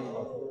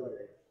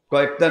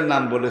 কয়েকটার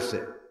নাম বলেছে।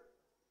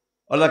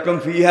 ওয়ালাকুম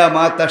ফিহা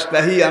মা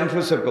তাশতাহি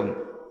আনফুসুকুম,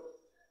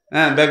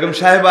 হ্যাঁ, বেগম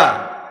সাহেবা,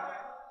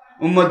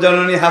 উম্মত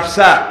জননী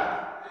হাফসা,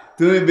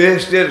 তুমি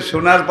বেহেশতের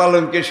সোনার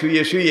পালঙ্কে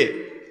শুয়ে শুয়ে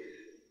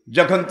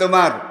যখন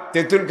তোমার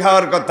তেঁতুল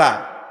খাওয়ার কথা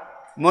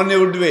মনে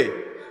উঠবে,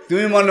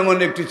 তুমি মনে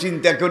মনে একটু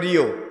চিন্তা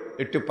করিও,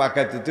 একটু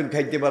পাকা তেঁতুল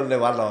খাইতে পারলে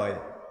ভালো হয়।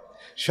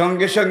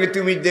 সঙ্গে সঙ্গে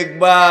তুমি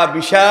দেখবা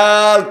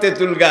বিশাল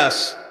তেঁতুল গাছ,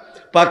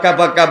 পাকা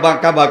পাকা,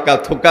 বাঁকা বাঁকা,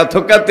 থোকা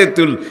থোকা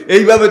তেঁতুল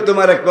এইভাবে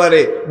তোমার একবারে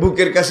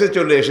বুকের কাছে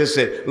চলে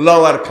এসেছে,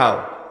 লও আর খাও।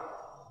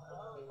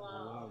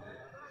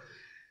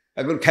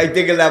 এখন খাইতে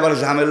গেলে আবার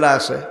ঝামেলা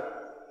আছে,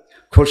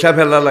 খোসা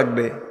ফেলা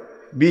লাগবে,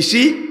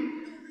 বিসি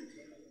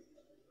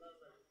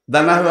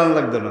দানা ফেলান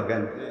লাগতো না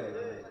কেন,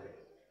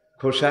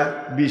 খোসা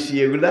বিসি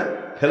এগুলা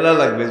ফেলা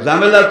লাগবে,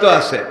 ঝামেলা তো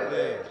আছে।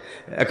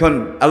 এখন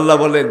আল্লাহ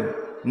বলেন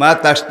মা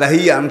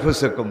তাশতাহি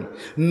আনফুসুকুম,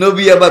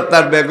 নবী আবার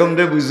তার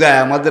বেগমরে বুঝায়,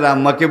 আমাদের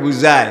আম্মাকে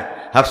বুঝায়,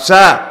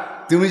 হাফসা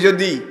তুমি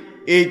যদি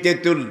এই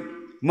তেঁতুল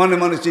মনে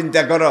মনে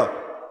চিন্তা করো,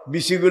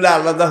 বিসিগুলা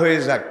আলাদা হয়ে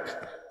যাক,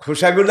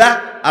 খোসাগুলা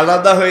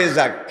আলাদা হয়ে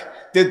যাক,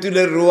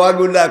 তেঁতুলের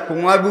রোয়াগুলা,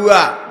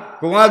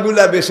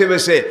 কোঁয়াগুলা বেছে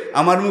বেছে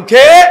আমার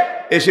মুখে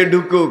এসে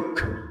ঢুকুক,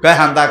 কয়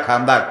হান্দাক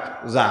হান্দাক,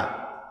 যা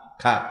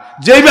খা,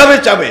 যেইভাবে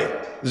চাবে,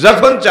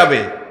 যখন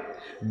চাবে।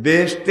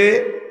 বেহেশতে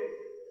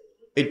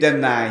এটা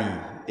নাই,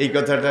 এই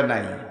কথাটা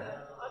নাই।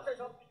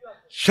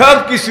 সব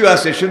কিছু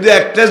আছে, শুধু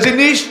একটা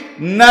জিনিস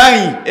নাই,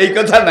 এই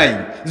কথা নাই।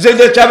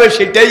 যেটা চাবে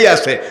সেটাই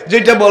আছে,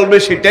 যেটা বলবে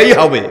সেটাই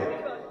হবে।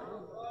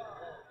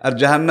 আর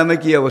জাহান্নামে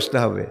কি অবস্থা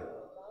হবে?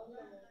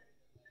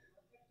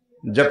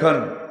 যখন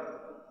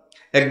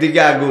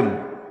একদিকে আগুন,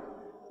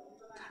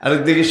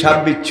 আরেকদিকে সাপ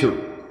বিচ্ছু,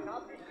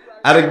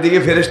 আরেকদিকে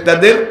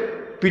ফেরেশতাদের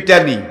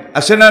পিটানি,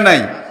 আছে না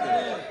নাই?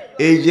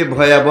 এই যে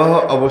ভয়াবহ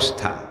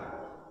অবস্থা,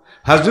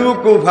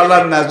 হাজুকু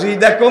ফালান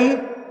নাজিদাকুম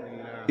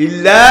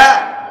ইল্লা,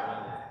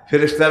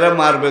 ফেরেশতারা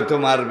মারবে তো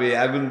মারবে,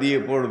 আগুন দিয়ে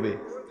পড়বে,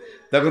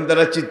 তখন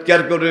তারা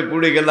চিৎকার করবে,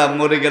 পুড়ে গেলাম,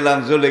 মরে গেলাম,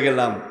 জ্বলে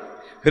গেলাম।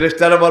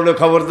 ফেরেশতারা বলবে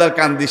খবরদার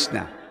কান্দিস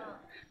না,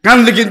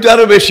 কান্দলে কিন্তু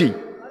আরো বেশি।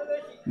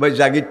 ভাই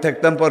জাগির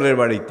থাকতাম পরের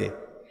বাড়িতে,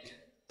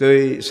 তো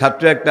এই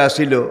ছাত্র একটা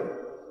আসিল,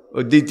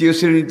 ওই দ্বিতীয়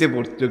শ্রেণীতে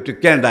পড়তো, একটু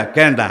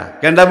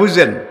ক্যান্ডা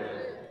বুঝেন,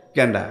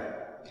 ক্যান্ডা।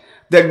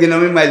 তো একদিন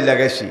আমি মাইল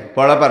লাগাইছি,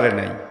 পড়া পারে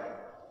নাই,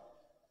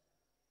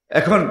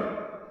 এখন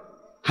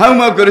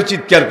হাউমাউ করে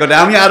চিৎকার করে,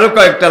 আমি আরো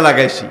কয়েকটা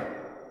লাগাইছি,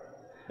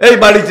 এই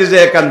বাড়িতে যে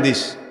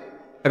কান্দিস,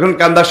 এখন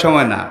কান্দার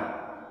সময় না,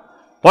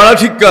 পড়া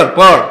ঠিক কর,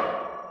 পড়,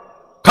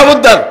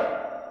 খবরদার।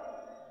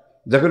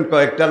 যখন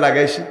কয়েকটা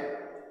লাগাইছি,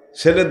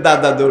 ছেলের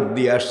দাদা দৌড়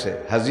দিয়ে আসছে,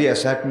 হাজি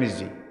আসাক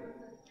মিজি,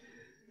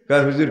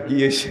 কয় হুজুর কি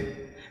হয়েছে?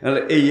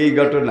 এই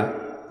ঘটনা।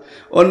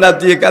 ওর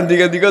নাতিয়ে কান্দি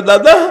কান্দি কয়,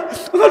 দাদা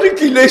আরে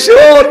কি লেছে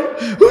ওর,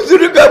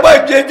 হুজুর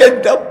বাইক গিয়ে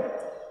কাঁদতাম,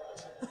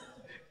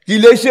 কি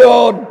লেছে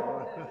ওর,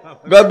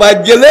 বাইক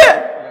গেলে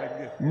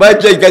বাইক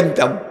যাই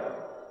কাঁদতাম।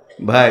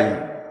 ভাই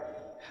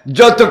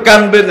যত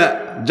কানবে না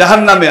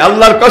জাহান্নামে,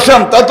 আল্লাহর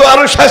কসম, তত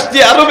আরো শাস্তি,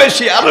 আরো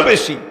বেশি, আরো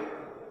বেশি।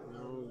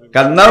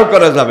 কান্নাও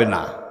করা যাবে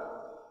না।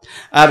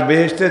 আর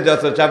বেহেশতে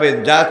যত চাবেন,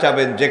 যা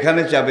চাবেন,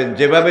 যেখানে চাবেন,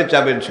 যেভাবে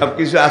চাবেন,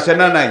 সবকিছু আছে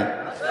না নাই?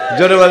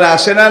 জোরে বলে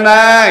আসে না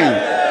নাই?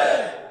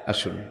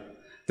 আসুন,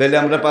 তাহলে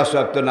আমরা 5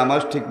 ওয়াক্ত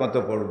নামাজ ঠিক মতো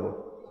পড়বো।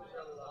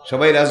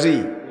 সবাই রাজি?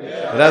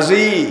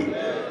 রাজি?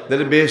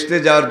 তাহলে বেহেশতে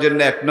যাওয়ার জন্য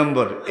 1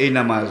 নম্বর এই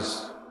নামাজ।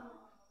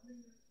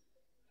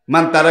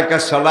 মান তারাকা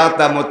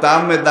সলাতা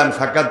মুতাআম্মিদান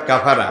ফাকাদ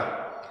কাফারা,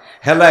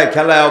 হেলায়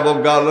খেলায়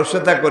অবজ্ঞা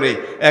অলসতা করে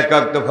 1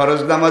 ওয়াক্ত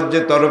ফরজ নামাজ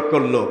যে তরক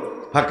করলো,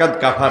 ফাকাদ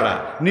কাফারা,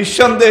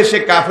 নিঃসন্দেহে সে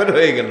কাফের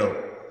হয়ে গেল।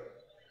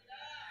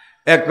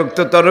 1 ওয়াক্ত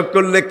তরক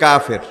করলে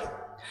কাফের।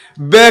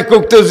 বেক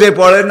ওয়াক্ত যে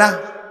পড়ে না,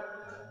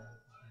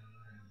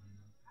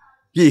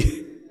 কি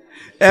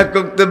 1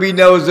 ওয়াক্ত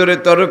বিনা ওজরে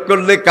তরক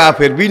করলে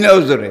কাফের, বিনা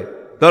ওজরে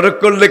তরক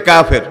করলে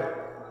কাফের।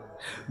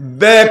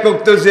 বেক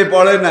ওয়াক্ত যে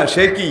পড়ে না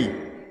সে কি?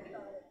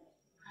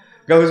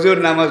 হুজুর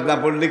নামাজ না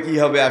পড়লে কি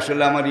হবে?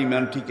 আসলে আমার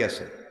ইমান ঠিক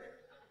আছে,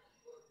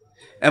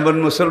 এমন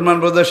মুসলমান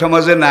বোধহয়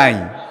সমাজে নাই।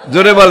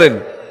 জোরে বলেন।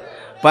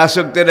 5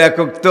 ওয়াক্তের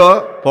একক তো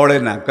পড়ে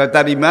না,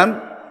 তার ইমান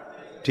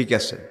ঠিক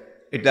আছে।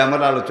 এটা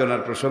আমার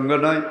আলোচনার প্রসঙ্গ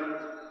নয়।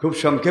 খুব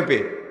সংক্ষেপে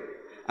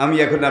আমি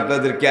এখন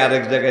আপনাদেরকে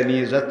আরেক জায়গায়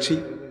নিয়ে যাচ্ছি।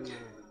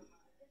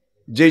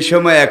 যেই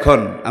সময় এখন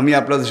আমি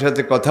আপনাদের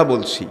সাথে কথা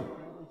বলছি,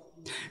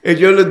 এই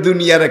যে হলো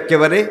দুনিয়ার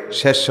একেবারে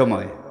শেষ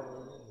সময়,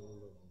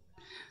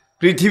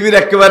 পৃথিবীর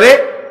একেবারে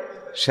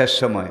শেষ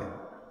সময়।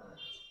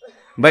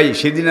 ভাই,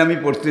 সেদিন আমি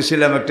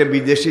পড়তেছিলাম একটা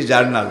বিদেশি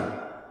জার্নাল,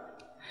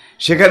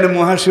 সেখানে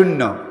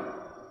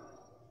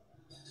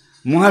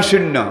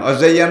মহাশূন্য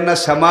অজাইয়ান্না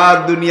সামাদ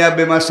দুনিয়া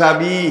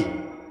বেমাসাবি,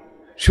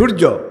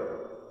 সূর্য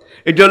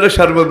এটা হলো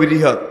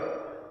সর্ববৃহৎ।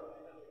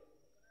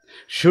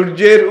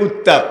 সূর্যের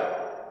উত্তাপ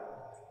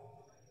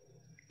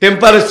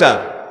টেম্পারেচার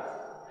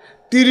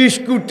 30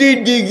 কোটি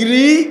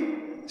ডিগ্রি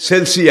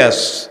সেলসিয়াস।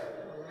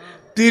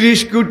 30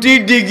 কোটি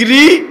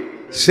ডিগ্রি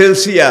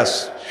সেলসিয়াস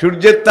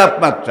সূর্যের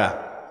তাপমাত্রা।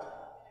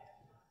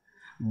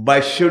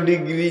 2200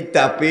 ডিগ্রি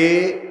তাপে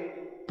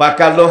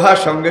পাকা লোহা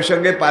সঙ্গে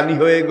সঙ্গে পানি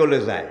হয়ে গলে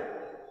যায়।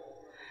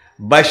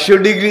 2200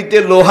 ডিগ্রিতে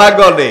লোহা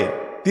গলে,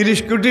 30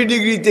 কোটি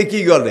ডিগ্রিতে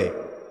কি গলে?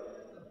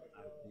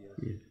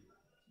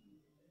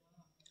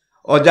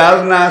 অজাল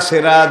না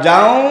সেরা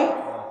যাও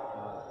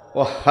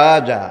ও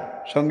হাজা,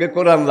 সঙ্গে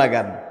কোরআন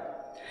লাগান।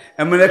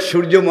 এমন এক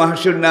সূর্য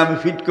মহাশূন্য আমি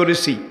ফিট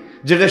করেছি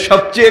যেটা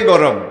সবচেয়ে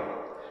গরম,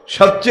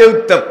 সবচেয়ে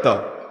উত্তপ্ত।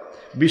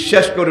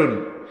 বিশ্বাস করুন,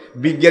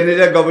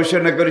 বিজ্ঞানীরা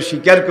গবেষণা করে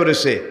স্বীকার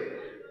করেছে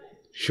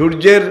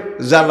সূর্যের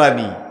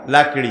জ্বালানি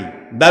লাকড়ি,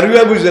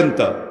 দারুয়া বুঝেন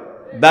তো,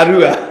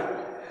 দারুয়া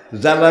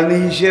জ্বালানি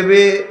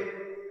হিসেবে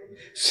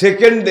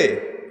সেকেন্ডে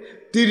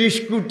 30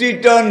 কোটি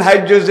টন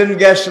হাইড্রোজেন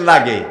গ্যাস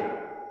লাগে।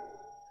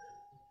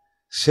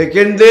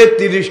 সেকেন্ডে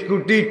 30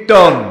 কোটি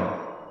টন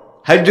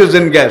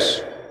হাইড্রোজেন গ্যাস,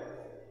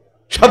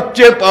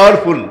 সবচেয়ে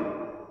পাওয়ারফুল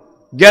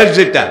গ্যাস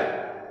যেটা।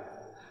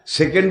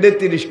 সেকেন্ডে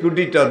 30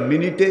 কোটি টন,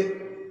 মিনিটে,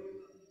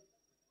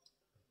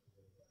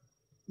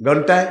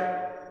 ঘন্টায়,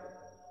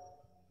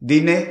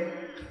 দিনে,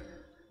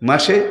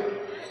 মাসে,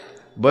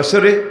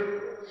 বছরে,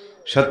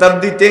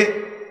 শতাব্দীতে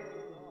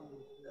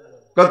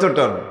কত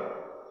টন?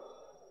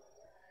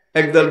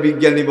 একদল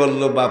বিজ্ঞানী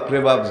বলল, বাপরে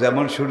বাপ,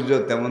 যেমন সূর্য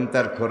তেমন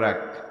তার খোরাক।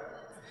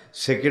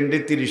 সেকেন্ডে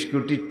 30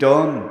 কোটি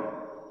টন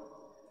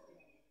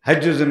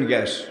হাইড্রোজেন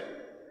গ্যাস।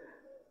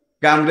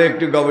 আমরা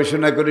একটু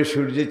গবেষণা করে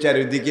সূর্যের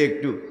চারিদিকে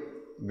একটু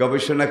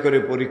গবেষণা করে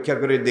পরীক্ষা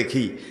করে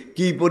দেখি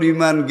কি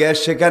পরিমাণ গ্যাস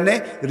সেখানে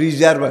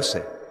রিজার্ভ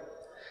আছে।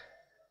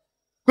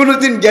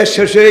 কোনোদিন গ্যাস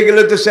শেষ হয়ে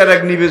গেলে তো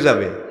সেরাক নিভে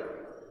যাবে।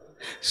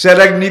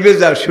 সেরাক নিভে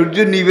যাও, সূর্য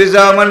নিভে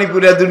যাওয়া মানে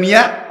পুরা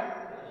দুনিয়া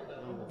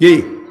কি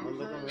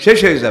শেষ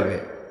হয়ে যাবে।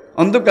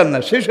 অন্ধকার না,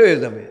 শেষ হয়ে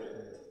যাবে,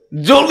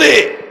 জ্বলে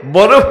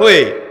বরফ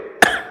হয়ে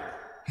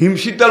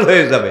হিমশীতল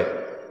হয়ে যাবে।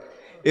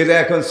 এরা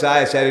এখন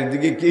চায়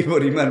চারিদিকে কি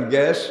পরিমাণ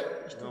গ্যাস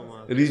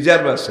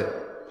রিজার্ভ আছে।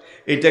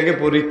 এটাকে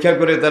পরীক্ষা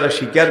করে তারা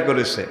স্বীকার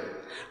করেছে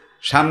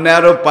সামনে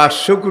আরো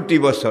 500 কোটি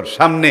বছর,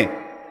 সামনে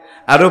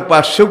আরো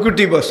 500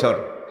 কোটি বছর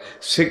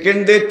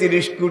সেকেন্ডে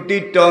 30 কোটি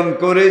টন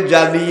করে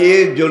জ্বালিয়ে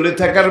জ্বলে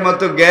থাকার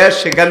মতো গ্যাস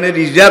সেখানে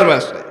রিজার্ভ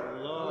আছে।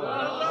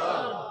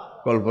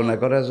 কল্পনা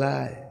করা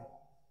যায়?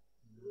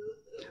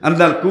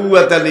 আন্নাল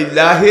কুওয়াতা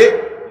লিল্লাহি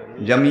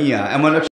জামিয়া, এমন